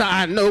 preacher,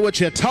 I know what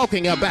you're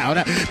talking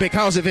about,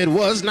 because if it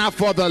was not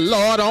for the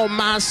Lord on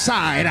my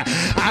side,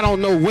 I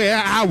don't know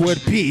where I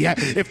would be.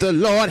 If the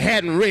Lord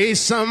hadn't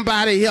raised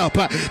somebody up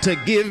to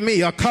give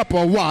me a cup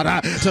of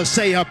water, to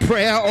say a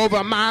prayer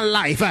over my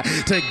life,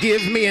 to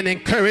give me an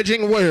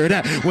encouraging word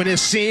when it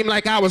seemed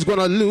like I was going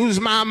to lose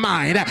my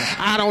mind,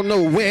 I don't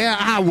know where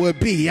I would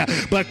be.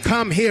 But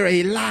come here,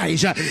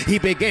 Elijah, he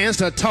begins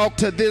to talk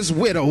to this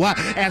widow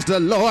as the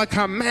Lord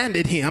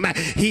commanded him.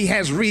 He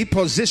has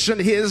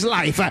repositioned his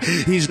life.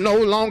 He's no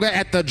longer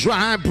at the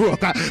dry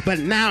brook, but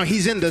now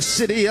he's in the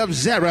city of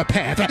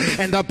Zarephath.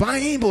 And the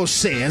Bible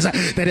says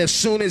that as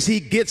soon as he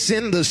gets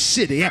in the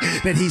city,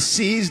 that he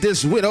sees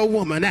this widow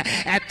woman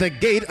at the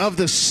gate of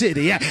the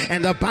city.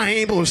 And the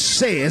Bible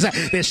says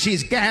that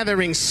she's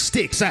gathering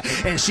sticks,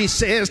 and she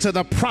says to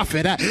the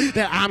prophet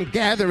that I'm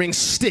gathering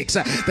sticks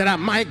that I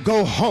might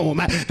go home,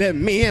 that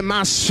me and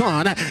my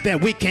son,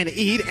 that we can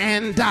eat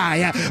and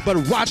die.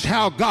 But watch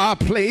how God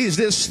plays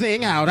this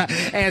thing out.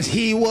 As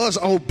he was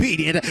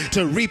obedient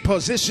to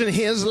reposition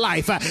his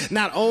life,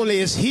 not only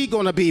is he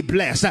going to be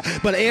blessed,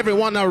 but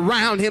everyone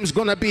around him is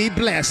going to be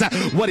blessed.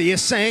 What are you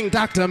saying,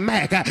 Dr.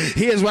 Mack?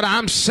 Here's what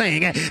I'm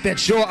saying,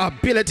 that your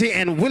ability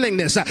and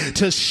willingness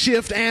to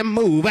shift and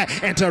move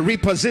and to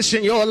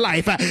reposition your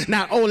life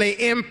not only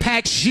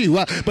impacts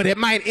you, but it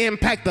might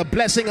impact the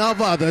blessing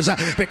of others,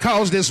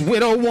 because this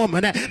widow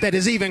woman that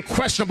is even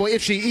questionable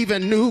if she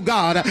even knew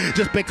God,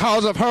 just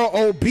because of her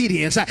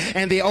obedience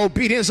and the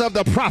obedience of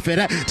the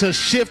prophet to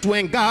shift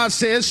when God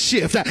says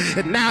shift,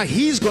 and now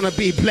he's going to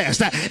be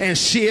blessed, and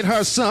she and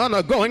her son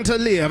are going to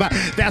live.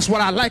 That's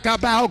what I like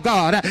about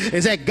God,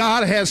 is that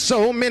God has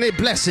so many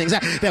blessings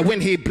that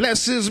when he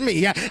blesses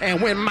me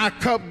and when my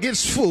cup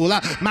gets full,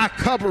 my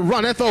cup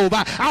runneth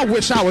over. I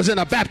wish I was in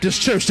a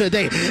Baptist church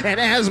today, and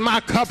as my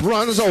cup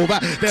runs over,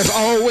 there's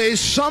always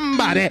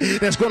somebody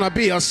that's going to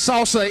be a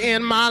saucer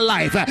in my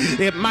life.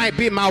 It might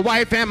be my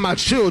wife and my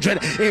children,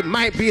 it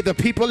might be the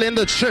people in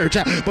the church,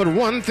 but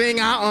one thing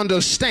I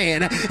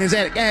understand is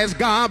that as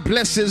God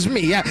blesses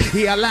me,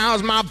 he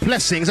allows my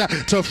blessings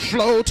to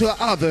flow to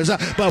others.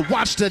 But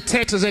watch the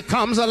text as it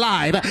comes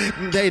alive.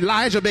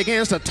 Elijah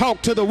begins to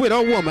talk to the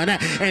widow woman,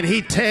 and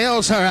he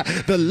tells her,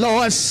 the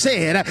Lord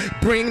said,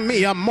 bring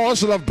me a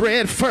morsel of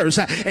bread first.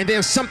 And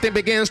then something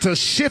begins to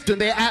shift in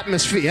the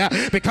atmosphere,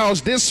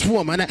 because this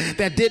woman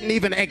that didn't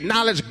even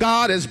acknowledge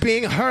God as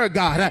being her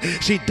God,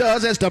 she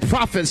does as the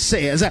prophet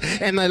says.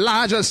 And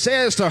Elijah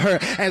says to her,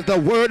 as the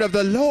word of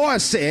the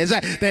Lord says,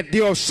 that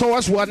your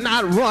source will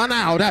not run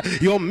out,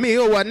 your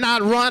meal will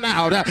not run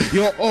out,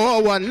 your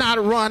oil will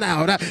not run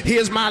out.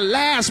 Here's my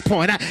last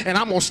point, and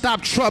I'm going to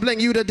stop troubling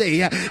you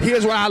today.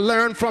 Here's what I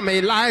learned from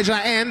Elijah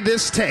and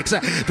this text.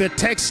 The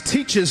text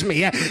teaches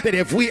me that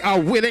if we are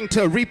willing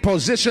to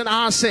reposition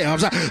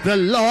ourselves, the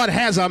Lord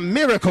has a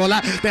miracle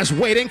that's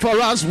waiting for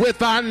us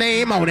with our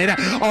name on it.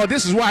 Oh,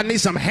 this is why I need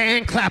some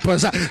hand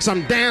clappers,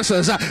 some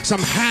dancers,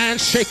 some hand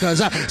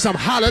shakers, some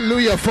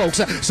hallelujah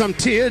folks, some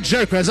tear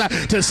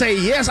jerkers to say,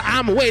 yes,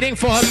 I'm waiting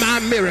for my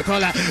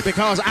miracle,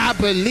 because I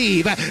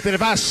believe that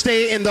if I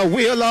stay in the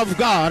will of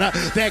God,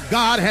 that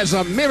God has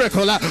a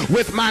miracle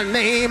with my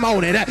name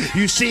on it.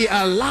 You see,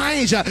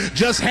 Elijah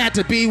just had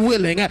to be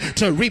willing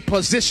to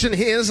reposition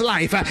his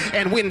life.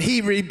 And when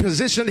he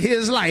repositioned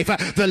his life,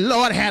 the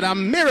Lord had a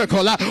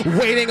miracle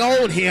waiting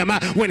on him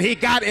when he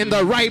got in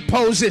the right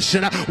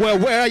position. Well,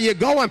 where are you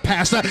going,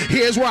 Pastor?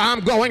 Here's where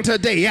I'm going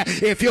today.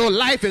 If your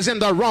life is in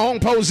the wrong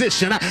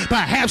position,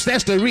 perhaps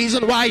that's the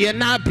reason why you're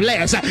not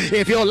blessed.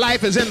 If your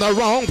life is in the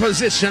wrong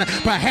position,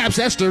 perhaps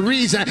that's the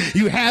reason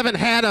you haven't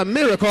had a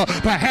miracle.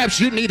 Perhaps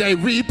you need a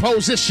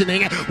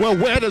repositioning. Well,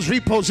 where does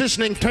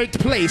repositioning take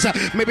place?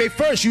 Maybe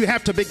first you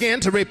have to begin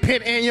to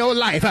repent in your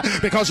life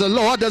because the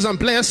Lord doesn't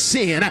bless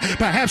sin.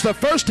 Perhaps the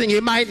first thing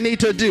you might need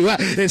to do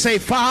is say,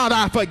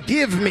 Father,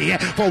 forgive me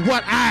for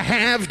what I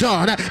have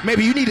done.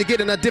 Maybe you need to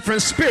get in a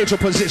different spiritual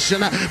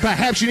position.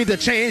 Perhaps you need to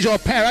change your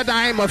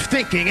paradigm of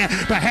thinking.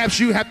 Perhaps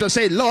you have to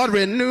say, Lord,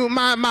 renew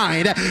my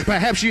mind.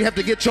 Perhaps you have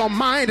to get your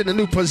mind in a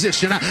new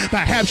position.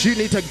 Perhaps you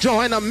need to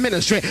join a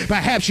ministry.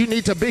 Perhaps you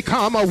need to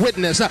become a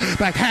witness.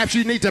 Perhaps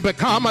you need to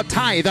become a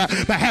tither.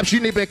 Perhaps you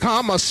need to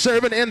become a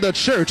servant in the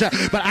church.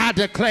 But I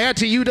declare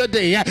to you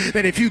today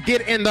that if you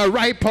get in the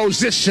right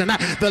position,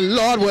 the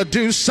Lord will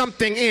do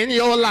something in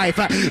your life.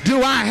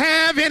 Do I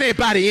have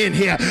anybody in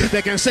here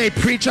that can say,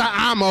 preacher,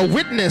 I'm a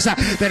witness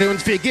that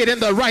if you get in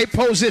the right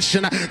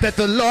position, that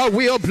the Lord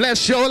will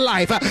bless your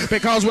life?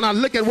 Because when I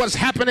look at what's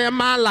happening in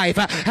my life,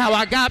 how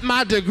I got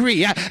my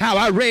degree, how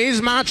I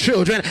raised my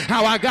children,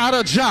 how I got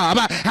a job,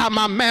 how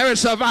my marriage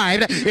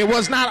survived, it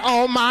was not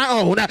on my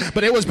own,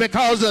 but it was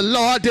because the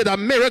Lord did a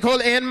miracle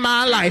in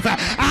my life.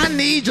 I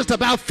need just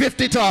about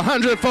 50 to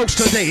 100 folks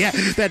today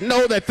that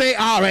know that they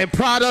are a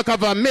product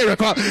of a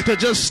miracle to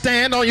just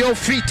stand on your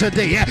feet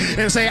today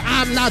and say,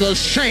 I'm not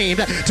ashamed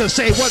to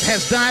say what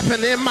has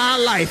happened in my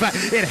life.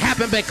 It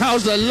happened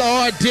because the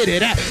Lord did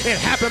it. It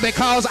happened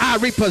because I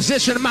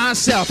repositioned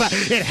myself.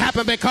 It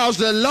happened because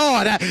the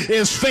Lord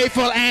is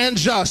faithful and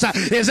just.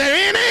 Is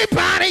there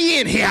anybody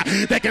in here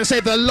that can say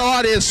the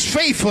Lord is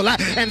faithful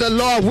and the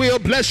Lord will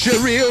bless you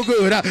real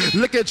good?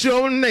 Look at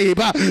your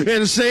neighbor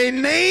and say,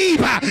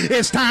 neighbor,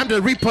 it's time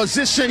to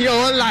reposition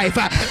your life.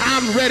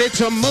 I'm ready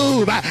to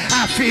move.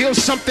 I feel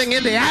something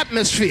in the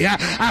atmosphere.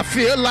 I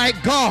feel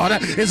like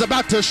God is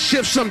about to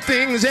shift some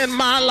things in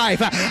my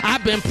life.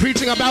 I've been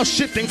preaching about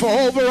shifting for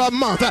over a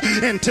month.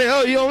 And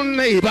tell your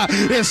neighbor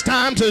it's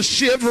time to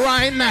shift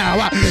right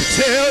now.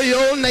 Tell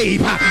your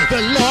neighbor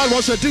the Lord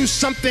wants to do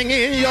something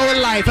in your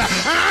life.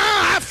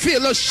 I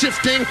feel a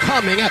shifting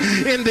coming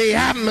in the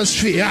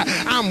atmosphere.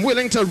 I'm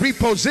willing to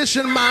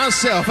reposition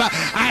myself.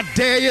 I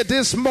dare you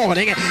this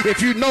morning,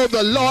 if you know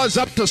the Lord's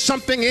up to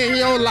something in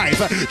your life,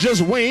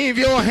 just wave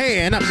your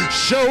hand,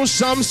 show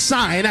some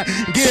sign,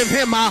 give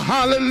him a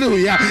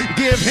hallelujah,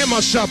 give him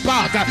a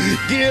shabbat,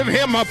 give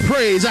him a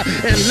praise,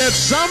 and let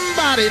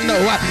somebody know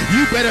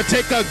you better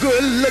take a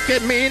good look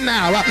at me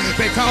now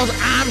because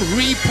I'm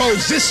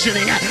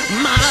repositioning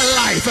my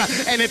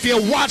life. And if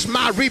you watch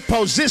my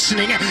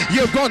repositioning,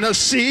 you're going to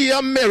see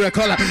a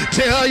miracle.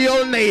 Tell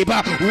your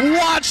neighbor,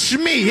 watch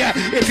me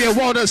if you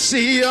want to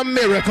see a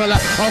miracle.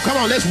 Oh, come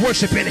on, let's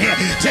worship in here.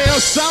 Tell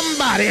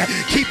somebody,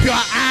 keep your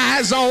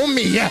eyes on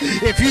me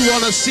if you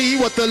want to see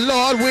what the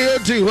Lord will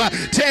do.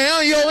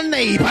 Tell your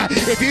neighbor,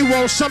 if you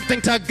want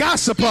something to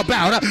gossip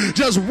about,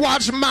 just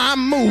watch my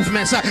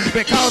movements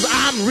because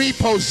I'm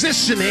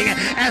repositioning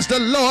as the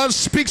Lord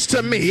speaks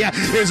to me.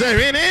 Is there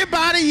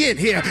anybody in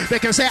here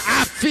that can say,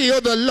 I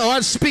feel the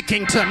Lord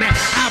speaking to me?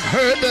 I've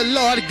heard the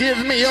Lord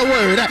give me a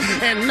word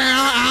and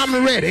now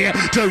I'm ready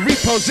to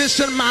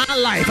reposition my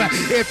life.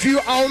 If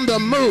you're on the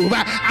move,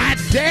 I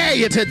dare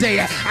you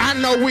today. I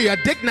know we are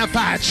a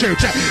dignified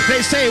church.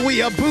 They say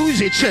we a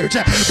bougie church,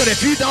 but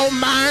if you don't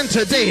mind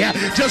today,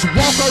 just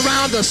walk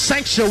around the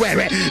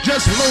sanctuary.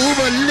 Just move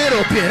a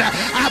little bit.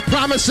 I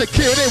promise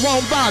security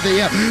won't bother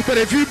you. But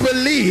if you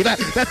believe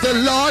that the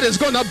Lord is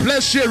going to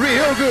bless you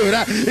real good,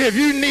 if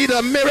you need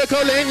a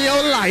miracle in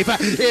your life,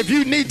 if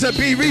you need to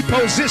be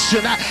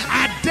repositioned,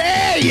 I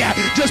dare you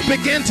just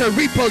begin to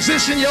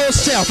reposition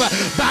yourself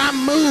by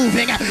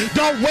moving.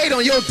 Don't wait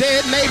on your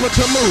dead neighbor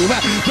to move.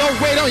 Don't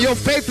wait on your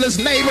faithless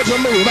neighbor to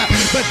move.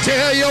 But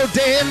tell your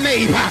dead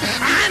neighbor,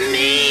 I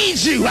need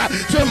you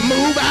to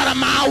move out of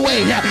my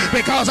way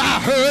because I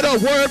heard a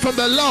word from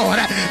the Lord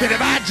that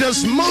if I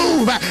just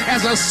move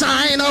as a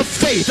sign of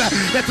faith,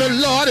 that the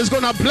Lord is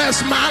going to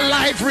bless my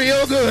life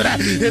real good.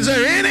 Is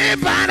there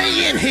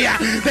anybody in here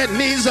that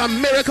needs a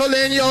miracle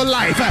in your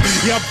life?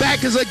 Your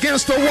back is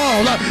against the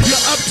wall.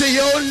 You're up to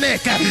your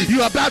neck.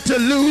 You're about to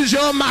lose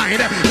your mind.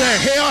 The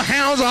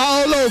hellhounds are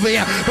all over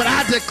you. But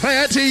I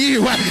declare to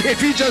you,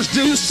 if you just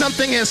do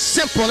something as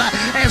simple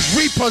as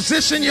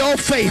reposition your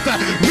faith,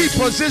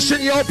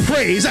 reposition your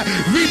praise,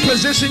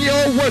 reposition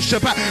your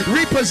worship,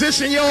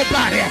 reposition your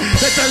body,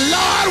 that the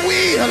Lord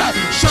will,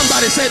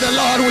 somebody say the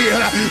Lord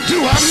will, do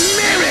a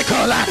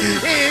miracle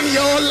in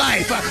your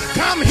life.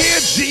 Come here,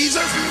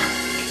 Jesus.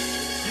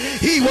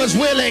 He was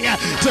willing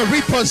to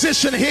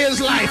reposition his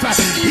life.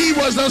 He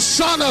was the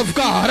Son of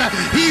God.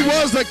 He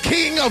was the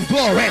King of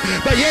glory.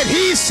 But yet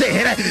he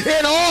said,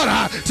 in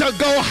order to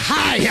go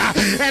higher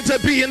and to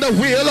be in the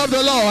will of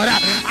the Lord,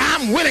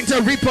 I'm willing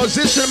to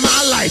reposition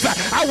my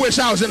life. I wish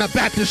I was in a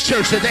Baptist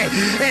church today.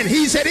 And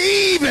he said,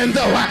 even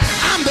though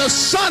I'm the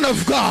Son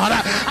of God,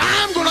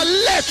 I'm going to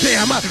let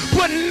them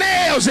put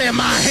nails in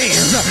my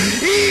hands.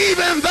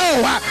 Even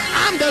though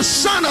I'm the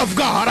Son of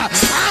God,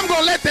 I'm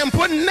going to let them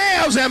put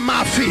nails in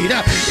my feet.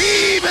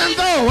 Even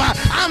though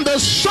I'm the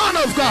Son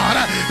of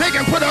God, they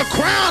can put a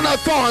crown of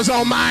thorns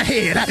on my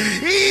head.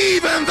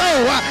 Even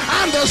though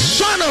I'm the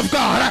Son of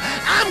God,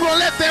 I'm going to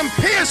let them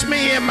pierce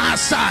me in my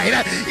side.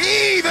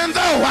 Even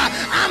though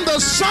I'm the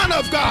Son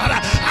of God,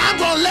 I'm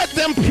going to let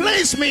them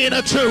place me in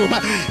a tomb.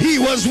 He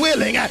was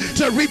willing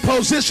to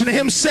reposition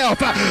himself.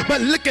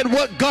 But look at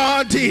what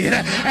God did.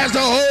 As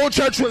the old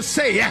church would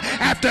say,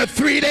 after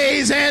 3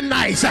 days and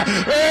nights,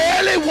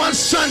 early one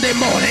Sunday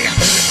morning,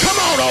 come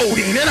on, old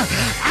Eden,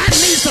 I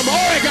need some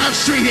Oregon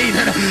Street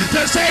Eden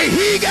to say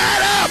he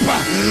got up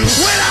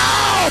with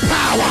all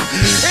power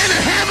in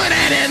heaven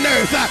and in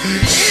earth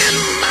in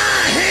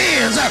my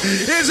hands.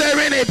 Is there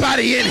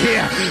anybody in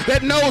here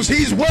that knows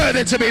he's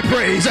worthy to be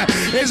praised?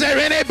 Is there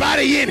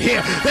anybody in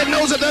here that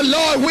knows that the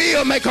Lord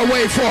will make a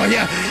way for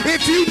you?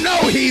 If you know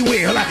he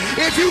will,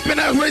 if you've been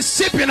a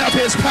recipient of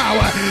his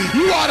power,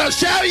 you ought to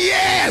shout,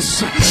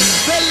 yes,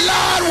 the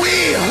Lord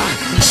will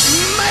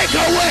make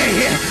a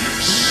way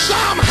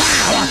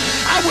somehow.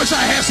 I wish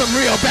I had some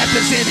real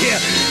Baptists in here.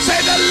 Say,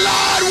 the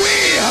Lord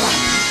will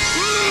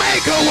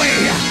make a way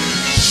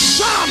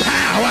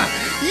somehow.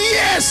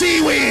 Yes,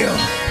 he will.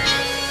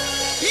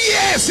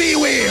 Yes, he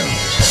will.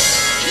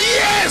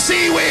 Yes,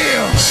 he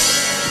will.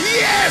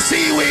 Yes,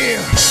 he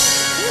will.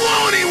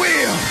 Won't he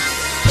will?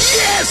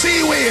 Yes,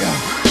 he will.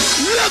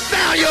 Look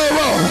down your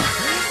row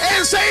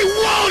and say,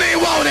 won't he,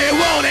 won't he,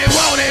 won't he,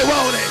 won't he,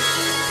 won't he?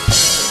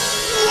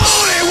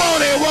 Won't he,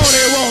 won't he, won't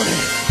he, won't he?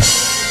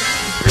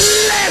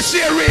 Bless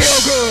you real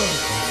good.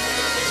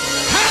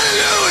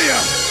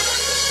 Hallelujah.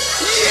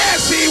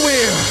 Yes, he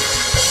will.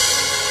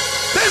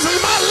 This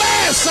is my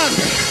last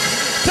Sunday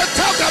to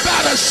talk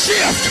about a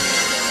shift.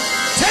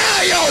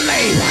 Tell your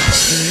neighbor,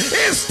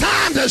 it's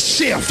time to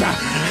shift.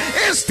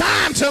 It's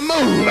time to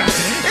move.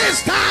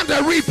 It's time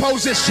to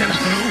reposition.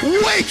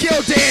 Wake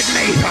your dead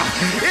neighbor.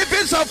 If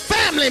it's a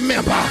family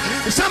member,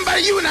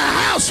 somebody you in the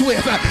house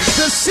with,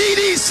 the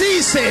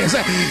CDC says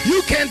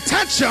you can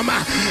touch them,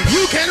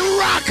 you can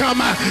rock them,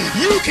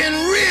 you can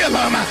reel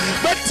them,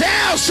 but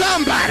tell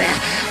somebody,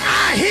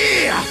 I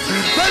hear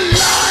the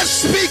Lord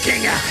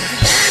speaking,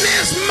 and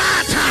it's my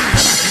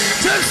time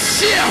to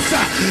shift.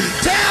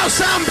 Tell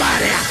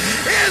somebody,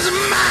 it's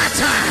my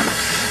time.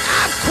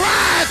 I've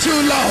cried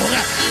too long.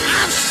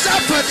 I've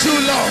suffered too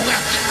long.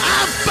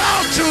 I've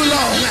fought too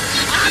long.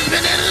 I've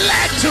been in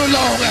lack too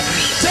long.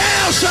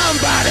 Tell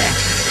somebody,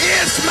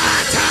 it's my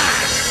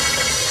time.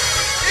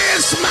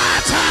 It's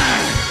my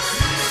time.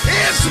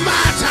 It's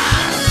my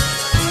time.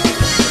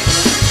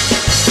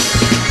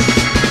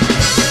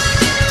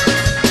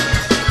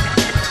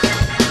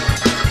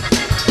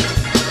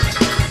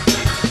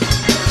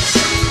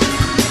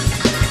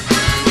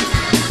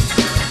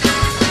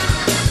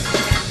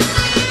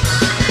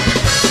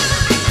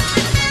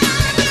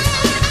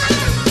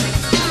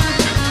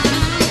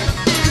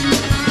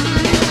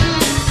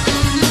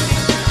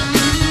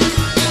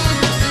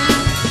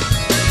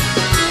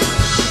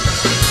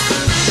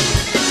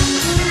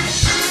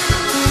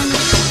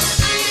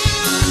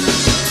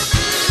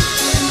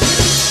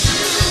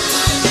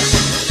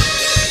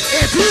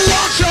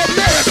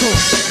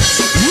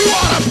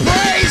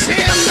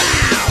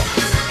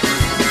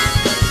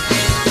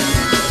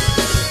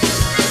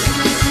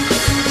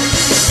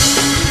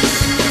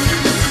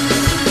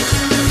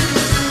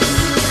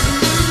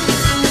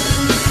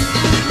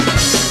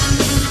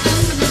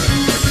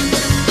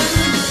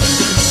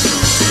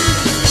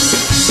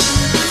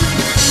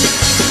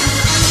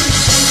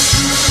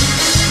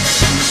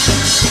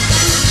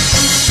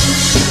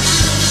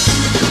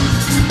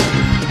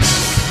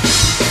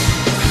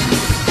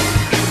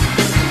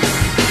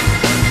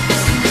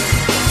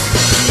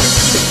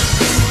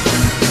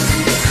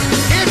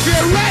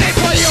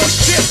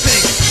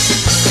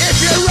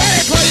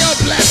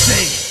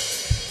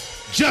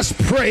 Just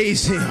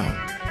praise him.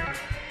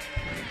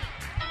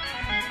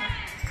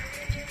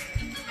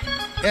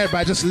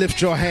 Everybody just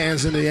lift your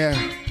hands in the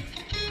air.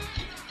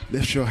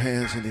 Lift your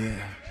hands in the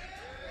air.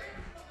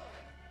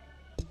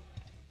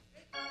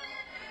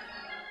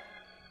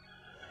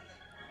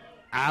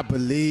 I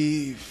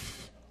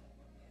believe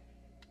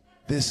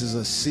this is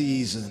a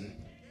season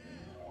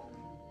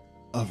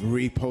of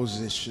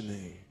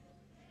repositioning.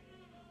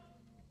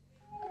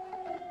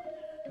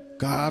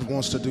 God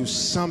wants to do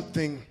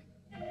something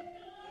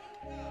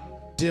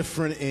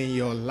different in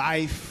your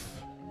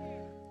life,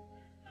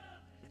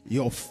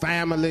 your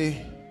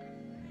family,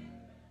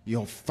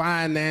 your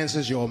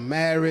finances, your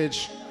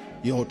marriage,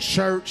 your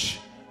church,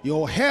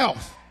 your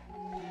health.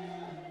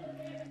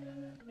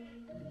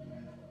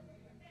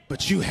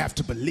 But you have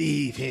to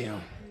believe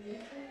him.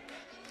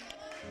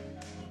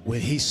 when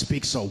he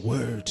speaks a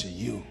word to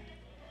you.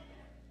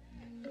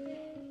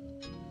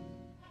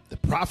 The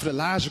prophet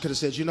Elijah could have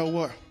said, you know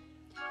what?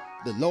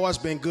 The Lord's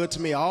been good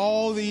to me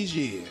all these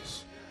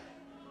years.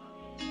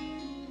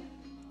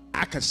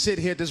 I could sit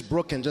here at this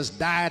brook and just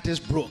die at this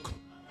brook.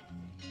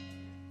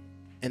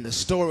 And the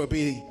story would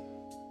be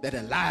that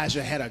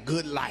Elijah had a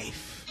good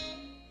life.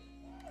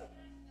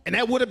 And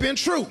that would have been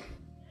true.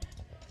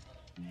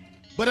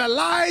 But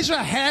Elijah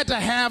had to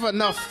have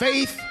enough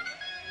faith,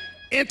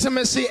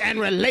 intimacy, and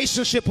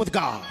relationship with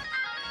God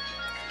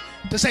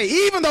to say,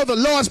 even though the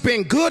Lord's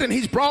been good and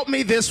he's brought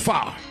me this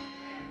far,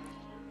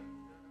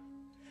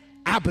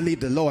 I believe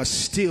the Lord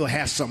still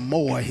has some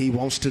more he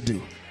wants to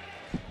do.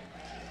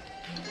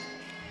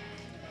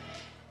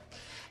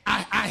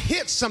 I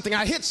hit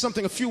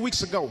something a few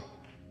weeks ago,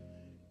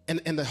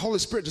 and the Holy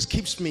Spirit just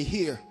keeps me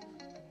here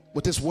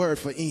with this word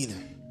for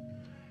Eden.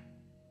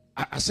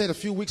 I said a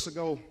few weeks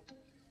ago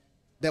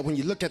that when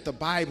you look at the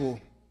Bible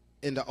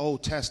in the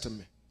Old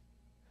Testament,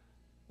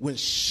 when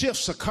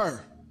shifts occur,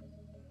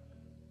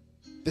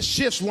 the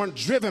shifts weren't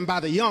driven by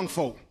the young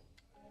folk,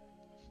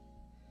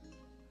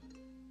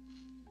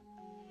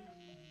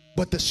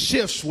 but the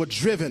shifts were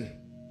driven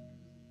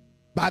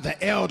by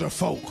the elder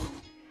folk.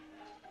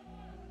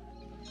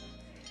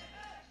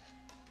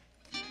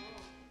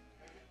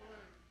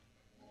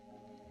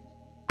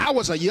 I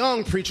was a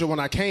young preacher when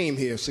I came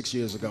here 6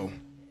 years ago.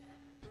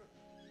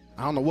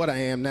 I don't know what I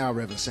am now,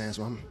 Reverend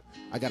Sansom.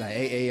 I got an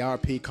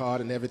AARP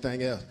card and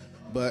everything else.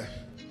 But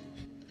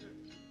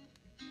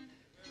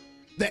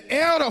the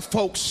elder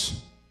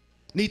folks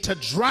need to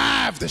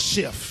drive the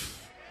shift.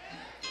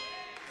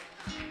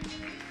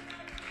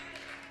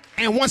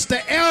 And once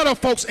the elder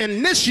folks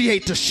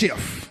initiate the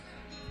shift,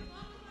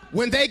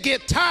 when they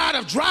get tired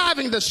of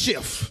driving the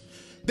shift,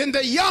 then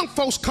the young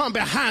folks come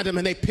behind them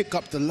and they pick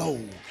up the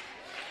load.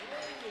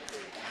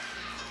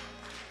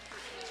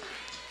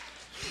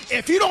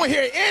 If you don't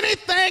hear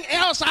anything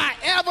else I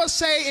ever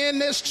say in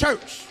this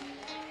church,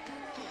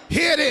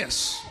 hear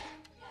this.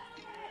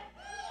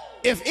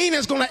 If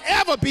Enid's going to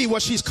ever be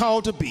what she's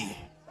called to be,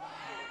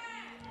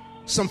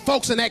 some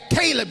folks in that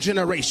Caleb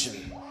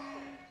generation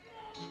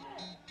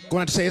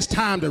going to say it's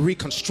time to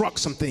reconstruct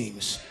some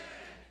things.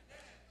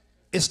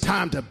 It's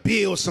time to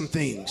build some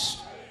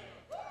things.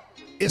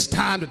 It's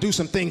time to do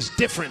some things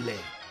differently.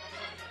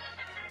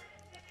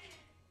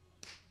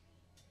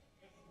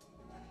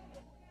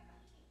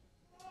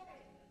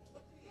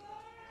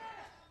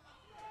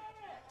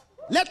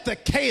 Let the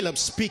Caleb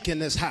speak in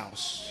this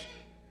house.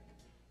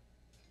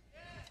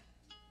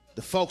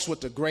 The folks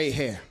with the gray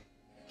hair,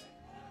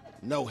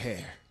 no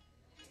hair.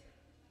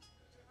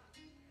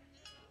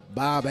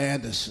 Bob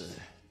Anderson,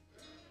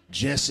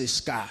 Jesse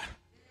Scott,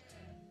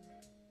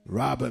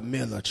 Robert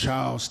Miller,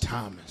 Charles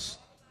Thomas,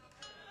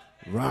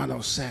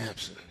 Ronald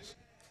Sampson.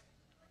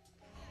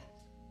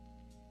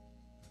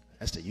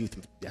 That's the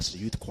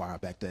youth choir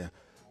back there.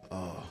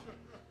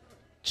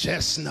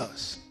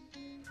 Chestnuts.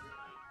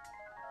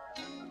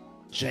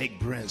 Jake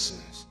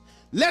Brinson's.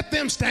 Let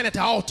them stand at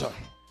the altar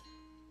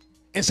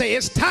and say,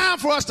 it's time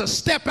for us to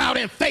step out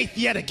in faith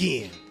yet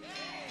again.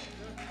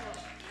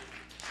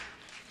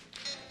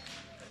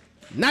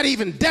 Not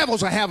even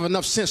devils will have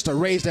enough sense to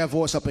raise their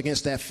voice up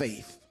against that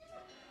faith.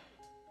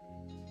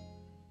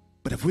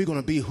 But if we're going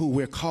to be who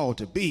we're called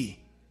to be,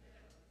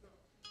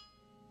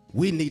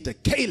 we need the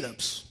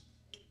Calebs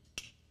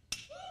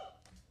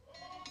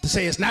to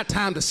say it's not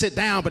time to sit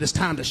down, but it's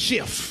time to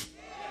shift.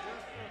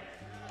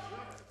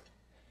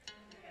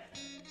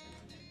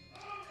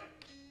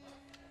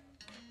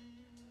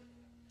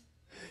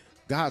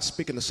 God's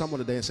speaking to someone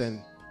today and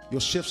saying,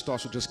 your shift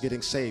starts with just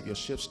getting saved. Your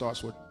shift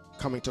starts with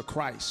coming to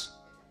Christ.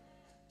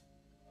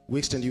 We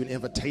extend you an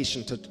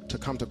invitation to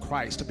come to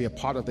Christ, to be a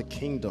part of the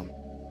kingdom.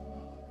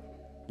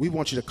 We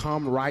want you to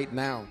come right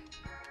now.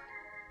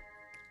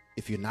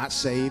 If you're not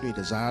saved, you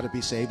desire to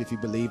be saved, if you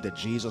believe that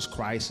Jesus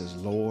Christ is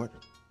Lord,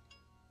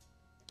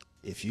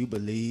 if you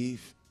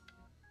believe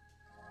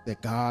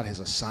that God has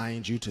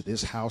assigned you to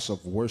this house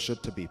of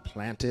worship to be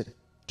planted,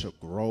 to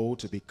grow,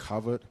 to be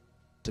covered,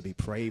 to be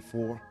prayed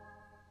for,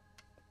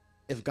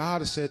 if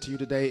God has said to you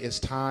today, it's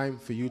time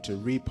for you to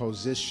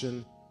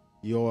reposition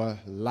your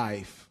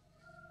life,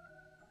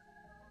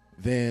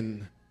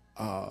 then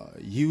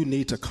you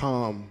need to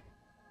come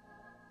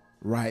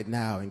right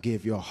now and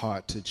give your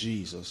heart to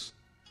Jesus.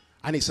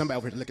 I need somebody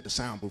over here to look at the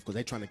sound booth because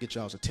they're trying to get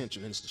y'all's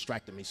attention and it's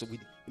distracting me. So we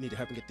need to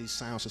help them get these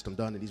sound system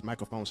done and these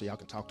microphones so y'all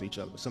can talk to each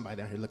other. But somebody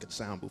down here look at the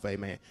sound booth,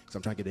 amen, because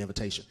I'm trying to get the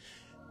invitation.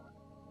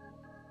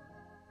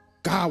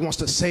 God wants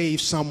to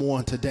save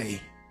someone today.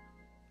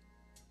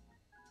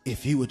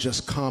 If you would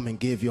just come and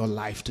give your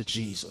life to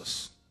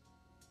Jesus.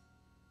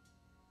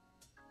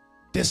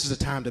 This is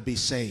the time to be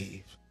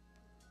saved.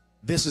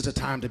 This is the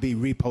time to be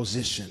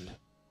repositioned.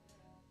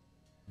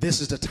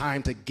 This is the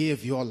time to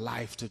give your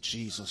life to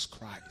Jesus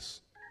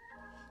Christ.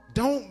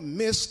 Don't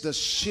miss the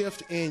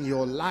shift in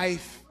your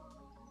life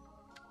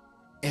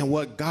and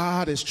what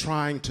God is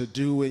trying to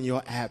do in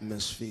your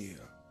atmosphere.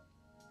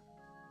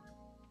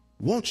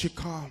 Won't you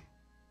come?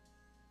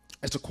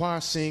 As the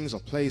choir sings or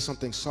plays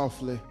something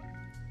softly,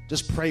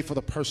 Just pray for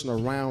the person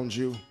around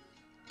you.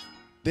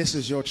 This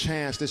is your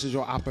chance. This is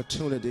your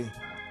opportunity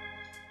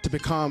to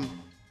become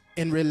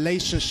in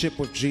relationship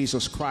with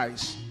Jesus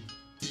Christ,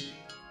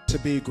 to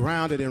be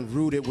grounded and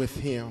rooted with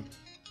him.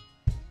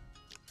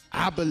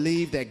 I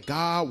believe that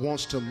God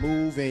wants to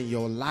move in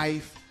your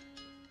life.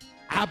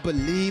 I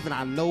believe and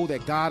I know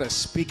that God is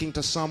speaking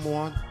to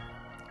someone.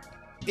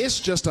 It's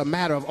just a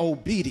matter of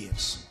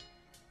obedience.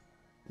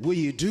 Will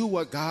you do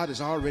what God has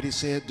already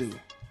said do?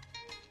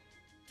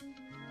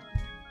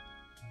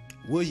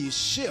 Will you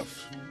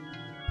shift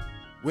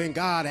when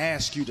God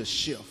asks you to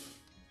shift?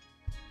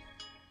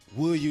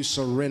 Will you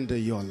surrender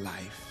your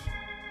life?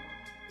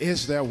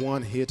 Is there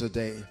one here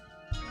today?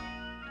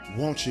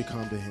 Won't you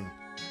come to him?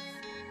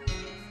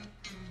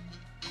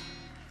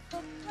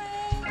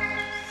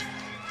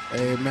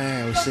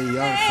 Amen. We see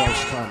young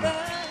folks coming.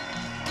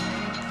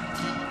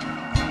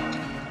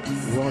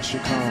 Won't you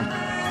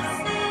come?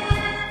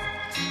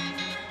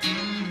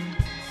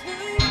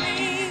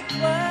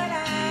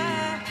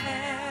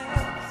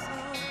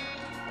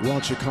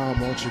 Won't you come?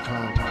 Won't you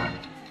come?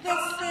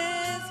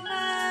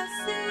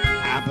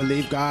 I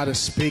believe God is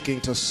speaking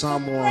to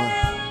someone.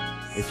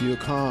 If you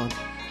come,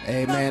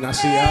 amen. I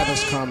see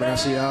others coming. I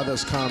see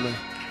others coming.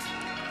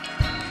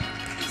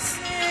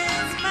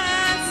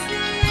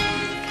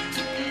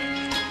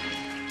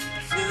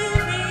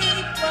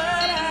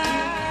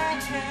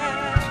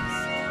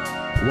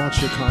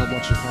 Won't you come?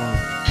 Won't you come?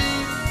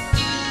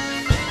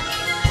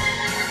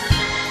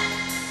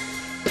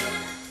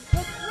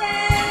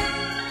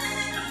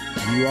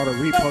 You ought to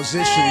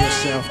reposition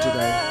yourself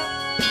today.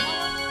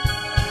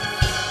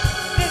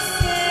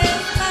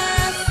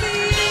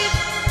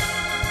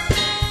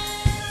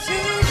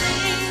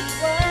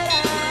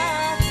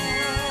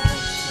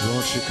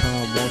 Won't you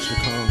come? Won't you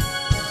come?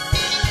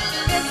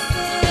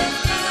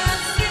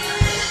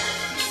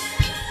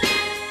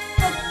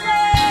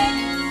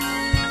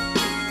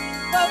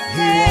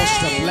 He wants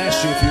to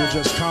bless you if you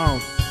just come.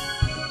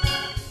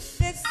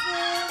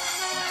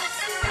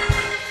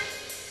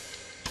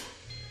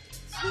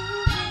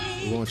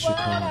 Won't you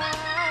come?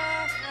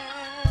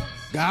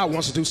 God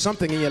wants to do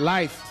something in your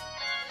life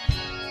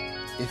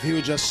if you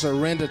would just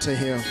surrender to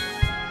him.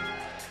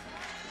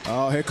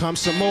 Oh, here comes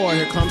some more.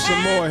 Here comes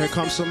some more. Here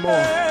comes some more.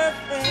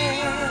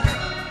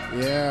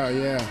 Yeah,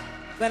 yeah.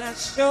 But I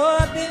sure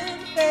been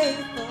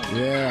faithful.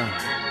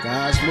 Yeah.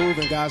 God's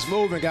moving. God's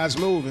moving. God's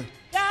moving.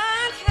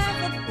 God has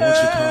a Won't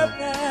you come?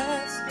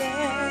 purpose,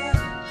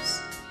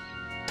 yes.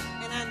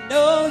 And I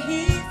know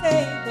he's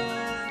able.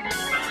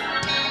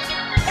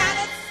 Got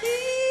a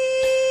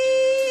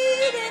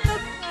seed in the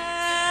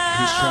ground.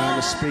 He's trying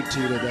to speak to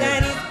you That today.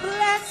 is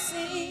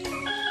blessing.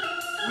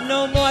 No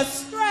more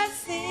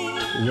stressing.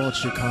 Won't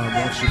you come?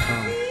 Won't you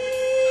come?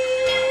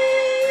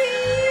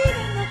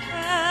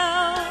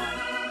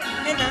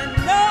 And I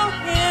know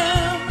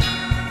him.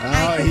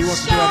 Oh, he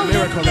wants to do a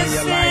miracle in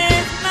your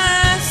life.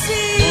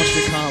 Won't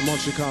you come?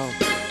 Won't you come?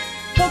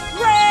 For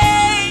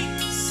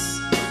grace,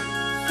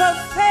 for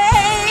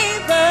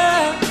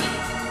favor.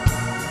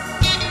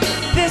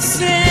 This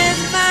is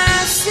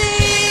my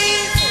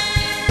seed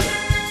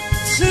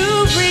to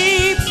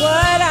reap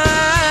what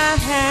I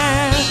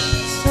have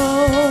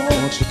sown.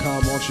 Won't you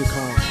come? Won't you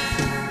come?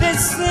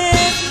 This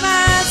is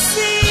my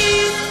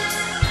seed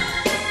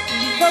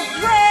for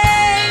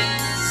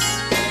grace,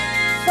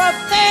 for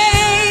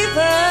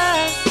favor.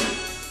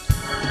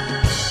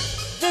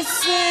 This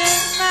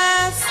is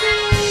my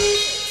seed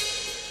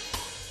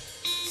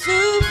to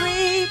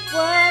reap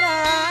what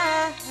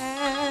I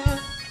have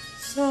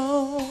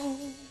sown.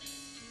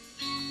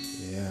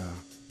 Yeah.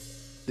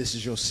 This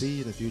is your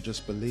seed if you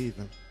just believe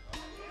him.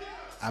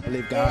 I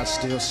believe God's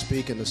still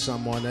speaking to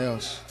someone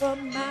else. For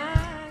my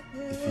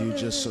If you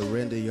just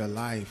surrender your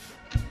life.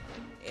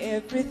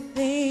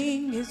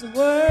 everything is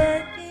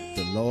working.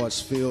 The Lord's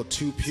filled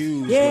 2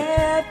 pews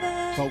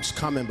Together with folks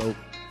coming, but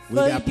we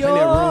for got plenty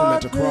of room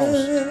at the cross.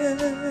 good.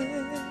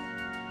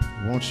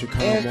 Won't you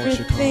come? Won't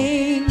you come?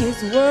 Everything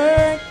is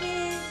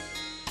working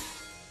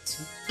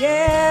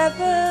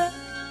together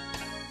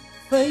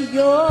for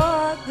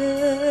your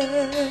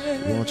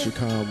good. Won't you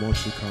come?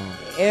 Won't you come?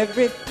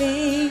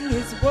 Everything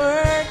is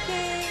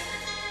working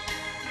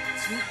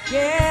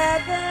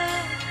together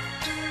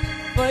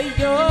for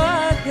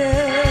your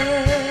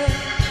good.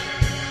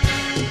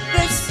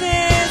 This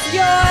is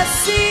your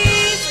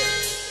season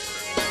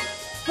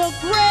for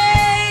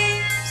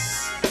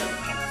grace,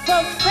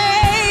 for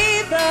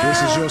favor.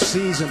 This is your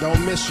season.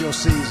 Don't miss your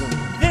season.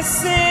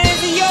 This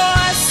is your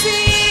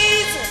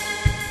season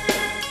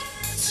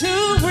to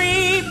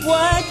reap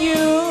what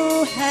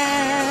you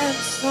have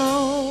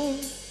sown.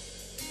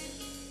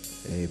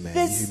 Amen.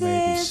 This You may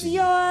be is seated.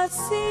 your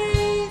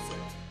season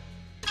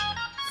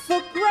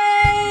for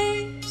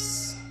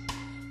grace,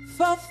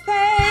 for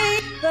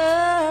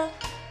favor.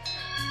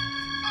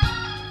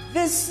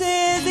 This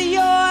is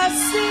your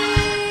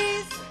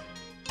season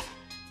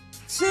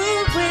to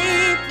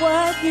reap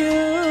what you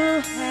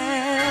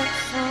have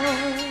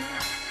sown.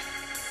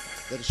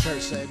 Let the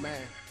church say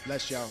amen.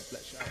 Bless y'all.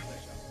 Bless y'all.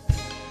 Bless y'all.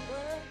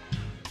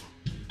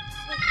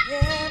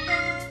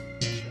 Together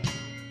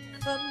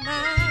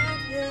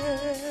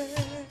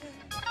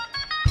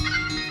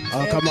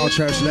Oh, come on,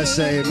 church. Let's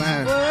say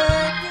amen.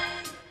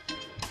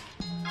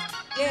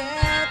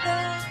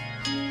 Together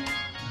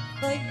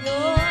for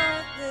your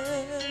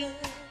good.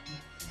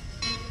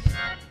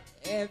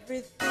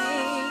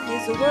 Everything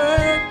is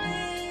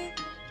working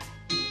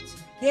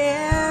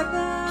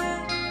together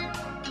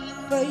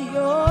for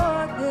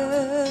your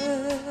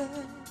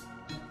good.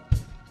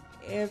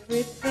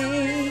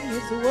 Everything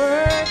is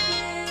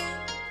working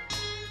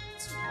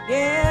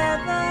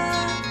together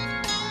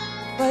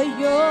for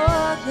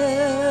your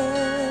good.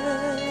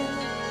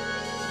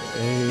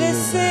 Amen.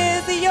 This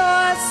is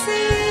your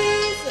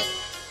season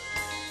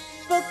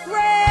for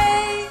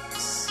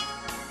grace,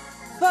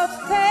 for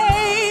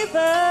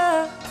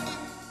favor.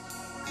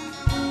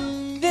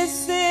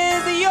 This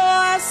is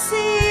your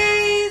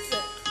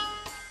season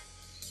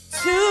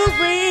to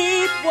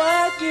reap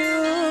what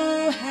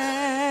you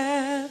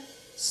have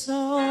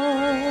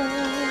sown.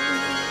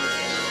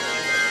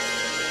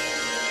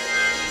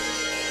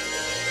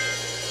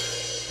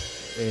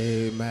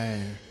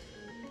 Amen.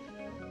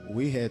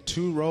 We had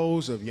 2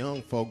 rows of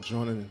young folk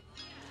joining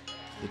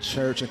the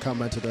church and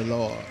coming to the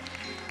Lord.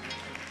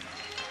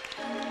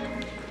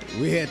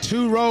 We had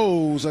 2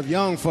 rows of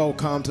young folk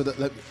come to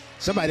the...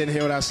 Somebody didn't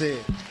hear what I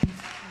said.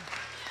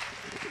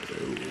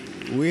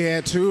 We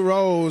had 2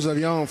 rows of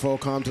young folk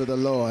come to the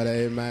Lord.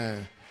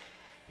 Amen.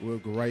 We're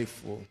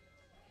grateful.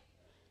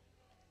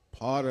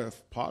 Part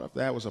of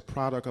that was a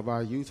product of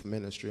our youth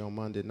ministry on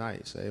Monday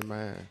nights.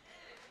 Amen.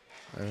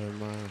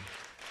 Amen.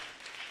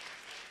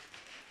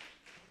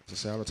 I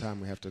say all the time,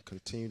 we have to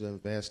continue to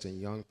invest in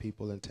young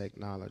people and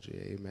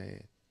technology.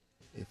 Amen.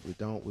 If we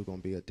don't, we're going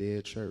to be a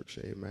dead church.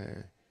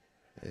 Amen.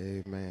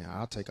 Amen.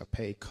 I'll take a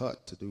pay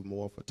cut to do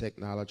more for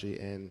technology.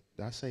 And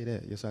did I say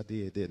that? Yes, I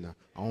did, didn't I?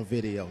 On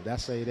video. Did I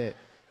say that?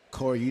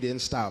 Corey, you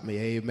didn't stop me.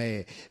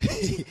 Amen.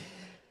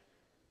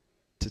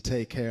 To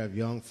take care of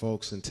young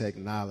folks and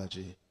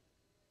technology,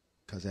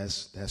 because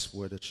that's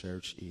where the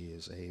church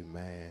is.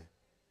 Amen.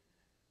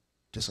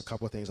 Just a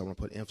couple of things I want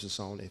to put emphasis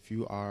on. If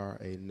you are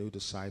a new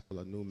disciple,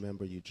 a new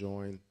member, you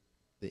joined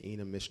the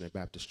Enum Missionary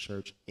Baptist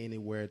Church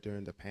anywhere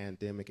during the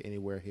pandemic,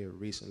 anywhere here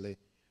recently,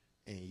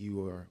 and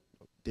you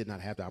did not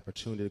have the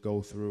opportunity to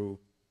go through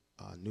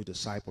a new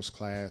disciples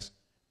class,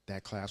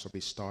 that class will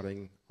be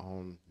starting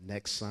on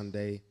next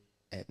Sunday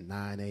at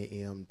 9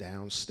 a.m.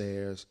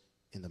 downstairs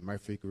in the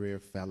Murphy Greer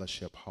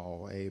Fellowship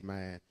Hall.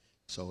 Amen.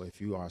 So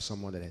if you are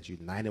someone that has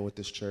united with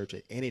this church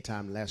at any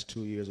time in the last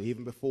 2 years or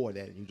even before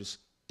that, and you just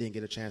didn't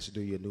get a chance to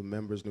do your new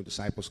members, new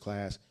disciples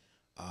class,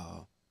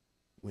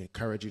 we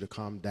encourage you to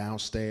come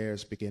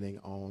downstairs beginning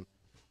on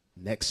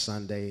next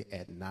Sunday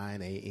at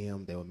 9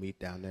 a.m. They will meet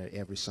down there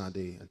every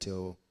Sunday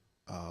until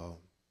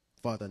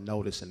further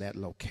notice in that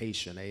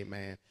location.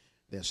 Amen.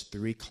 There's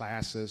 3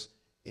 classes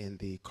in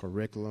the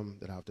curriculum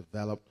that I've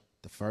developed.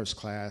 The first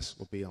class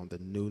will be on the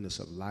newness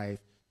of life,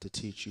 to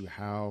teach you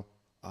how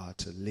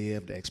to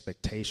live the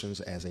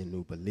expectations as a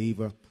new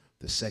believer.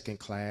 The second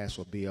class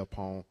will be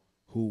upon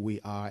who we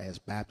are as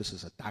Baptists.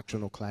 Is a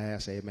doctrinal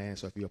class. Amen.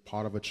 So if you're a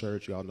part of a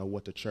church, you all know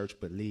what the church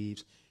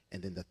believes.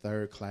 And then the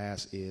third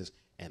class is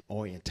an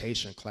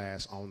orientation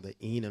class on the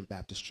Enum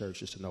Baptist Church,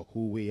 just to know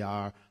who we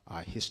are,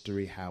 our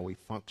history, how we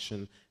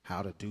function,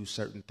 how to do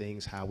certain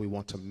things, how we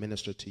want to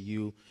minister to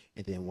you.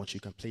 And then once you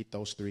complete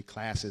those 3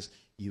 classes,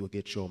 you will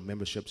get your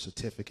membership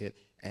certificate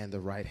and the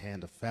right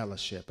hand of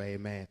fellowship.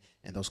 Amen.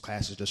 And those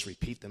classes just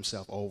repeat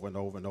themselves over and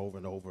over and over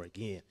and over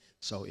again.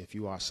 So if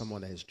you are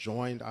someone that has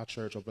joined our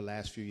church over the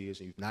last few years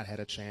and you've not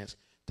had a chance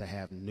to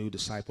have new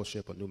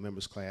discipleship or new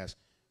members class,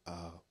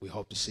 we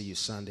hope to see you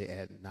Sunday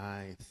at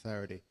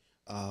 9:30.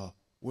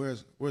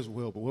 Where's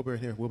Wilbur? Wilbur in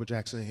here? Wilbur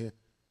Jackson in here?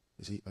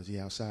 Is he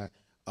outside?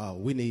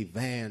 We need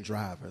van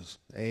drivers.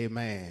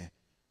 Amen.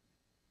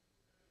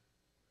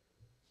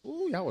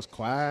 Ooh, y'all was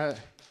quiet.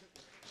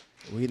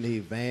 We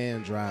need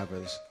van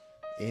drivers.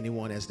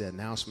 Anyone, as the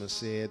announcement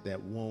said,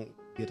 that won't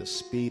get a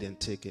speeding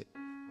ticket,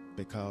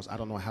 because I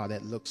don't know how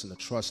that looks in the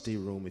trustee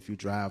room if you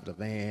drive the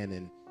van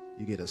and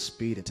you get a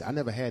speeding ticket. I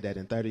never had that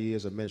in 30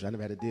 years of ministry. I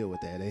never had to deal with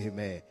that.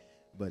 Amen.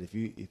 But if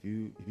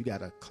you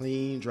got a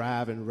clean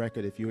driving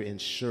record, if you're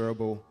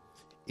insurable,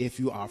 if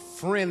you are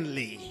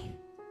friendly,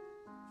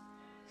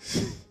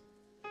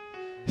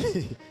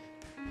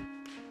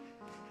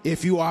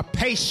 if you are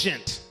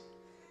patient,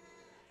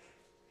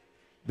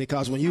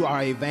 because when you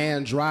are a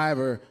van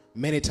driver,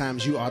 many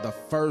times you are the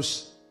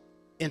first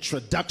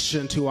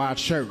introduction to our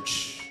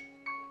church.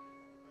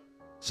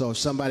 So if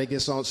someone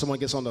gets on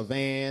the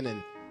van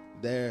and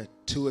they're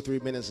 2 or 3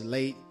 minutes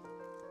late,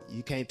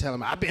 you can't tell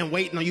them, I've been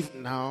waiting on you.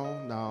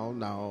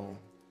 No.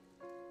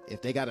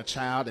 If they got a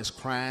child that's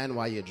crying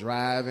while you're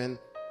driving,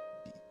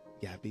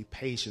 you gotta be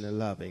patient and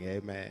loving.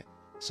 Amen.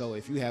 So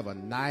if you have a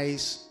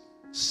nice,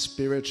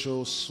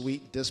 spiritual,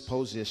 sweet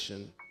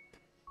disposition,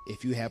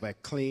 if you have a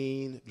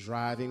clean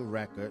driving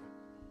record,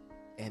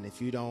 and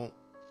if you don't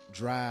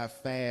drive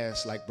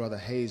fast like Brother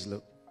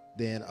Hazlett,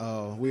 then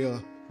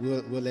we'll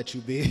let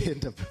you be in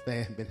the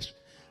van ministry.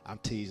 I'm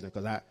teasing him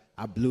because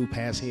I blew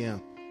past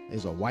him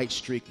There's a white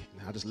streak.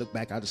 And I just looked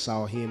back. I just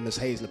saw him and Miss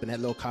Hayes up in that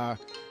little car.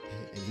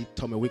 And he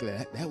told me a week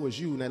later, that was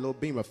you in that little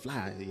Beamer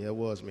flying. Yeah, it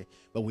was me.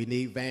 But we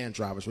need van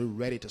drivers. We're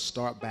ready to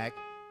start back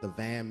the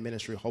van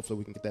ministry. Hopefully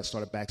we can get that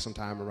started back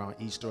sometime around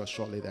Easter or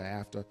shortly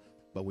thereafter.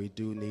 But we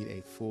do need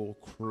a full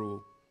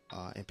crew.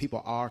 And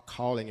people are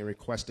calling and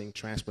requesting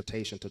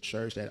transportation to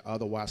church that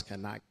otherwise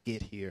cannot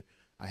get here.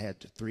 I had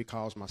 3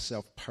 calls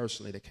myself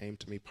personally that came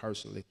to me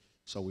personally.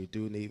 So we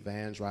do need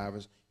van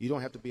drivers. You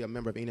don't have to be a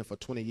member of Eden for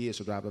 20 years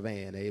to drive a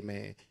van,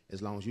 amen.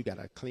 As long as you got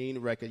a clean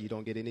record, you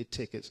don't get any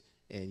tickets,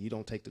 and you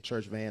don't take the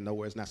church van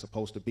nowhere it's not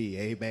supposed to be,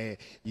 amen.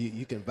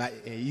 You can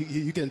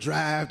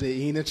drive the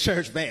Eden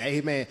church van,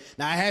 amen.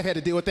 Now, I have had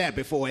to deal with that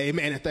before,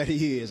 amen, in 30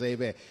 years,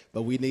 amen.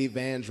 But we need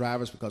van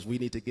drivers because we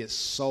need to get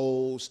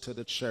souls to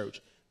the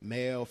church,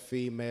 male,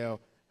 female.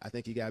 I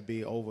think you got to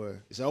be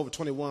over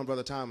 21,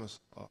 Brother Thomas?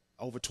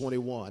 Over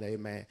 21,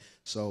 amen.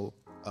 So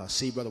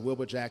see Brother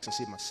Wilbur Jackson,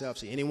 see myself,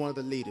 see any one of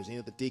the leaders, any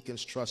of the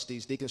deacons,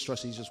 trustees. Deacons,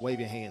 trustees, just wave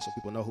your hand so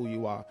people know who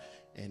you are.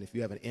 And if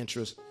you have an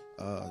interest,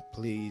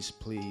 please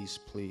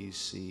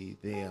see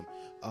them.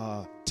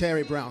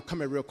 Terry Brown, come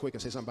here real quick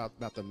and say something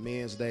about the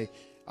Men's Day.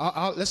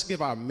 Let's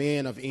give our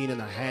men of Eden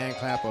a hand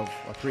clap of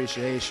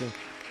appreciation.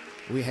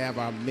 We have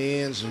our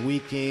men's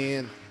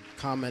weekend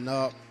coming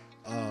up.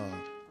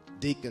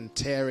 Deacon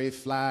Terry,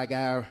 Fly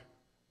Guy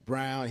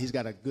Brown, he's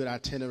got a good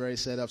itinerary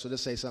set up. So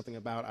let's say something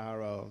about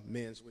our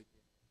men's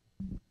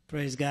weekend.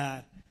 Praise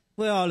God.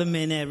 Where all the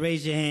men at?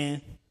 Raise your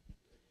hand.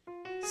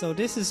 So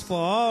this is for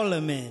all the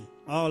men,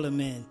 all the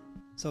men.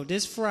 So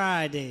this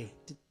Friday,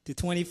 the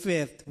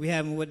 25th, we're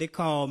having what they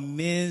call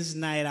Men's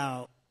Night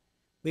Out.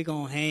 We're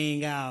going to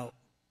hang out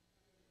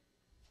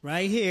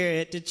right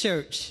here at the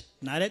church.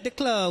 Not at the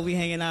club, we're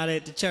hanging out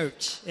at the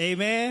church.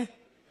 Amen?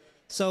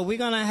 So we're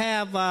gonna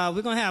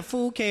have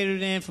food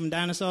catered in from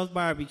Dinosaur's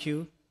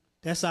Barbecue.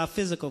 That's our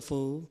physical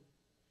food.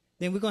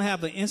 Then we're gonna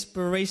have an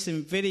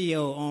inspiration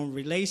video on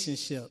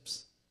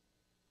relationships.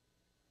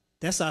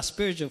 That's our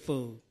spiritual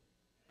food.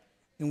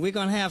 And we're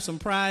gonna have some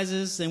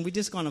prizes, and we're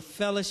just gonna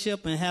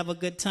fellowship and have a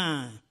good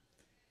time.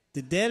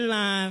 The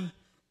deadline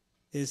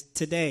is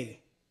today.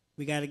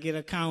 We gotta get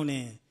a count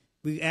in.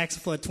 We ask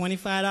for a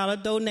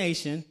 $25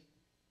 donation.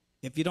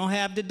 If you don't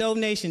have the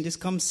donation, just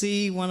come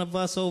see one of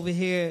us over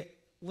here.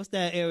 What's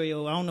that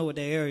area? I don't know what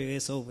that area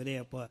is over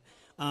there, but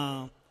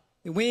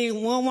we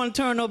don't want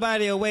to turn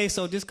nobody away,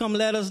 so just come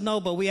let us know.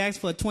 But we ask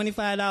for a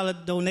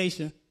 $25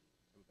 donation.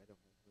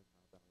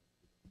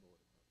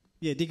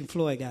 Yeah, Deacon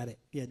Floyd got it.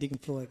 Yeah, Deacon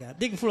Floyd got it.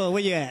 Deacon Floyd,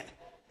 where you at?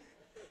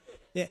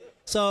 Yeah.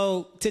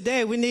 So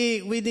today we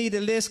need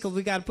a list because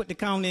we got to put the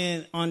count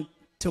in on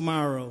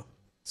tomorrow.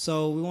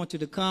 So we want you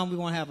to come. We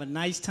want to have a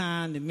nice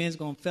time. The men's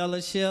going to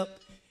fellowship.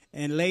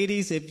 And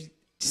ladies, if you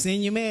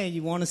send your man,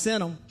 you want to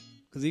send him.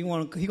 Because he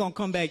going to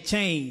come back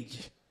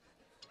changed.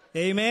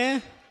 Amen?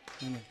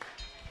 Amen?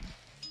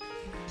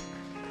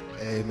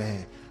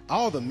 Amen.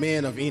 All the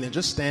men of Eden,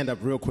 just stand up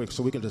real quick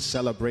so we can just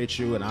celebrate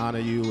you and honor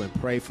you and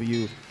pray for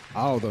you.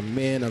 All the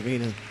men of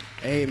Eden.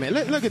 Amen.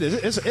 Look at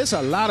this. It's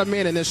a lot of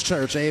men in this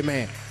church.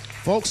 Amen.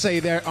 Folks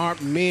say there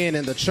aren't men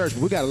in the church,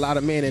 but we got a lot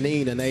of men in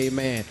Eden.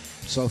 Amen.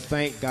 So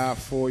thank God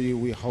for you.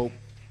 We hope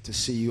to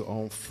see you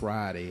on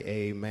Friday.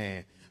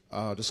 Amen.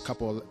 Just a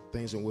couple of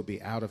things and we'll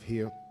be out of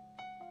here.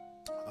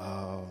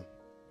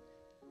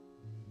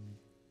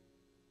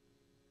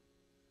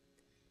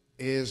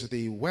 Is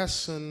the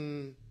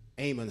Wesson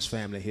Amons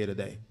family here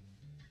today?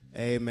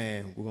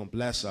 Amen. We're going to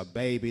bless our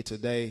baby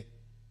today.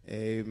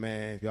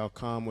 Amen. If y'all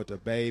come with the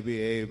baby,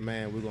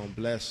 amen, we're going to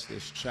bless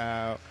this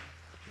child.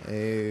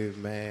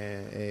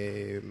 Amen.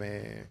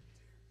 Amen.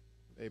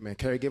 Amen.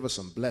 Carrie, give us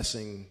some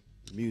blessing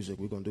music.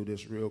 We're going to do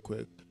this real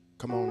quick.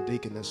 Come on,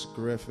 Deaconess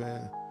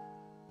Griffin.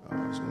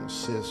 It's going to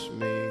assist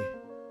me.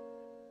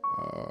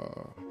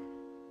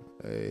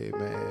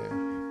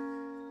 Amen.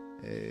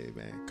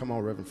 Amen. Come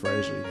on, Reverend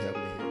Frazier, you help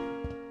me here.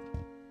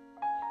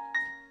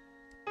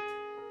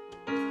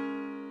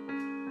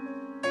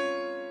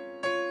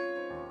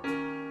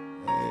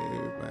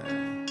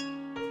 Amen.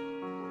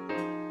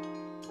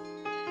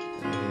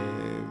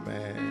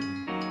 Amen.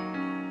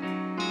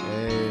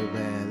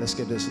 Amen. Let's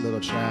give this little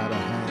child a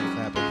hand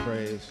clap of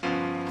praise.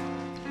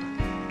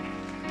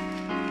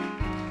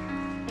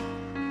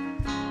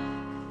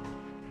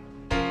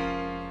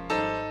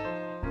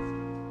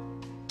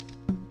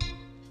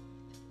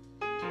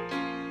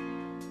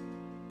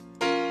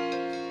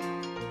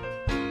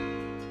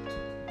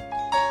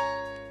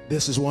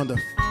 This is one of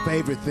the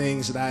favorite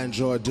things that I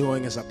enjoy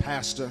doing as a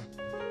pastor,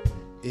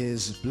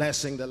 is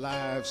blessing the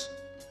lives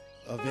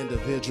of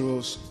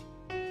individuals.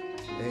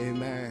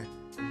 Amen.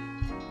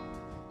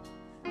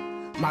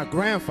 My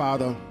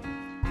grandfather,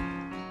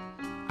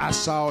 I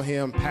saw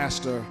him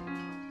pastor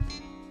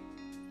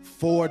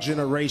 4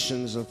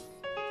 generations of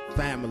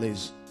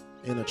families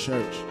in a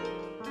church.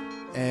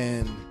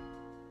 And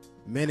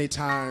many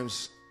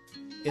times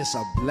it's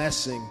a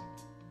blessing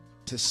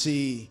to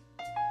see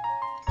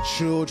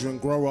children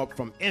grow up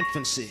from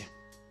infancy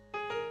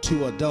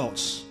to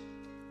adults.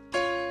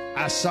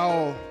 I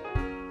saw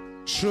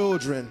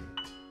children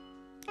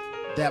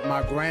that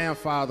my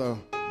grandfather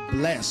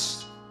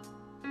blessed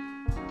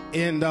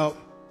end up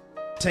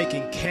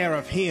taking care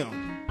of him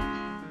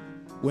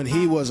when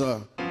he was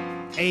a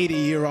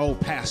 80-year-old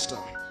pastor.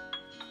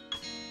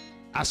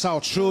 I saw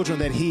children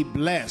that he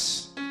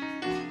blessed,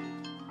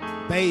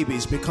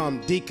 babies,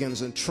 become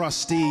deacons and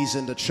trustees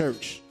in the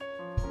church.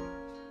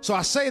 So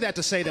I say that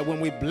to say that when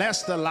we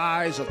bless the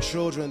lives of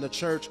children in the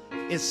church,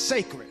 it's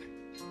sacred.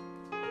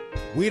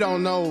 We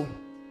don't know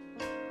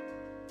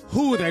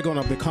who they're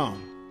going to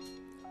become,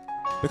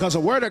 because the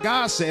word of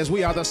God says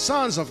we are the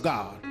sons of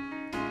God,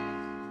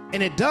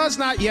 and it does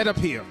not yet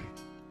appear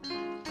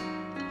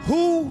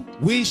who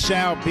we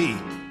shall be.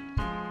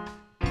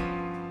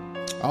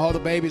 All the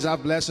babies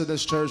I've blessed in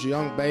this church,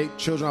 young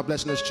children I've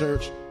blessed in this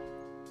church,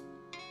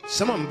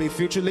 some of them be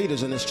future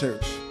leaders in this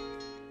church.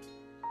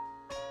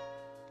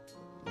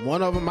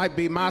 One of them might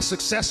be my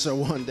successor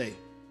one day.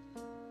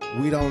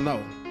 We don't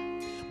know.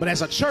 But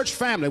as a church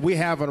family, we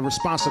have a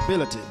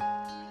responsibility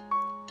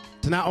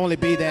to not only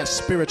be that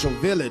spiritual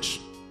village,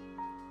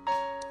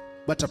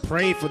 but to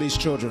pray for these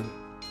children,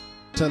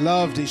 to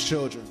love these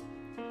children,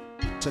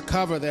 to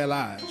cover their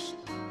lives.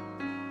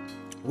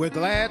 We're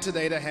glad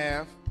today to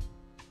have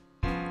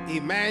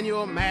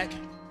Emmanuel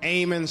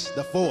McReynolds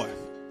IV.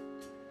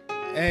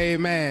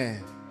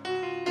 Amen.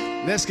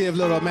 Let's give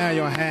little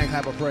Emmanuel a hand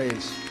clap of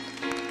praise.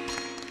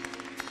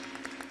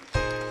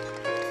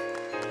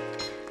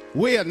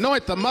 We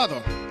anoint the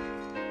mother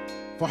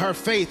for her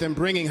faith in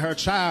bringing her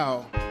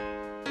child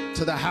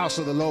to the house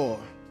of the Lord.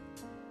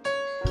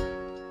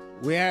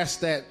 We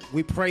ask that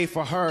we pray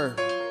for her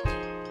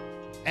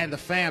and the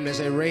family as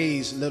they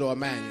raise little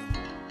Emmanuel.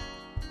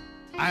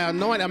 I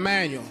anoint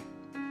Emmanuel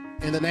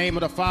in the name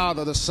of the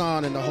Father, the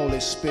Son, and the Holy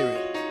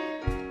Spirit,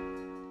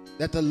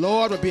 that the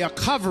Lord would be a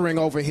covering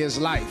over his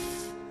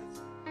life,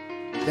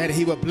 that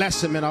he would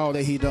bless him in all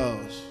that he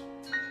does.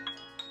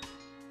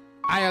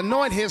 I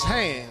anoint his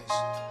hands,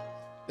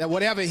 that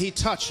whatever he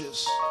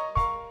touches,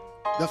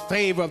 the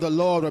favor of the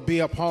Lord will be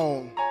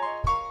upon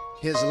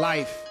his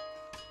life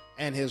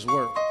and his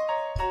work.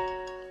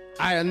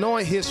 I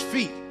anoint his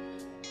feet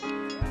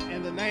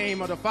in the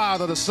name of the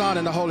Father, the Son,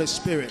 and the Holy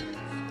Spirit,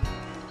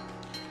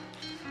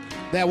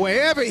 that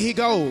wherever he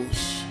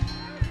goes,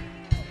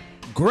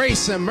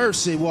 grace and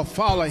mercy will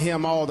follow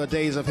him all the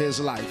days of his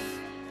life.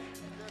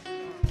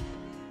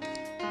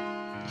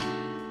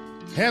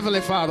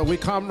 Heavenly Father, we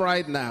come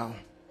right now,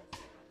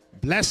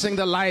 blessing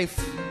the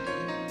life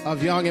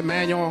of young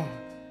Emmanuel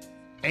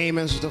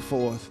McReynolds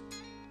IV.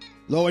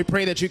 Lord, we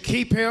pray that you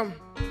keep him.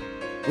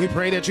 We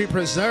pray that you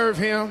preserve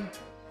him.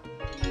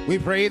 We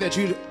pray that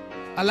you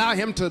allow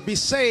him to be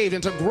saved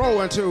and to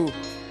grow into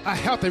a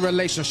healthy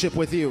relationship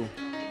with you.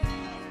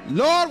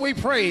 Lord, we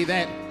pray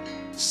that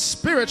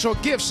spiritual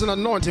gifts and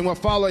anointing will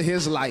follow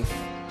his life.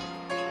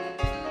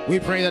 We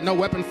pray that no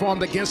weapon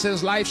formed against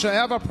his life shall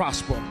ever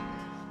prosper.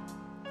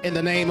 In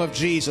the name of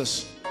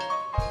Jesus,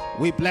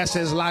 we bless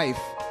his life.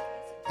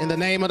 In the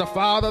name of the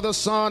Father, the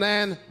Son,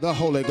 and the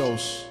Holy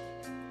Ghost.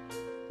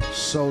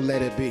 So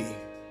let it be.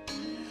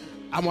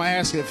 I'm going to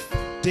ask if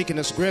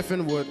Deaconess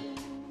Griffin would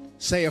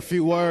say a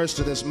few words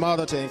to this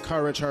mother to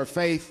encourage her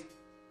faith.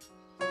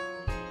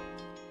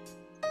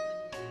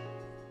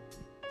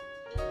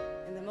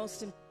 And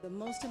the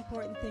most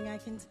important thing I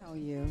can tell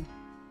you,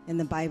 and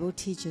the Bible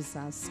teaches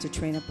us to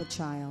train up a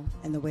child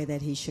in the way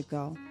that he should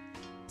go.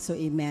 So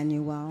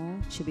Emmanuel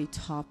should be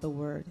taught the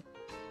word.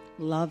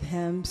 Love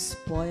him,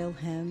 spoil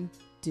him,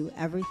 do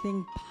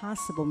everything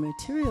possible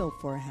material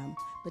for him,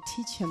 but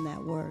teach him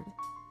that word.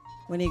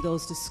 When he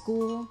goes to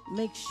school,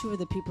 make sure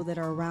the people that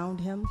are around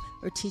him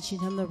are teaching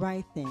him the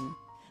right thing,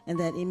 and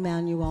that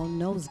Emmanuel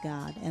knows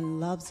God and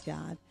loves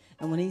God.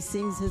 And when he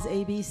sings his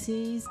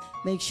ABCs,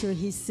 make sure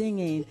he's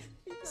singing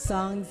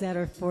songs that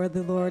are for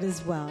the Lord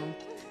as well.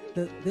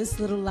 This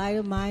little light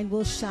of mine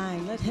will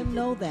shine. Let him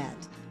know that.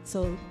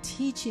 So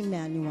teach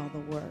Emmanuel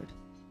the word.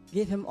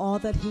 Give him all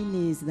that he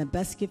needs, and the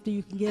best gift that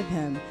you can give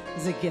him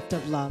is a gift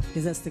of love,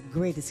 because that's the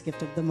greatest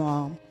gift of them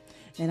all.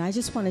 And I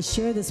just want to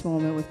share this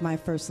moment with my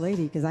First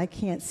Lady, because I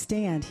can't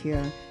stand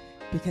here,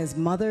 because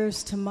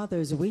mothers to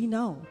mothers, we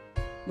know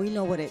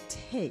what it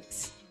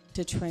takes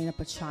to train up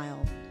a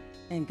child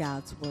in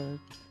God's word.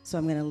 So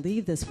I'm going to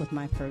leave this with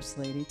my First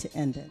Lady to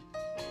end it.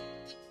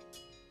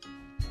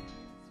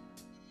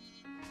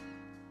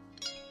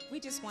 We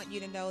just want you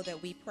to know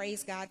that we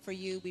praise God for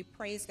you. We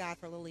praise God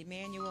for little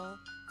Emmanuel,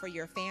 for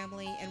your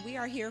family, and we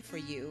are here for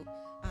you.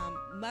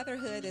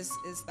 Motherhood is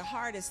the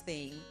hardest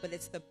thing, but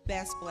it's the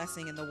best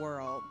blessing in the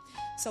world.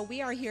 So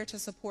we are here to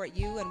support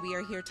you, and we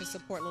are here to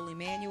support little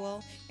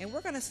Emmanuel, and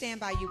we're going to stand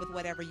by you with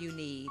whatever you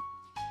need.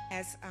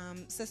 As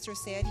Sister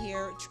said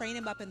here, train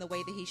him up in the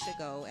way that he should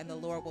go, and the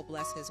Lord will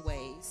bless his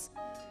ways.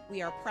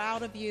 We are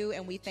proud of you,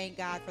 and we thank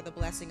God for the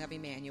blessing of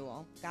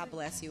Emmanuel. God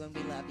bless you, and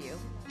we love you.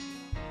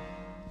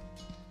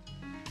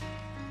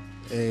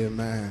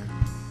 Amen.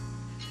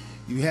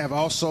 You have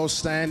also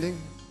standing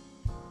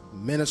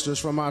ministers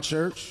from our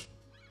church.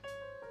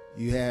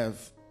 You have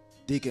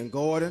Deacon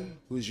Gordon,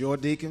 who's your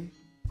deacon.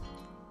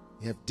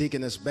 You have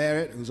Deaconess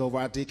Barrett, who's over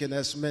our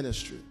deaconess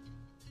ministry.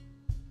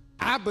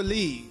 I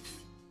believe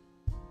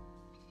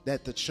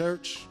that the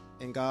church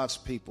and God's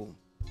people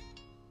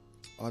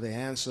are the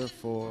answer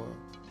for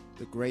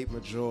the great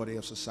majority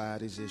of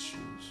society's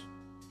issues.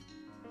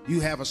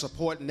 You have a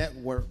support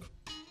network.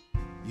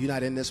 You're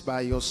not in this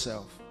by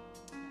yourself.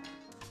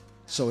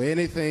 So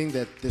anything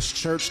that this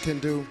church can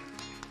do,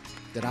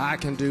 that I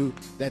can do,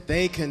 that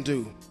they can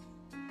do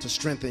to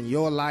strengthen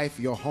your life,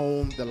 your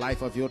home, the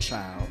life of your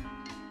child,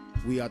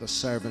 we are the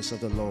servants of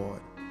the Lord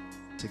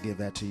to give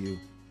that to you.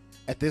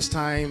 At this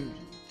time,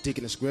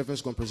 Deaconess Griffin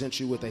is going to present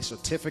you with a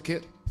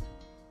certificate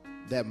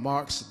that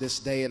marks this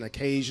day an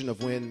occasion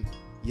of when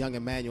young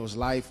Emmanuel's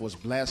life was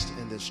blessed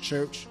in this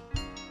church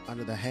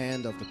under the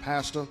hand of the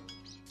pastor.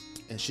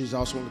 And she's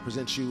also going to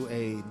present you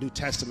a New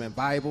Testament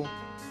Bible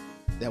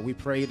that we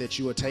pray that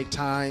you will take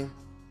time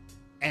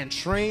and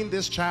train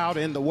this child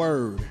in the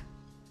Word.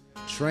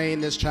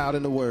 Train this child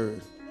in the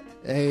Word.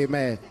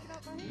 Amen.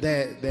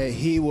 That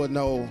he will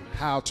know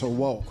how to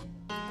walk.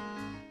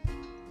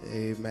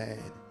 Amen.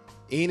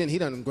 Enan, he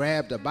done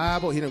grabbed the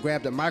Bible. He done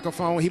grabbed the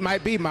microphone. He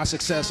might be my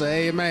successor.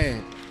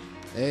 Amen.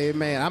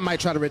 Amen. I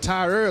might try to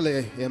retire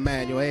early,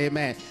 Emmanuel.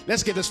 Amen.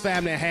 Let's give this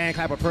family a hand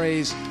clap of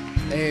praise.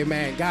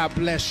 Amen. God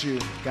bless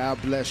you.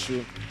 God bless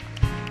you.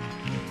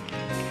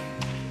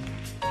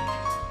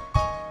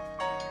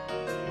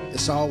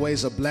 It's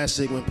always a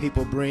blessing when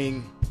people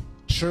bring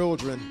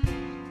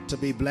children to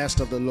be blessed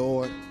of the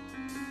Lord.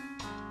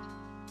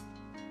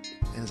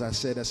 As I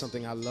said, that's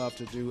something I love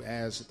to do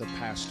as the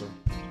pastor.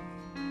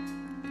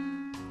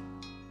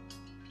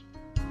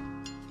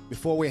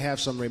 Before we have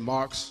some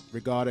remarks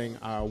regarding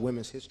our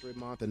Women's History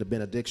Month and the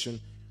benediction,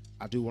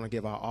 I do want to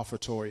give our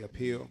offertory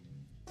appeal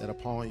that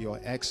upon your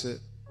exit,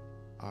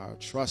 our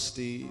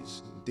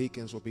trustees and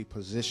deacons will be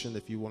positioned.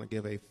 If you want to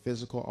give a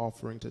physical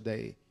offering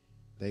today,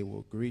 they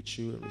will greet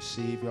you and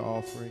receive your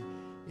offering.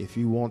 If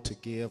you want to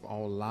give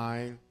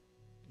online,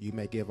 you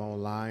may give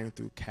online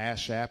through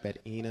Cash App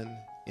at Enan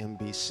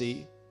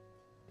MBC.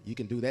 You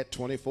can do that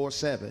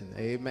 24/7.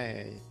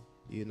 Amen.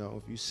 You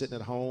know, if you're sitting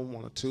at home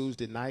on a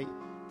Tuesday night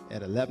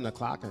at 11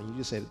 o'clock and you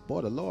just say,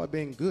 boy, the Lord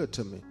been good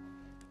to me,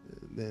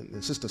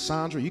 then Sister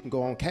Sandra, you can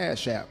go on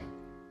Cash App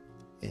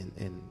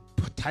and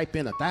type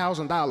in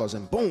 $1,000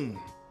 and boom,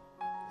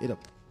 it'll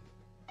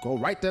go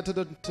right there to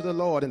the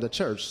Lord in the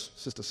church,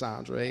 Sister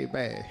Sandra.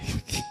 Amen.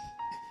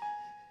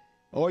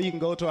 Or you can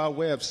go to our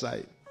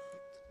website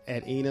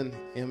at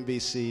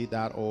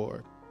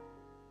enanmbc.org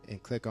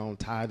and click on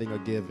tithing or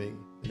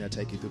giving, and that'll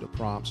take you through the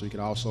prompts. So you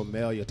can also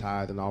mail your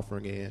tithe and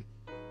offering in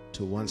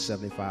to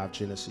 175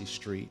 Genesee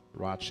Street,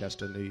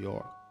 Rochester, New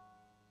York.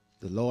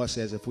 The Lord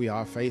says if we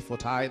are faithful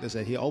tithers,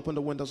 that He'll open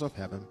the windows of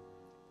heaven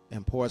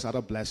and pour us out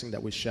a blessing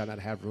that we shall not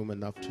have room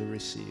enough to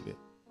receive it.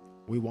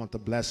 We want the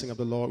blessing of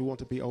the Lord. We want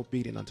to be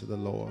obedient unto the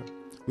Lord.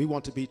 We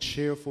want to be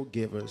cheerful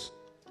givers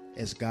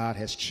as God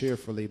has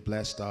cheerfully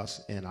blessed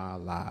us in our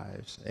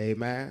lives.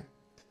 Amen.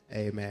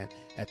 Amen.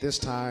 At this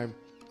time,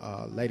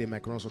 Lady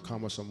McReynolds will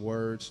come with some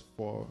words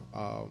for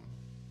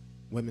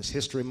Women's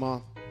History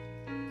Month.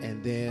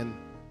 And then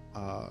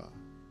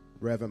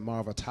Reverend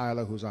Marva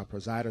Tyler, who's our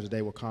presider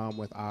today, will come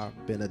with our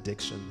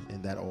benediction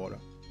in that order.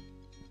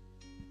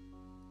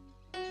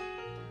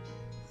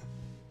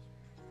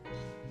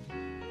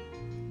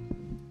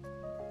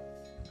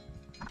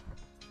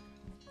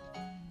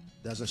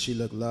 Doesn't she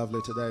look lovely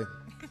today?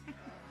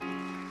 I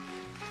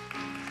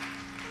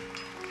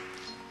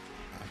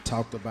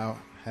talked about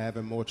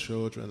having more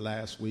children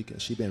last week,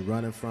 and she's been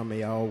running from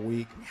me all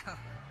week.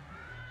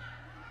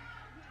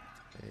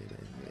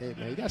 Hey,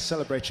 man, you got to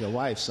celebrate your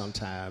wife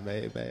sometime,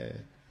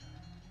 man.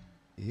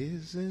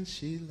 Isn't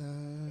she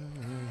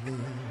lovely?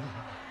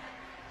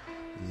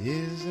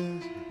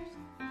 Isn't she?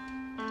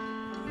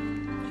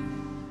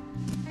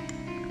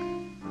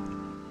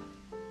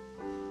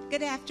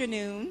 Good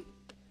afternoon.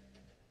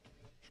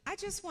 I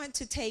just want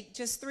to take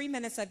just 3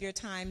 minutes of your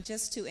time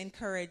just to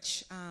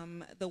encourage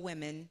the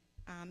women.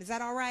 Is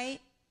that all right?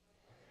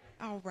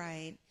 All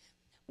right.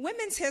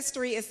 Women's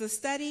history is the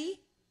study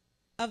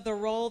of the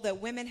role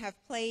that women have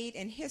played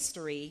in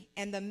history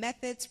and the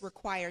methods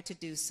required to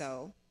do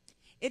so.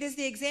 It is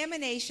the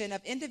examination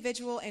of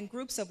individual and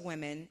groups of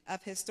women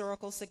of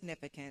historical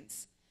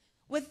significance.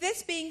 With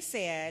this being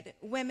said,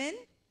 women,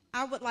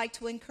 I would like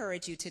to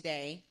encourage you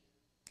today.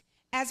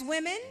 As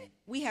women,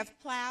 we have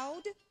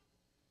plowed,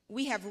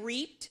 we have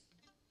reaped,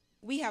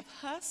 we have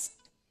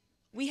husked,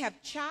 we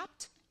have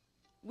chopped,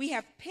 we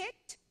have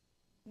picked,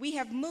 we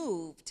have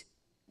moved,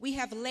 we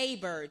have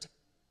labored,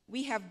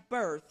 we have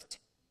birthed,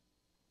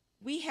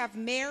 we have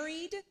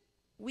married,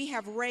 we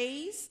have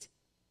raised,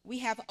 we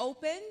have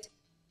opened,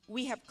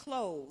 we have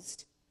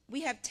closed,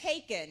 we have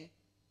taken,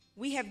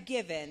 we have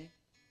given,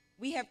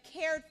 we have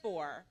cared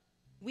for,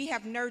 we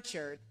have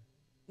nurtured,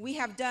 we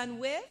have done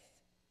with,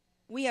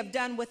 we have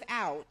done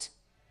without,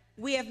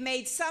 we have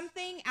made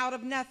something out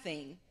of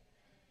nothing,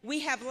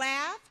 we have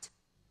laughed,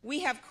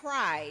 we have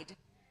cried,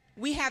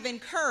 we have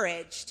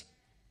encouraged,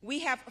 we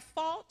have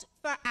fought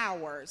for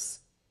hours,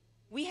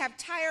 we have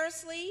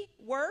tirelessly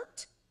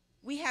worked,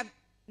 we have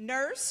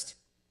nursed,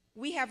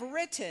 we have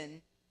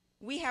written,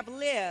 we have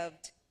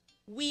lived,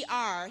 we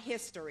are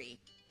history.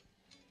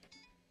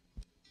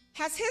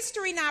 Has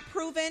history not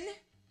proven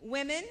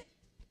women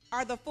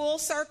are the full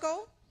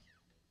circle?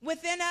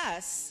 Within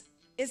us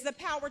is the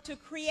power to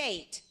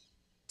create,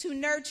 to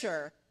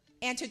nurture,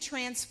 and to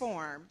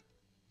transform.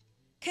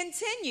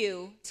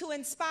 Continue to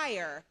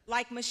inspire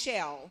like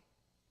Michelle.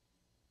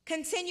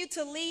 Continue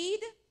to lead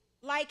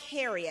like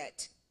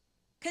Harriet.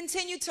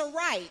 Continue to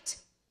write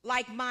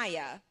like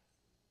Maya.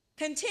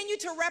 Continue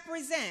to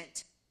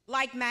represent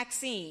like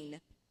Maxine.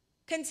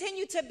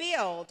 Continue to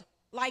build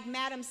like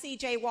Madam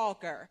C.J.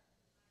 Walker.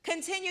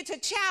 Continue to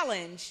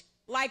challenge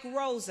like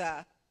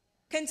Rosa.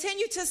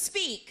 Continue to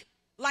speak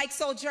like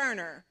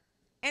Sojourner.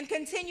 And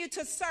continue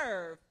to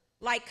serve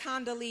like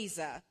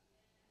Condoleezza.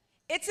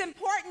 It's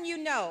important you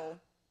know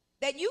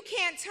that you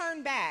can't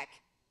turn back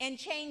and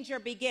change your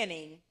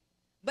beginning,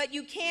 but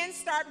you can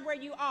start where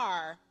you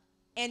are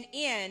and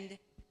end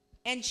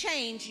and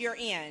change your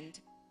end.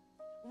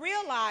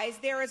 Realize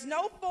there is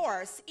no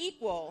force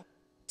equal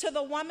to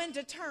the woman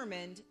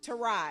determined to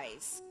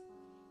rise.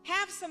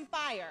 Have some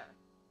fire.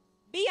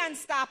 Be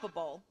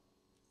unstoppable.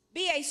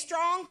 Be a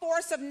strong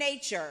force of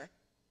nature.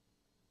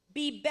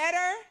 Be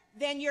better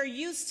than you're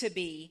used to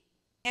be,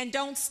 and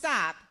don't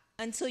stop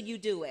until you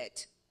do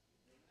it.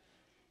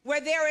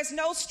 Where there is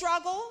no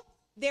struggle,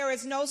 there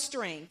is no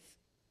strength.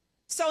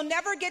 So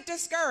never get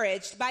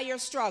discouraged by your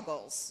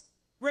struggles.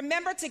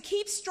 Remember to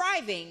keep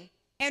striving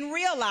and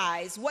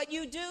realize what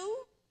you do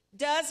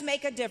does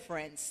make a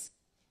difference.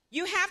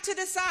 You have to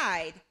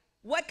decide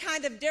what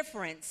kind of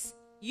difference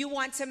you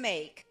want to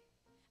make.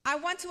 I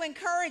want to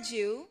encourage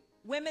you,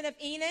 women of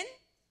Enon,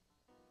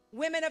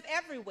 women of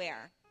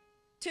everywhere,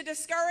 to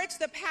discourage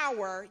the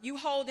power you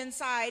hold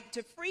inside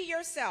to free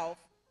yourself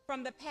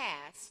from the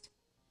past,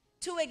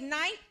 to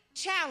ignite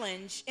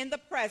challenge in the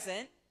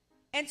present,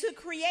 and to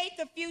create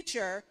the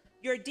future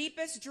your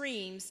deepest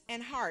dreams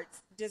and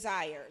heart's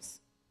desires.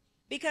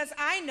 Because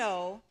I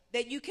know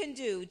that you can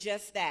do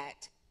just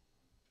that.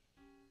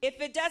 If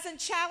it doesn't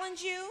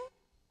challenge you,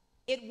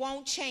 it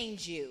won't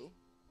change you.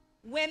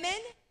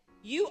 Women,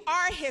 you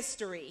are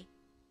history.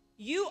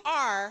 You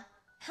are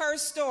her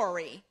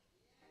story.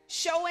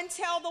 Show and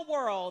tell the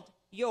world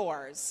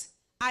yours.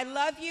 I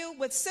love you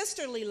with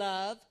sisterly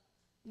love.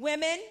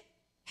 Women,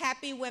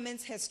 happy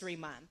Women's History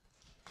Month.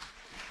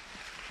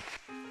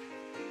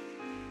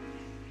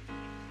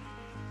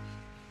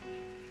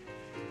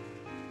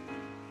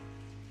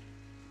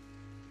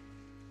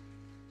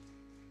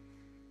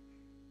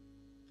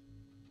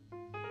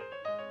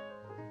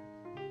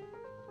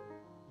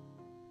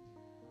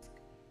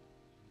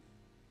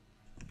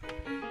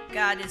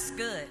 God is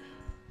good.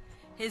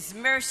 His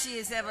mercy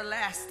is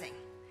everlasting,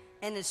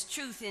 and his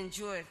truth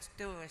endures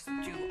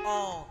through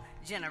all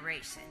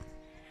generations.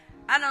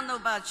 I don't know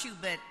about you,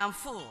 but I'm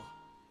full.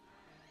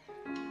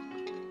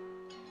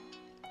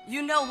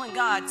 You know when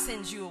God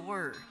sends you a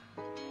word.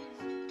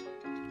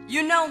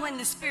 You know when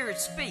the Spirit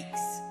speaks.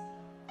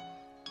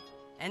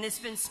 And it's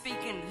been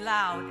speaking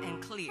loud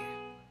and clear.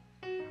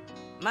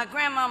 My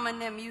grandmama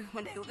and them,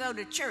 when they would go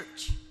to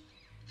church,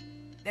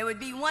 there would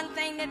be one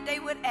thing that they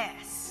would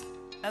ask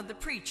of the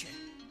preacher.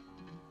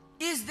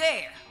 Is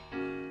there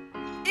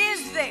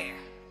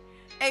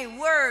a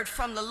word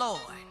from the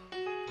Lord?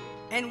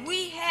 And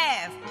we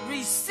have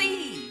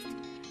received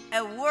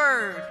a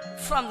word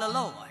from the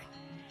Lord.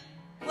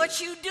 What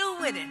you do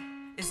with it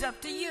is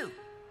up to you.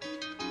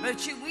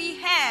 But we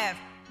have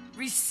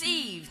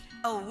received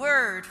a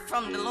word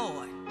from the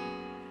Lord.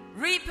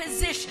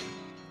 Reposition.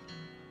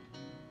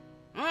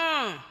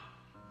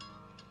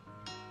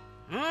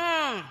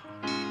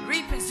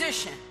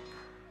 Reposition.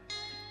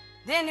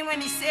 Then when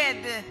he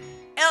said the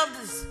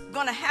elders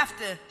going to have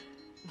to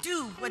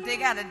do what they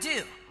got to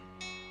do.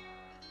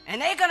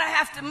 And they're going to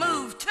have to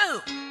move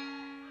too.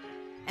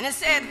 And it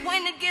said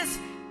when it gets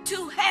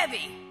too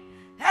heavy,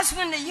 that's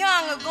when the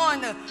young are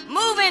going to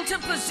move into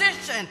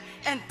position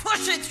and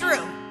push it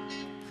through.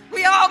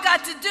 We all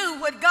got to do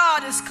what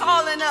God is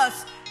calling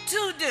us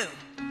to do.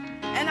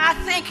 And I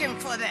thank him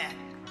for that.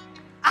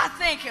 I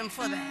thank him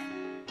for that.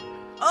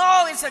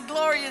 Oh, it's a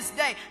glorious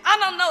day. I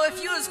don't know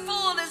if you're as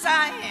full as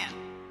I am,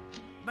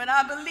 but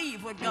I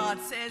believe what God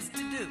says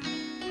to do.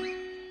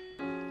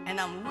 And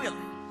I'm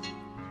willing.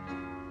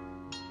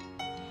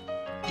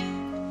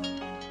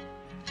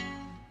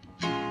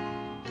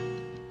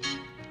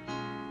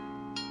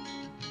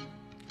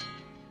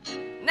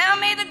 Now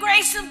may the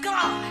grace of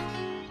God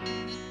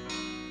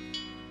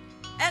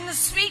and the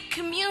sweet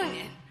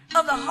communion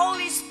of the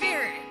Holy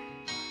Spirit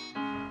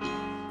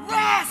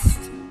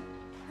rest,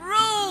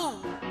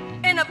 rule,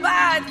 and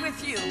abide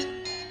with you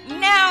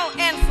now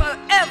and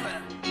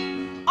forever.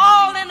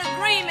 All in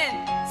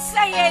agreement,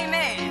 say amen.